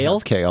 I'm going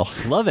Kale? to have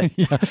Kale. Love it.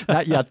 Yeah,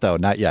 not yet, though.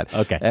 Not yet.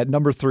 Okay. At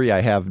number 3,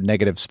 I have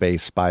Negative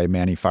Space by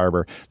Manny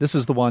Farber. This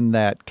is the one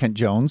that Kent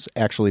Jones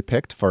actually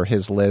picked for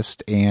his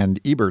list, and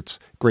Ebert's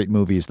Great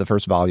Movies, the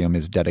first volume,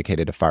 is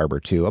dedicated to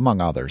Farber, too,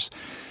 among others.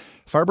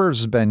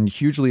 Farber's been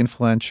hugely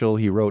influential.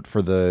 He wrote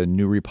for the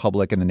New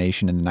Republic and The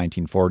Nation in the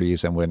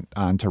 1940s and went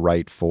on to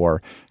write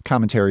for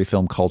Commentary,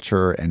 Film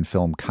Culture, and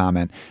Film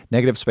Comment.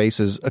 Negative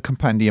Space is a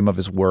compendium of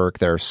his work.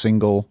 There are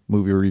single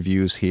movie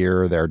reviews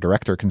here. There are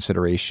director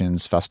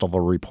considerations,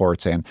 festival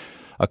reports, and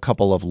a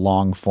couple of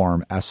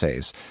long-form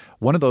essays.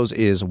 One of those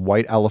is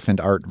White Elephant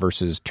Art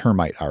versus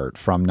Termite Art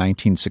from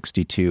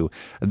 1962.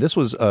 This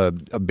was a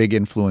big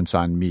influence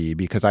on me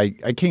because I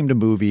came to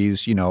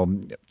movies,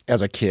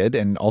 as a kid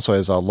and also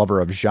as a lover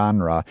of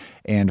genre,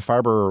 and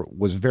Farber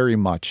was very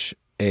much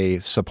a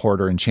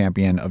supporter and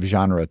champion of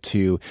genre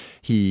too.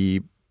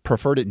 He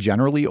preferred it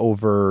generally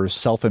over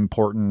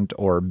self-important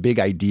or big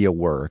idea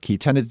work. He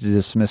tended to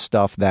dismiss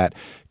stuff that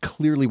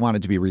clearly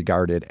wanted to be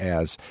regarded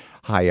as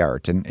high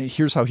art. And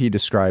here's how he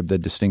described the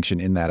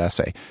distinction in that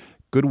essay.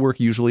 Good work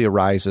usually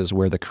arises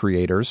where the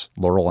creators,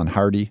 Laurel and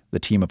Hardy, the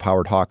team of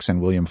Howard Hawks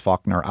and William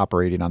Faulkner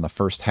operating on the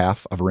first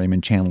half of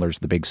Raymond Chandler's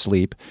The Big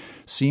Sleep,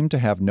 seem to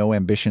have no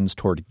ambitions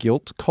toward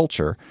guilt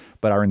culture,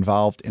 but are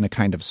involved in a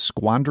kind of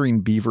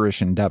squandering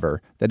beaverish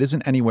endeavor that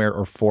isn't anywhere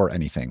or for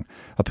anything.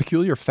 A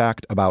peculiar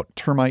fact about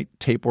termite,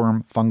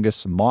 tapeworm,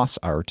 fungus, moss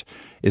art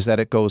is that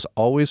it goes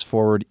always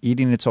forward,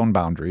 eating its own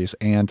boundaries,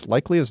 and,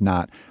 likely as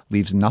not,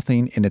 leaves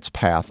nothing in its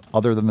path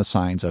other than the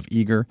signs of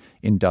eager,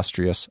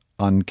 industrious,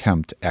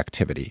 unkempt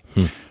activity.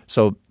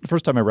 So the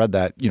first time I read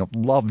that,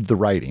 loved the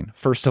writing,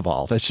 first of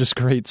all. That's just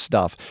great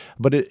stuff.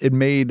 But it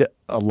made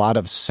a lot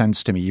of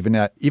sense to me, even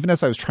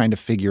as I was trying to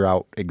figure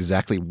out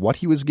exactly what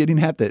he was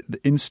getting at, the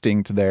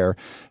instinct there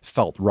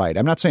felt right.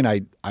 I'm not saying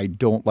I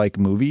don't like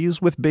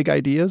movies with big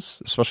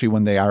ideas, especially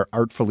when they are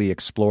artfully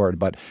explored,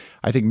 but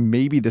I think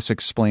maybe this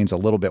explains a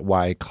little bit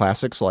why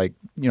classics like,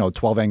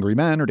 12 Angry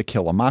Men or To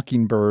Kill a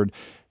Mockingbird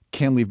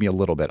can leave me a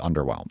little bit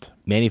underwhelmed.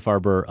 Manny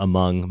Farber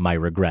among my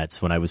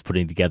regrets when I was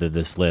putting together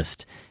this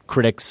list.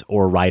 Critics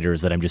or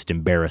writers that I'm just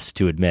embarrassed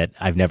to admit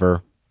I've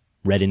never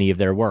read any of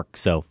their work,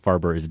 so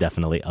Farber is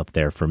definitely up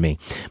there for me.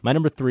 My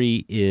number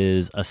 3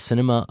 is A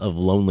Cinema of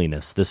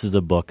Loneliness. This is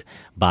a book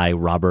by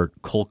Robert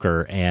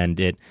Kolker, and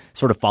it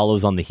sort of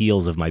follows on the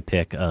heels of my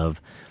pick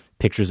of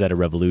Pictures at a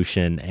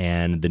Revolution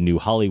and The New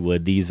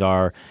Hollywood. These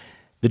are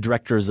the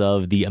directors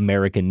of the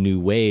American New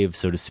Wave,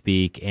 so to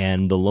speak,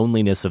 and the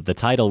loneliness of the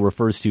title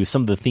refers to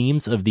some of the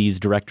themes of these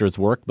directors'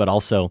 work, but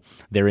also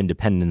their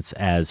independence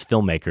as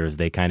filmmakers.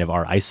 They kind of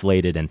are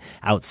isolated and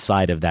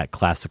outside of that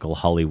classical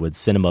Hollywood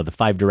cinema. The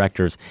 5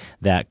 directors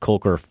that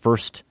Kolker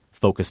first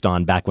focused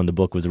on back when the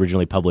book was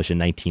originally published in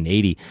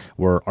 1980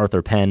 were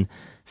Arthur Penn,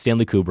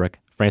 Stanley Kubrick,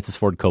 Francis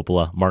Ford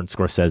Coppola, Martin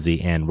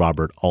Scorsese, and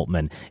Robert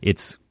Altman.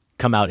 It's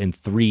come out in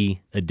 3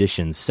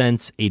 editions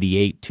since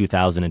 88,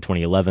 2000, and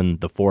 2011.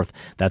 The 4th,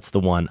 that's the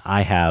one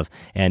I have.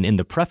 And in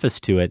the preface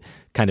to it,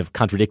 kind of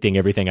contradicting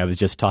everything I was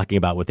just talking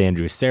about with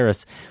Andrew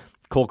Saris,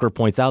 Kolker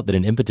points out that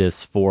an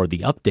impetus for the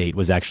update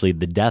was actually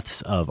the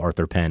deaths of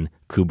Arthur Penn,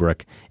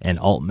 Kubrick, and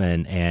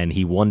Altman, and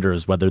he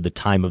wonders whether the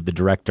time of the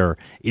director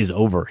is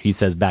over. He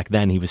says back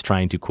then he was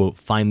trying to, quote,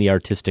 find the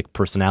artistic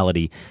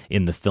personality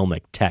in the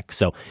filmic text.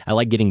 So I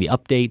like getting the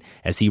update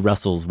as he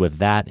wrestles with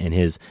that and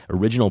his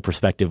original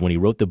perspective when he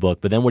wrote the book.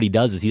 But then what he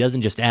does is he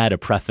doesn't just add a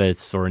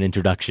preface or an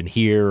introduction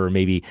here or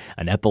maybe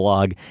an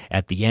epilogue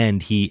at the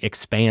end. He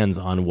expands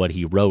on what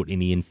he wrote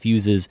and he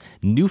infuses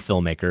new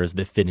filmmakers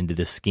that fit into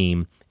this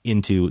scheme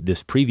into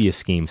this previous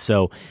scheme.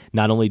 So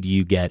not only do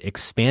you get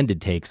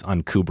expanded takes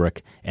on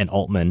Kubrick and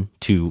Altman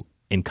to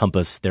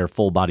encompass their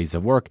full bodies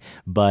of work,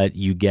 but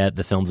you get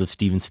the films of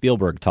Steven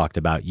Spielberg talked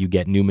about. You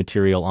get new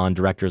material on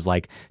directors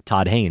like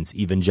Todd Haynes,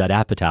 even Judd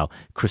Apatow,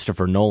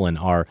 Christopher Nolan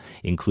are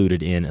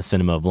included in A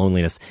Cinema of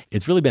Loneliness.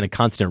 It's really been a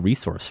constant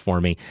resource for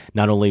me,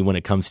 not only when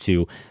it comes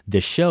to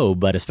this show,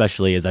 but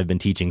especially as I've been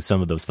teaching some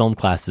of those film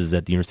classes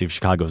at the University of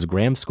Chicago's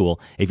Graham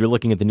School. If you're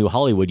looking at the New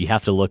Hollywood, you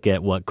have to look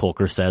at what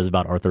Kolker says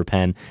about Arthur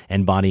Penn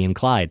and Bonnie and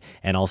Clyde,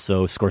 and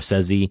also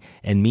Scorsese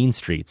and Mean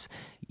Streets.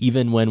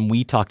 Even when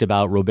we talked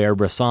about Robert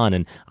Bresson,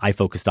 and I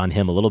focused on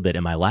him a little bit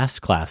in my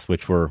last class,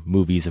 which were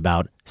movies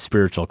about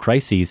spiritual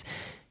crises,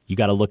 you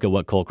got to look at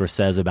what Kolker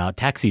says about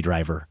Taxi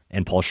Driver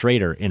and Paul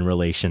Schrader in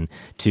relation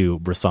to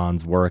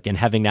Bresson's work. And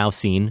having now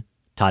seen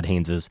Todd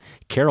Haynes'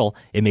 Carol,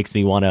 it makes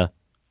me want to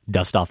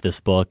dust off this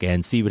book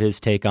and see what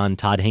his take on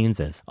Todd Haynes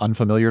is.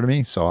 Unfamiliar to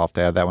me, so I'll have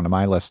to add that one to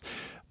my list.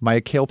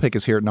 My Kale pick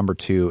is here at number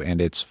 2, and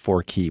it's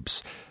For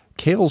Keeps.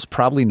 Kale's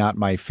probably not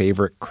my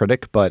favorite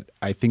critic, but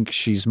I think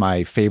she's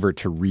my favorite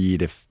to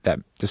read, if that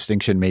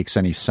distinction makes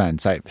any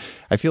sense. I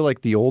feel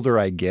like the older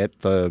I get,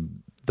 the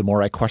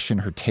more I question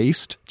her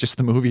taste, just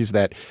the movies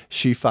that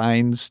she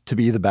finds to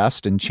be the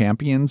best and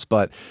champions.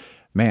 But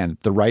man,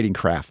 the writing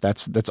craft,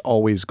 that's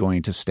always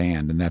going to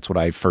stand. And that's what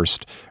I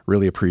first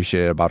really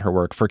appreciated about her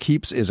work. For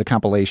Keeps is a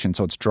compilation,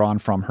 so it's drawn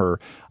from her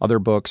other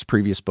books,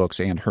 previous books,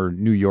 and her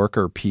New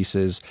Yorker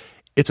pieces.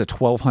 It's a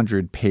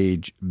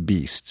 1,200-page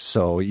beast,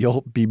 so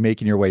you'll be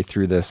making your way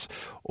through this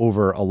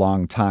over a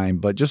long time.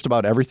 But just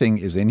about everything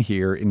is in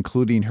here,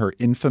 including her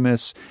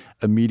infamous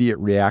immediate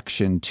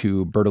reaction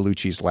to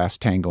Bertolucci's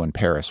Last Tango in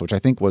Paris, which I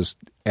think was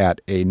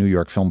at a New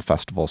York Film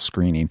Festival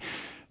screening.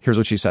 Here's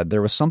what she said.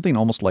 There was something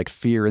almost like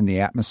fear in the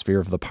atmosphere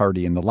of the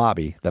party in the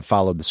lobby that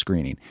followed the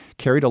screening.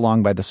 Carried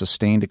along by the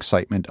sustained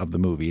excitement of the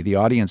movie, the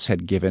audience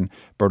had given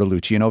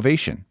Bertolucci an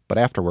ovation. But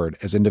afterward,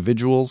 as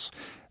individuals,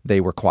 they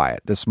were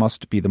quiet. This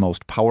must be the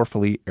most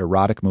powerfully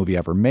erotic movie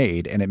ever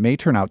made, and it may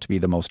turn out to be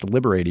the most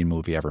liberating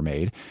movie ever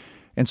made.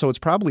 And so it's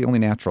probably only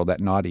natural that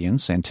an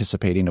audience,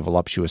 anticipating a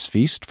voluptuous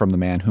feast from the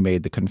man who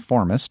made The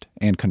Conformist,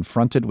 and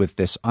confronted with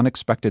this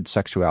unexpected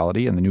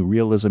sexuality and the new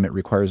realism it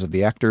requires of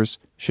the actors,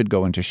 should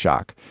go into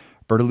shock.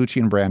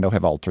 Bertolucci and Brando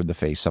have altered the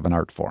face of an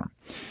art form.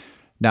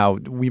 Now,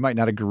 we might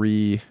not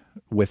agree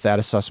with that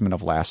assessment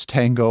of Last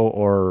Tango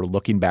or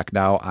looking back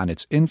now on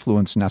its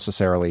influence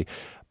necessarily,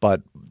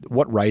 but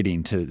what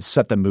writing to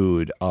set the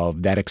mood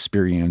of that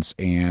experience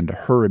and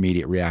her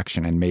immediate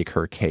reaction and make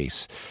her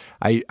case.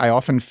 I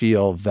often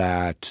feel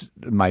that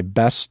my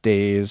best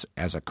days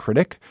as a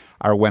critic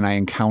are when I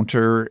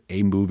encounter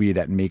a movie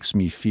that makes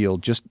me feel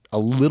just a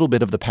little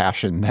bit of the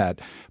passion that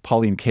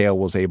Pauline Kael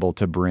was able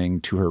to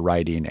bring to her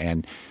writing.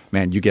 And,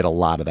 man, you get a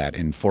lot of that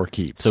in For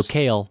Keeps. So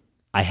Kael,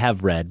 I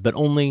have read, but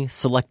only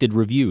selected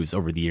reviews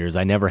over the years.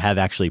 I never have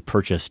actually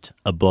purchased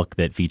a book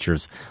that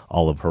features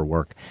all of her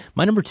work.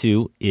 My number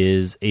 2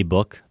 is a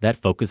book that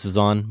focuses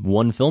on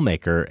one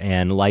filmmaker,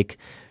 and like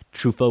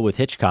Truffaut with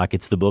Hitchcock,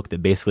 it's the book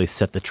that basically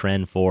set the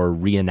trend for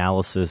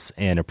reanalysis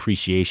and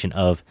appreciation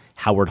of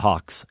Howard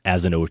Hawks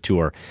as an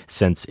auteur.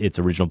 Since its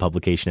original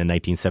publication in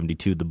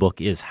 1972, the book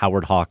is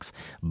Howard Hawks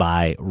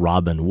by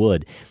Robin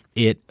Wood.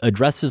 It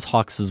addresses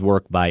Hawks'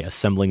 work by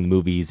assembling the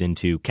movies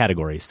into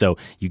categories. So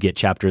you get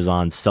chapters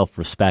on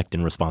self-respect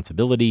and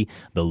responsibility,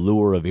 the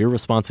lure of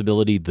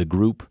irresponsibility, the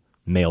group,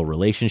 male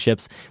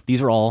relationships.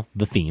 These are all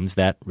the themes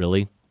that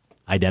really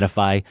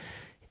identify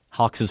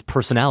Hawks'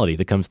 personality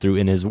that comes through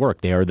in his work.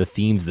 They are the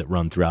themes that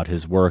run throughout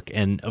his work.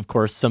 And of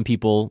course, some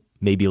people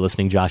may be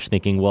listening, Josh,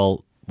 thinking,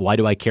 well, why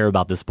do I care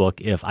about this book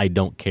if I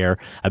don't care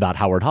about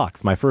Howard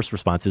Hawks? My first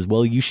response is,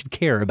 well, you should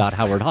care about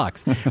Howard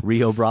Hawks.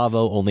 Rio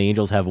Bravo, Only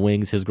Angels Have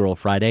Wings, His Girl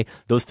Friday,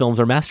 those films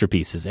are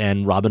masterpieces,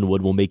 and Robin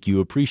Wood will make you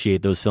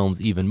appreciate those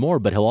films even more,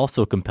 but he'll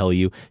also compel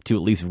you to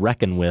at least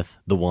reckon with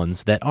the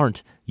ones that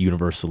aren't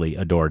universally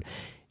adored.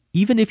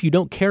 Even if you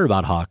don't care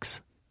about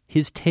Hawks,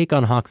 his take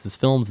on Hawks'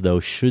 films, though,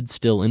 should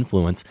still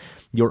influence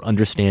your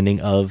understanding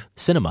of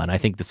cinema. And I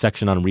think the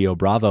section on Rio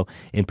Bravo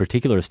in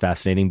particular is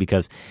fascinating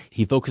because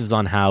he focuses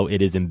on how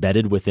it is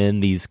embedded within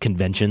these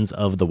conventions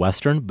of the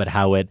Western, but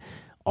how it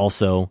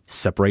also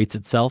separates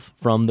itself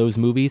from those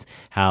movies,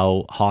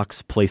 how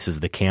Hawks places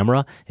the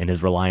camera and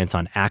his reliance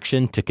on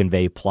action to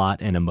convey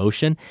plot and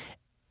emotion.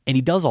 And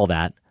he does all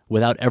that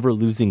without ever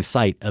losing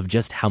sight of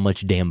just how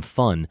much damn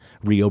fun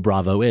Rio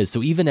Bravo is.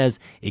 So even as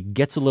it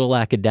gets a little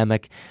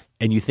academic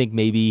and you think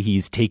maybe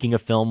he's taking a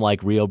film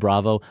like Rio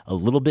Bravo a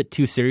little bit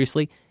too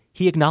seriously,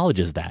 he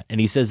acknowledges that. And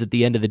he says at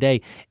the end of the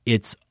day,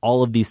 it's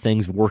all of these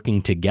things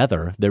working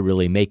together that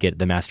really make it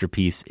the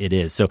masterpiece it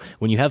is. So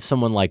when you have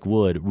someone like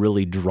Wood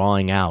really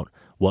drawing out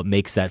what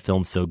makes that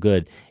film so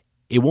good,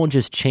 it won't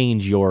just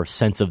change your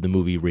sense of the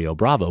movie Rio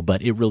Bravo,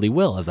 but it really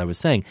will, as I was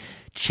saying,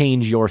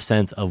 change your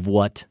sense of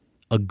what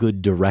a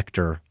good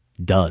director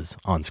does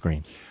on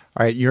screen.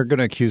 All right, you're going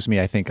to accuse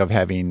me, I think, of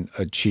having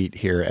a cheat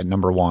here at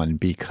number 1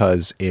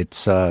 because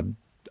it's a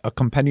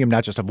compendium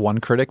not just of one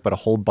critic, but a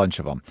whole bunch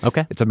of them.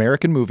 Okay. It's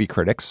American Movie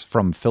Critics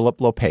from Philip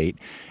Lopate,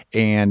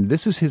 and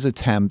this is his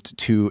attempt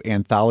to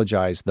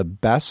anthologize the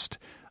best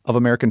of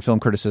American film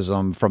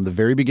criticism from the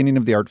very beginning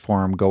of the art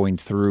form going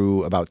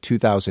through about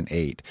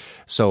 2008.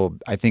 So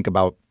I think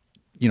about,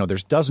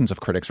 there's dozens of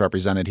critics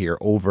represented here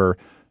over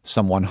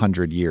some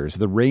 100 years.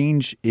 The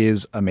range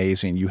is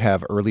amazing. You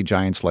have early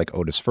giants like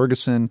Otis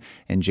Ferguson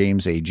and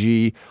James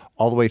A.G.,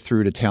 all the way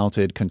through to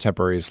talented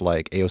contemporaries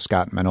like A.O.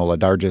 Scott and Manohla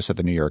Dargis at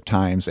the New York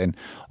Times, and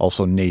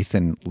also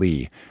Nathan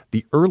Lee.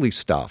 The early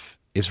stuff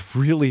is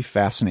really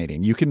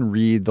fascinating. You can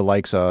read the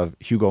likes of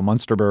Hugo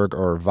Munsterberg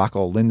or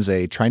Vaco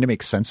Lindsay trying to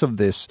make sense of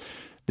this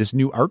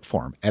new art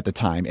form at the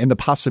time and the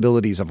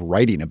possibilities of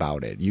writing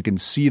about it. You can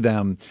see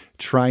them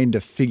trying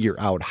to figure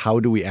out how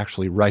do we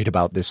actually write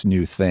about this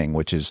new thing,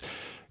 which is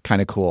kind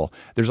of cool.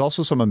 There's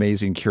also some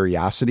amazing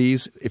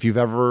curiosities. If you've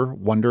ever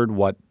wondered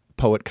what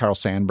poet Carl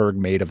Sandburg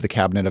made of the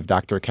cabinet of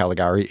Dr.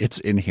 Caligari, it's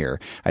in here.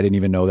 I didn't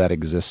even know that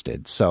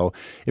existed. So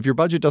if your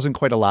budget doesn't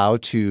quite allow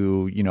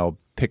to,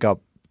 pick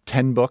up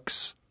 10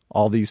 books,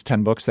 all these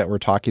 10 books that we're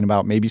talking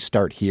about, maybe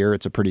start here.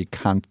 It's a pretty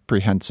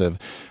comprehensive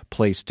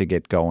place to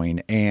get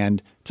going.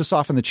 And to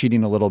soften the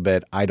cheating a little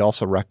bit, I'd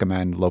also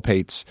recommend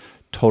Lopate's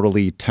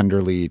Totally,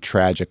 Tenderly,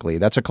 Tragically.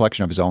 That's a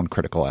collection of his own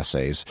critical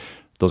essays.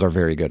 Those are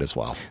very good as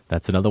well.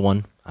 That's another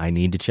one I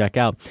need to check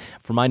out.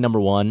 For my number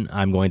 1,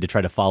 I'm going to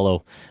try to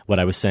follow what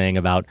I was saying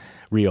about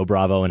Rio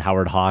Bravo and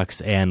Howard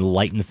Hawks and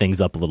lighten things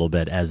up a little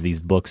bit as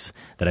these books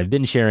that I've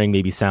been sharing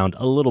maybe sound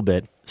a little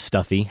bit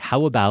stuffy.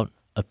 How about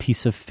a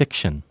piece of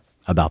fiction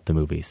about the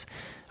movies.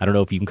 I don't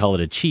know if you can call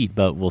it a cheat,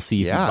 but we'll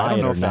see if you buy it or not. I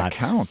don't know if that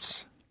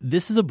counts.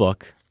 This is a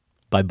book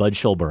by Bud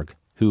Schulberg,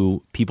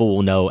 who people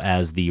will know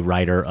as the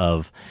writer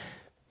of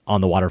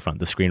On the Waterfront,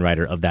 the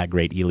screenwriter of that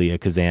great Elia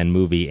Kazan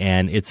movie.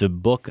 And it's a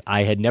book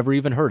I had never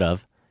even heard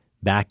of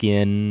back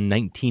in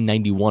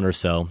 1991 or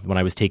so when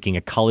I was taking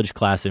a college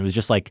class. It was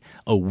just like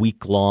a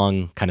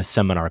week-long kind of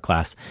seminar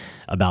class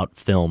about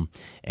film.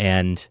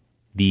 And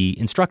the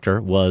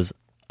instructor was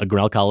a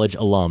Grinnell College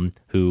alum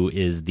who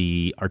is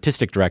the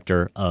artistic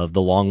director of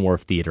the Long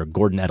Wharf Theater,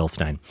 Gordon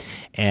Edelstein.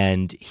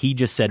 And he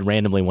just said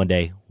randomly one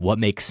day, "What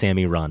makes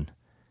Sammy run?"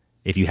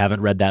 If you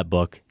haven't read that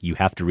book, you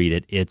have to read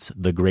it. It's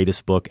the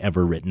greatest book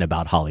ever written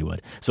about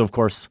Hollywood. So, of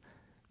course,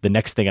 the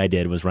next thing I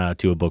did was run out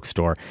to a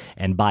bookstore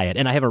and buy it.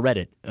 And I haven't read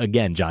it,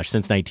 again, Josh,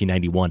 since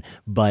 1991,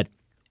 but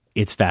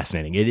it's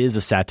fascinating. It is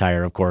a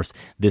satire, of course,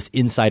 this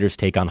insider's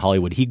take on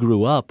Hollywood. He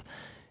grew up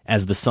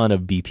as the son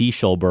of B.P.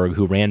 Schulberg,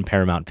 who ran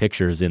Paramount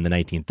Pictures in the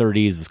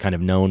 1930s, was kind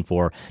of known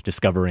for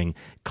discovering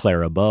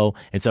Clara Bow.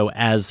 And so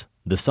as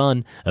the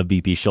son of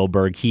B.P.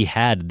 Schulberg, he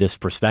had this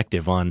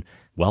perspective on,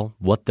 well,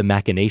 what the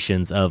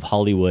machinations of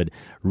Hollywood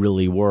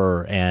really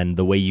were and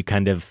the way you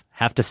kind of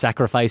have to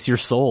sacrifice your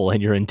soul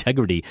and your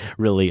integrity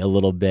really a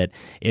little bit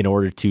in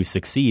order to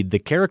succeed. The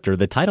character,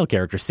 the title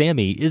character,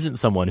 Sammy, isn't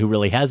someone who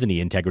really has any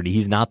integrity.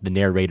 He's not the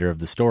narrator of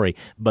the story,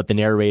 but the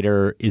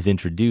narrator is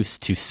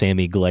introduced to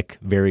Sammy Glick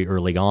very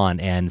early on.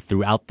 And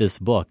throughout this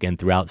book and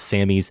throughout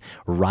Sammy's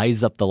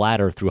rise up the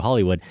ladder through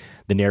Hollywood,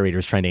 the narrator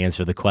is trying to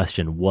answer the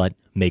question, what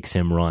makes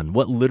him run?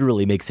 What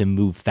literally makes him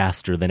move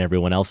faster than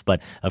everyone else?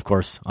 But of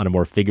course, on a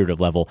more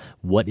figurative level,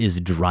 what is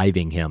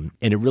driving him?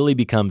 And it really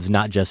becomes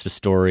not just a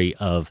story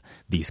of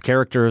these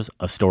characters,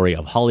 a story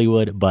of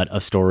Hollywood, but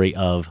a story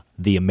of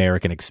the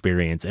American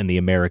experience and the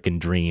American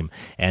dream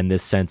and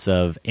this sense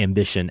of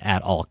ambition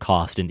at all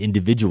cost and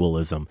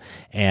individualism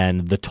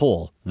and the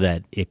toll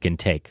that it can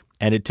take.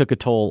 And it took a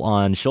toll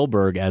on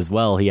Schulberg as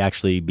well. He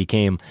actually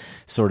became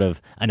sort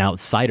of an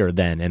outsider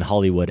then in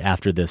Hollywood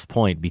after this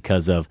point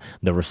because of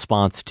the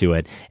response to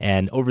it.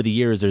 And over the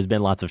years, there's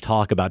been lots of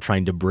talk about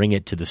trying to bring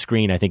it to the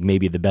screen. I think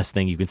maybe the best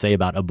thing you can say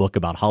about a book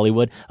about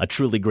Hollywood, a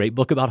truly great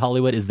book about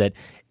Hollywood, is that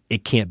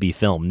it can't be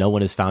filmed. No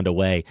one has found a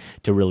way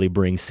to really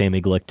bring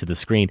Sammy Glick to the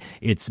screen.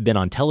 It's been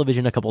on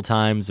television a couple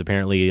times,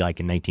 apparently like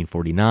in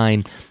 1949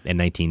 and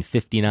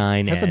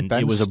 1959, and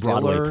it was a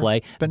Broadway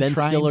play. Ben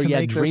Stiller,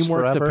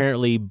 DreamWorks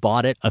apparently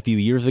bought it a few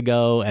years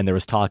ago, and there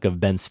was talk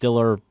of Ben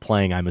Stiller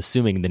playing, I'm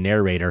assuming, the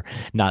narrator,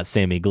 not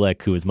Sammy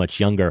Glick, who is much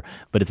younger,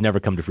 but it's never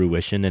come to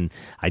fruition, and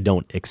I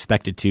don't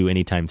expect it to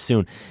anytime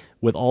soon.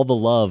 With all the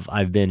love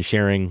I've been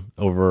sharing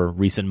over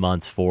recent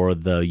months for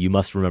the You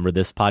Must Remember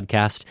This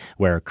podcast,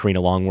 where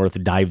Karina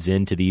Longworth dives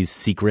into these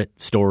secret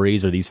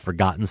stories or these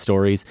forgotten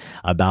stories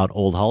about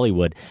old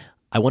Hollywood,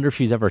 I wonder if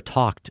she's ever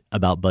talked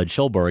about Bud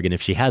Schulberg. And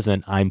if she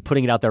hasn't, I'm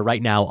putting it out there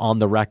right now on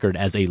the record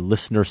as a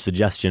listener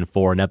suggestion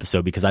for an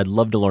episode, because I'd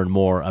love to learn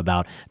more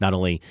about not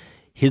only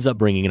his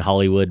upbringing in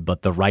Hollywood,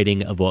 but the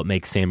writing of What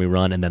Makes Sammy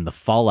Run and then the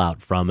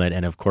fallout from it.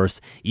 And of course,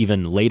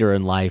 even later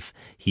in life,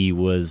 he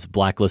was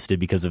blacklisted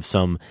because of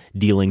some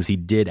dealings he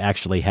did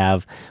actually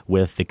have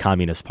with the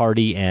Communist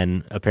Party.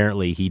 And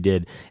apparently he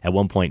did at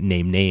one point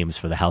name names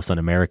for the House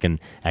Un-American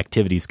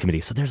Activities Committee.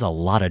 So there's a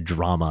lot of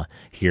drama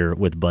here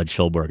with Bud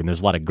Schulberg, and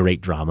there's a lot of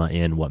great drama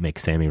in What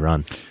Makes Sammy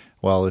Run.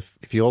 Well,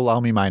 if you'll allow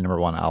me my number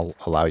one, I'll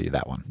allow you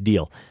that one.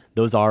 Deal.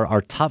 Those are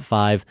our top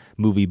 5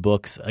 movie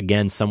books.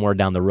 Again, somewhere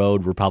down the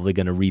road, we're probably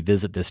going to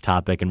revisit this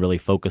topic and really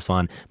focus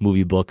on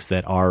movie books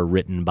that are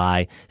written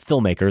by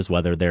filmmakers,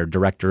 whether they're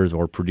directors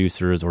or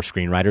producers or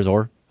screenwriters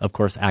or, of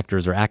course,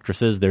 actors or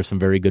actresses. There's some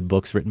very good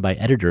books written by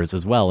editors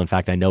as well. In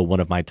fact, I know one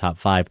of my top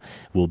 5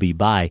 will be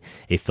by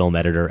a film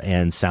editor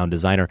and sound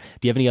designer.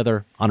 Do you have any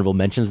other honorable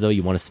mentions, though,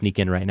 you want to sneak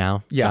in right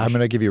now? Yeah, Josh? I'm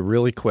going to give you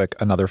really quick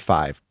another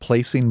 5.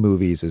 Placing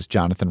Movies is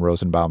Jonathan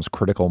Rosenbaum's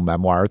critical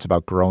memoir. It's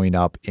about growing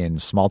up in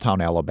small-town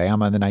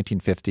Alabama in the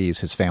 1950s.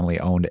 His family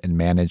owned and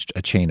managed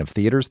a chain of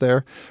theaters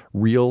there.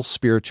 Real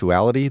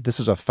Spirituality. This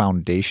is a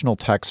foundational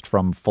text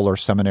from Fuller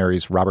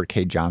Seminary's Robert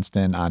K.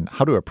 Johnston on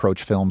how to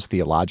approach films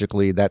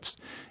theologically. That's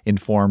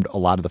informed a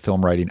lot of the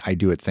film writing I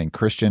do at Think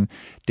Christian.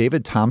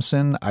 David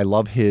Thompson, I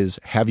love his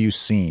Have You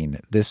Seen?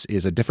 This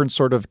is a different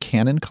sort of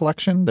canon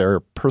collection. There are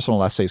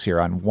personal essays here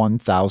on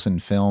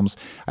 1,000 films.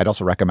 I'd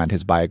also recommend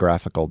his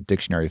biographical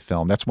dictionary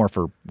film. That's more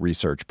for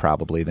research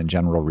probably than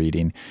general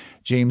reading.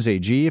 James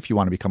A.G., if you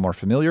want to become more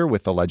familiar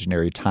with the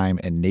legendary Time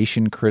and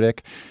Nation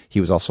critic.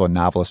 He was also a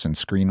novelist and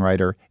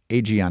screenwriter.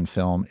 A.G. on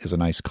Film is a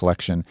nice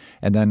collection.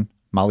 And then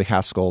Molly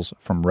Haskell's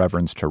From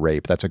Reverence to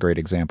Rape. That's a great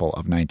example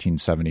of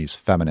 1970s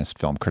feminist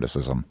film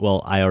criticism.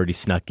 Well, I already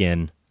snuck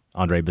in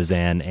Andre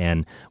Bazin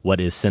and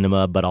What is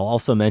Cinema, but I'll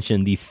also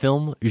mention the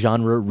Film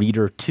Genre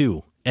Reader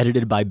 2.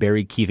 edited by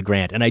Barry Keith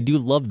Grant. And I do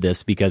love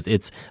this because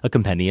it's a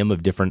compendium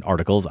of different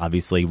articles,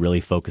 obviously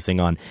really focusing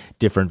on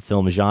different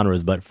film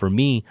genres. But for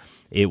me,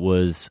 it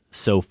was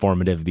so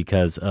formative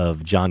because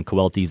of John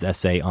Coelte's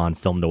essay on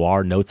film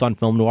noir, Notes on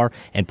Film Noir,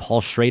 and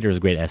Paul Schrader's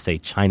great essay,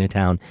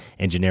 Chinatown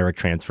and Generic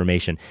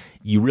Transformation.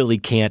 You really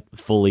can't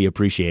fully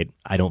appreciate,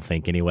 I don't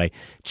think anyway,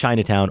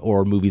 Chinatown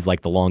or movies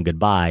like The Long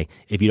Goodbye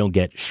if you don't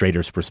get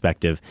Schrader's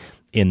perspective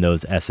in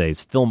those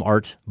essays. Film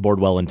art,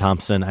 Bordwell and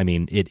Thompson, I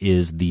mean, it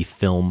is the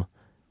film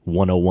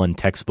 101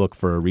 textbook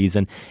for a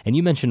reason. And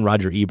you mentioned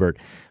Roger Ebert,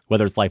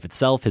 whether it's life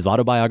itself, his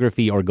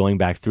autobiography, or going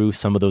back through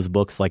some of those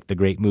books like The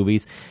Great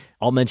Movies.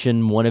 I'll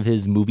mention one of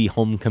his movie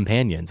home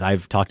companions.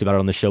 I've talked about it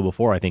on the show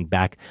before, I think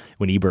back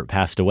when Ebert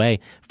passed away.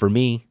 For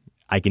me,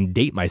 I can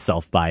date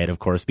myself by it, of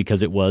course,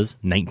 because it was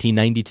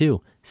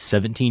 1992,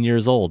 17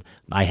 years old.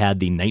 I had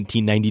the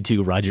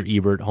 1992 Roger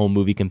Ebert home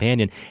movie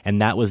companion,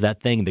 and that was that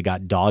thing that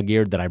got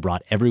dog-eared that I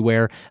brought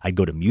everywhere. I'd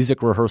go to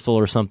music rehearsal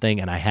or something,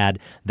 and I had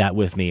that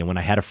with me. And when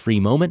I had a free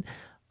moment,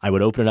 I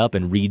would open it up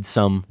and read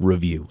some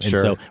review. And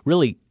so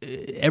really,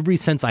 every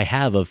sense I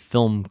have of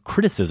film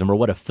criticism or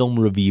what a film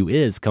review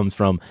is comes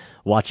from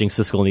watching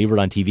Siskel and Ebert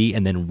on TV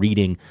and then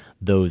reading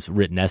those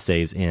written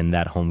essays in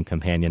that home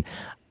companion.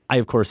 I,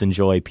 of course,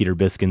 enjoy Peter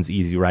Biskin's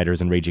Easy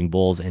Riders and Raging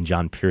Bulls and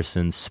John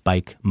Pearson's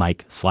Spike,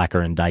 Mike,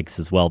 Slacker, and Dykes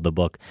as well, the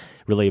book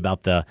really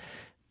about the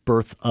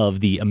birth of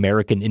the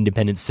American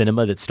independent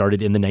cinema that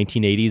started in the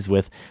 1980s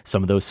with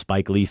some of those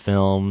Spike Lee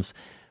films,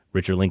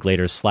 Richard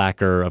Linklater's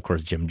Slacker, of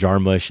course, Jim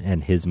Jarmusch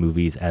and his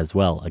movies as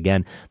well.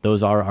 Again,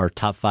 those are our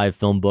top 5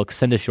 film books.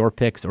 Send us your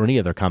picks or any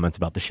other comments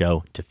about the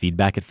show to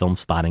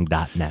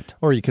feedback@filmspotting.net.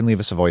 Or you can leave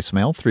us a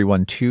voicemail,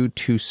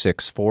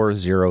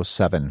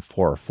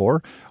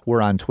 312-264-0744.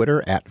 We're on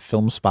Twitter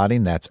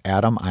 @FilmSpotting. That's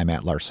Adam. I'm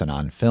 @Larson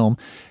on Film.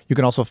 You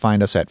can also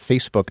find us at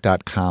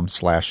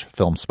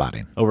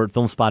facebook.com/filmspotting. Over at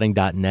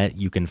filmspotting.net,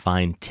 you can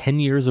find 10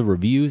 years of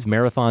reviews,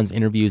 marathons,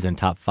 interviews, and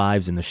top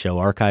 5s in the show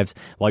archives.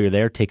 While you're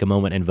there, take a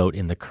moment and vote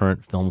in the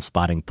current Film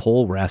Spotting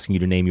poll. We're asking you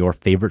to name your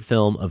favorite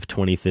film of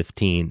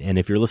 2015. And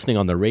if you're listening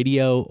on the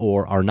radio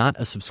or are not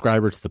a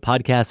subscriber to the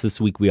podcast, this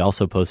week we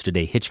also posted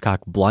a Hitchcock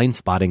blind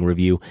spotting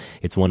review.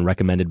 It's one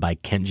recommended by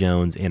Kent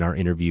Jones in our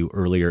interview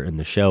earlier in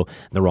the show.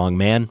 The Wrong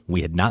Man,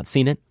 we had not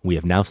seen it. We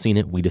have now seen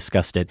it. We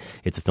discussed it.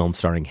 It's a film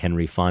starring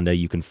Henry Fonda.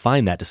 You can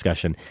find that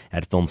discussion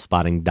at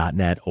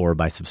filmspotting.net or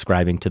by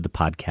subscribing to the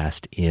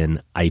podcast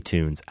in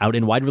iTunes. Out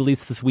in wide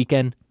release this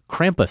weekend,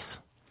 Krampus.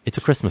 It's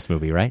a Christmas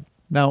movie, right?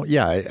 No,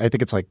 yeah, I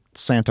think it's like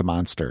Santa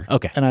Monster.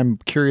 Okay. And I'm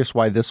curious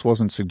why this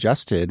wasn't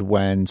suggested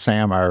when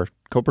Sam, our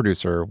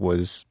co-producer,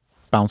 was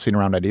bouncing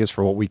around ideas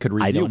for what we could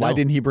review. I don't know. Why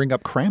didn't he bring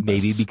up Krampus?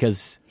 Maybe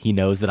because he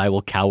knows that I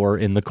will cower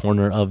in the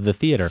corner of the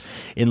theater.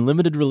 In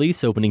limited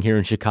release, opening here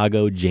in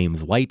Chicago,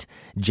 James White,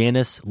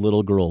 Janice,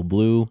 Little Girl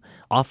Blue,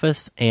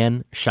 Office,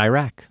 and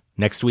Chirac.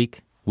 Next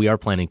week, we are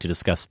planning to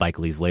discuss Spike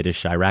Lee's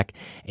latest Chirac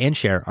and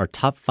share our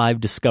top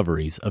 5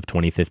 discoveries of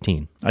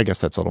 2015. I guess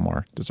that's a little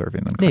more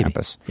deserving than Maybe.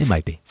 Krampus. It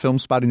might be. Film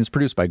Spotting is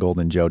produced by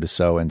Golden Joe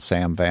Dassault and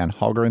Sam Van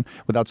Halgeren.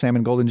 Without Sam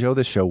and Golden Joe,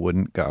 this show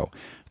wouldn't go.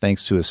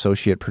 Thanks to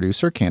associate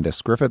producer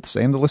Candace Griffiths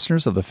and the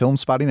listeners of the Film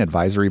Spotting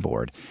Advisory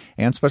Board.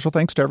 And special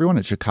thanks to everyone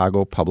at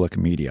Chicago Public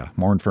Media.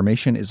 More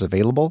information is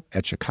available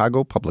at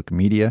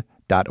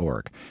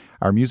chicagopublicmedia.org.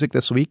 Our music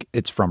this week,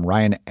 it's from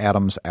Ryan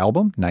Adams'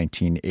 album,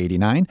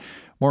 1989.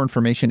 More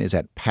information is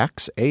at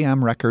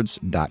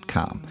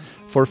paxamrecords.com.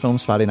 For Film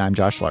Spotting, I'm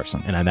Josh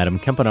Larson. And I'm Adam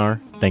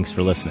Kempenaar. Thanks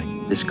for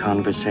listening. This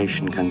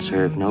conversation can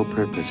serve no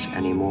purpose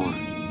anymore.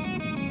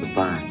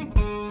 Goodbye.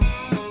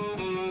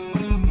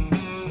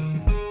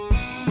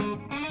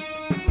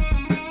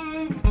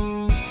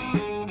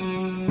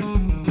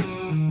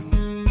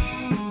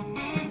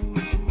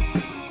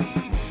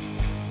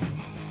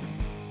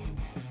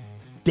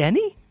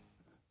 Denny?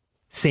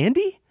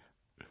 Sandy?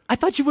 I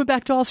thought you went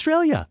back to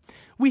Australia.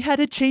 We had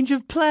a change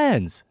of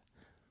plans.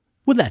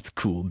 Well, that's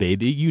cool,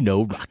 baby. You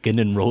know, rockin'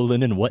 and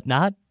rollin' and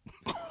whatnot.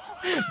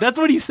 That's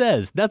what he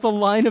says. That's a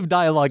line of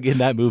dialogue in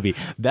that movie.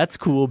 That's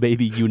cool,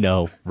 baby. You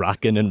know,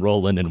 rockin' and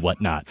rollin' and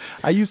whatnot.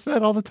 I use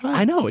that all the time.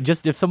 I know.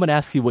 Just if someone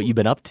asks you what you've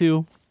been up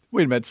to.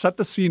 Wait a minute, set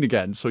the scene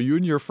again. So you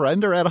and your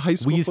friend are at a high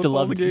school we used to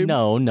love game?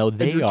 No,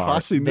 they are.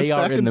 They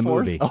are in the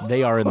movie.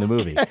 They are in the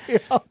movie.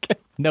 Okay.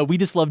 No, we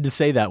just love to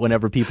say that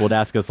whenever people would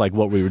ask us like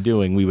what we were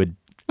doing, we would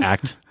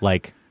act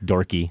like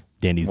dorky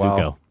Danny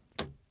Zuko.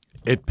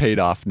 It paid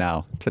off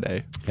now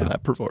today for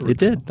that performance. It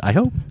did. I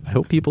hope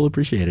people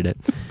appreciated it.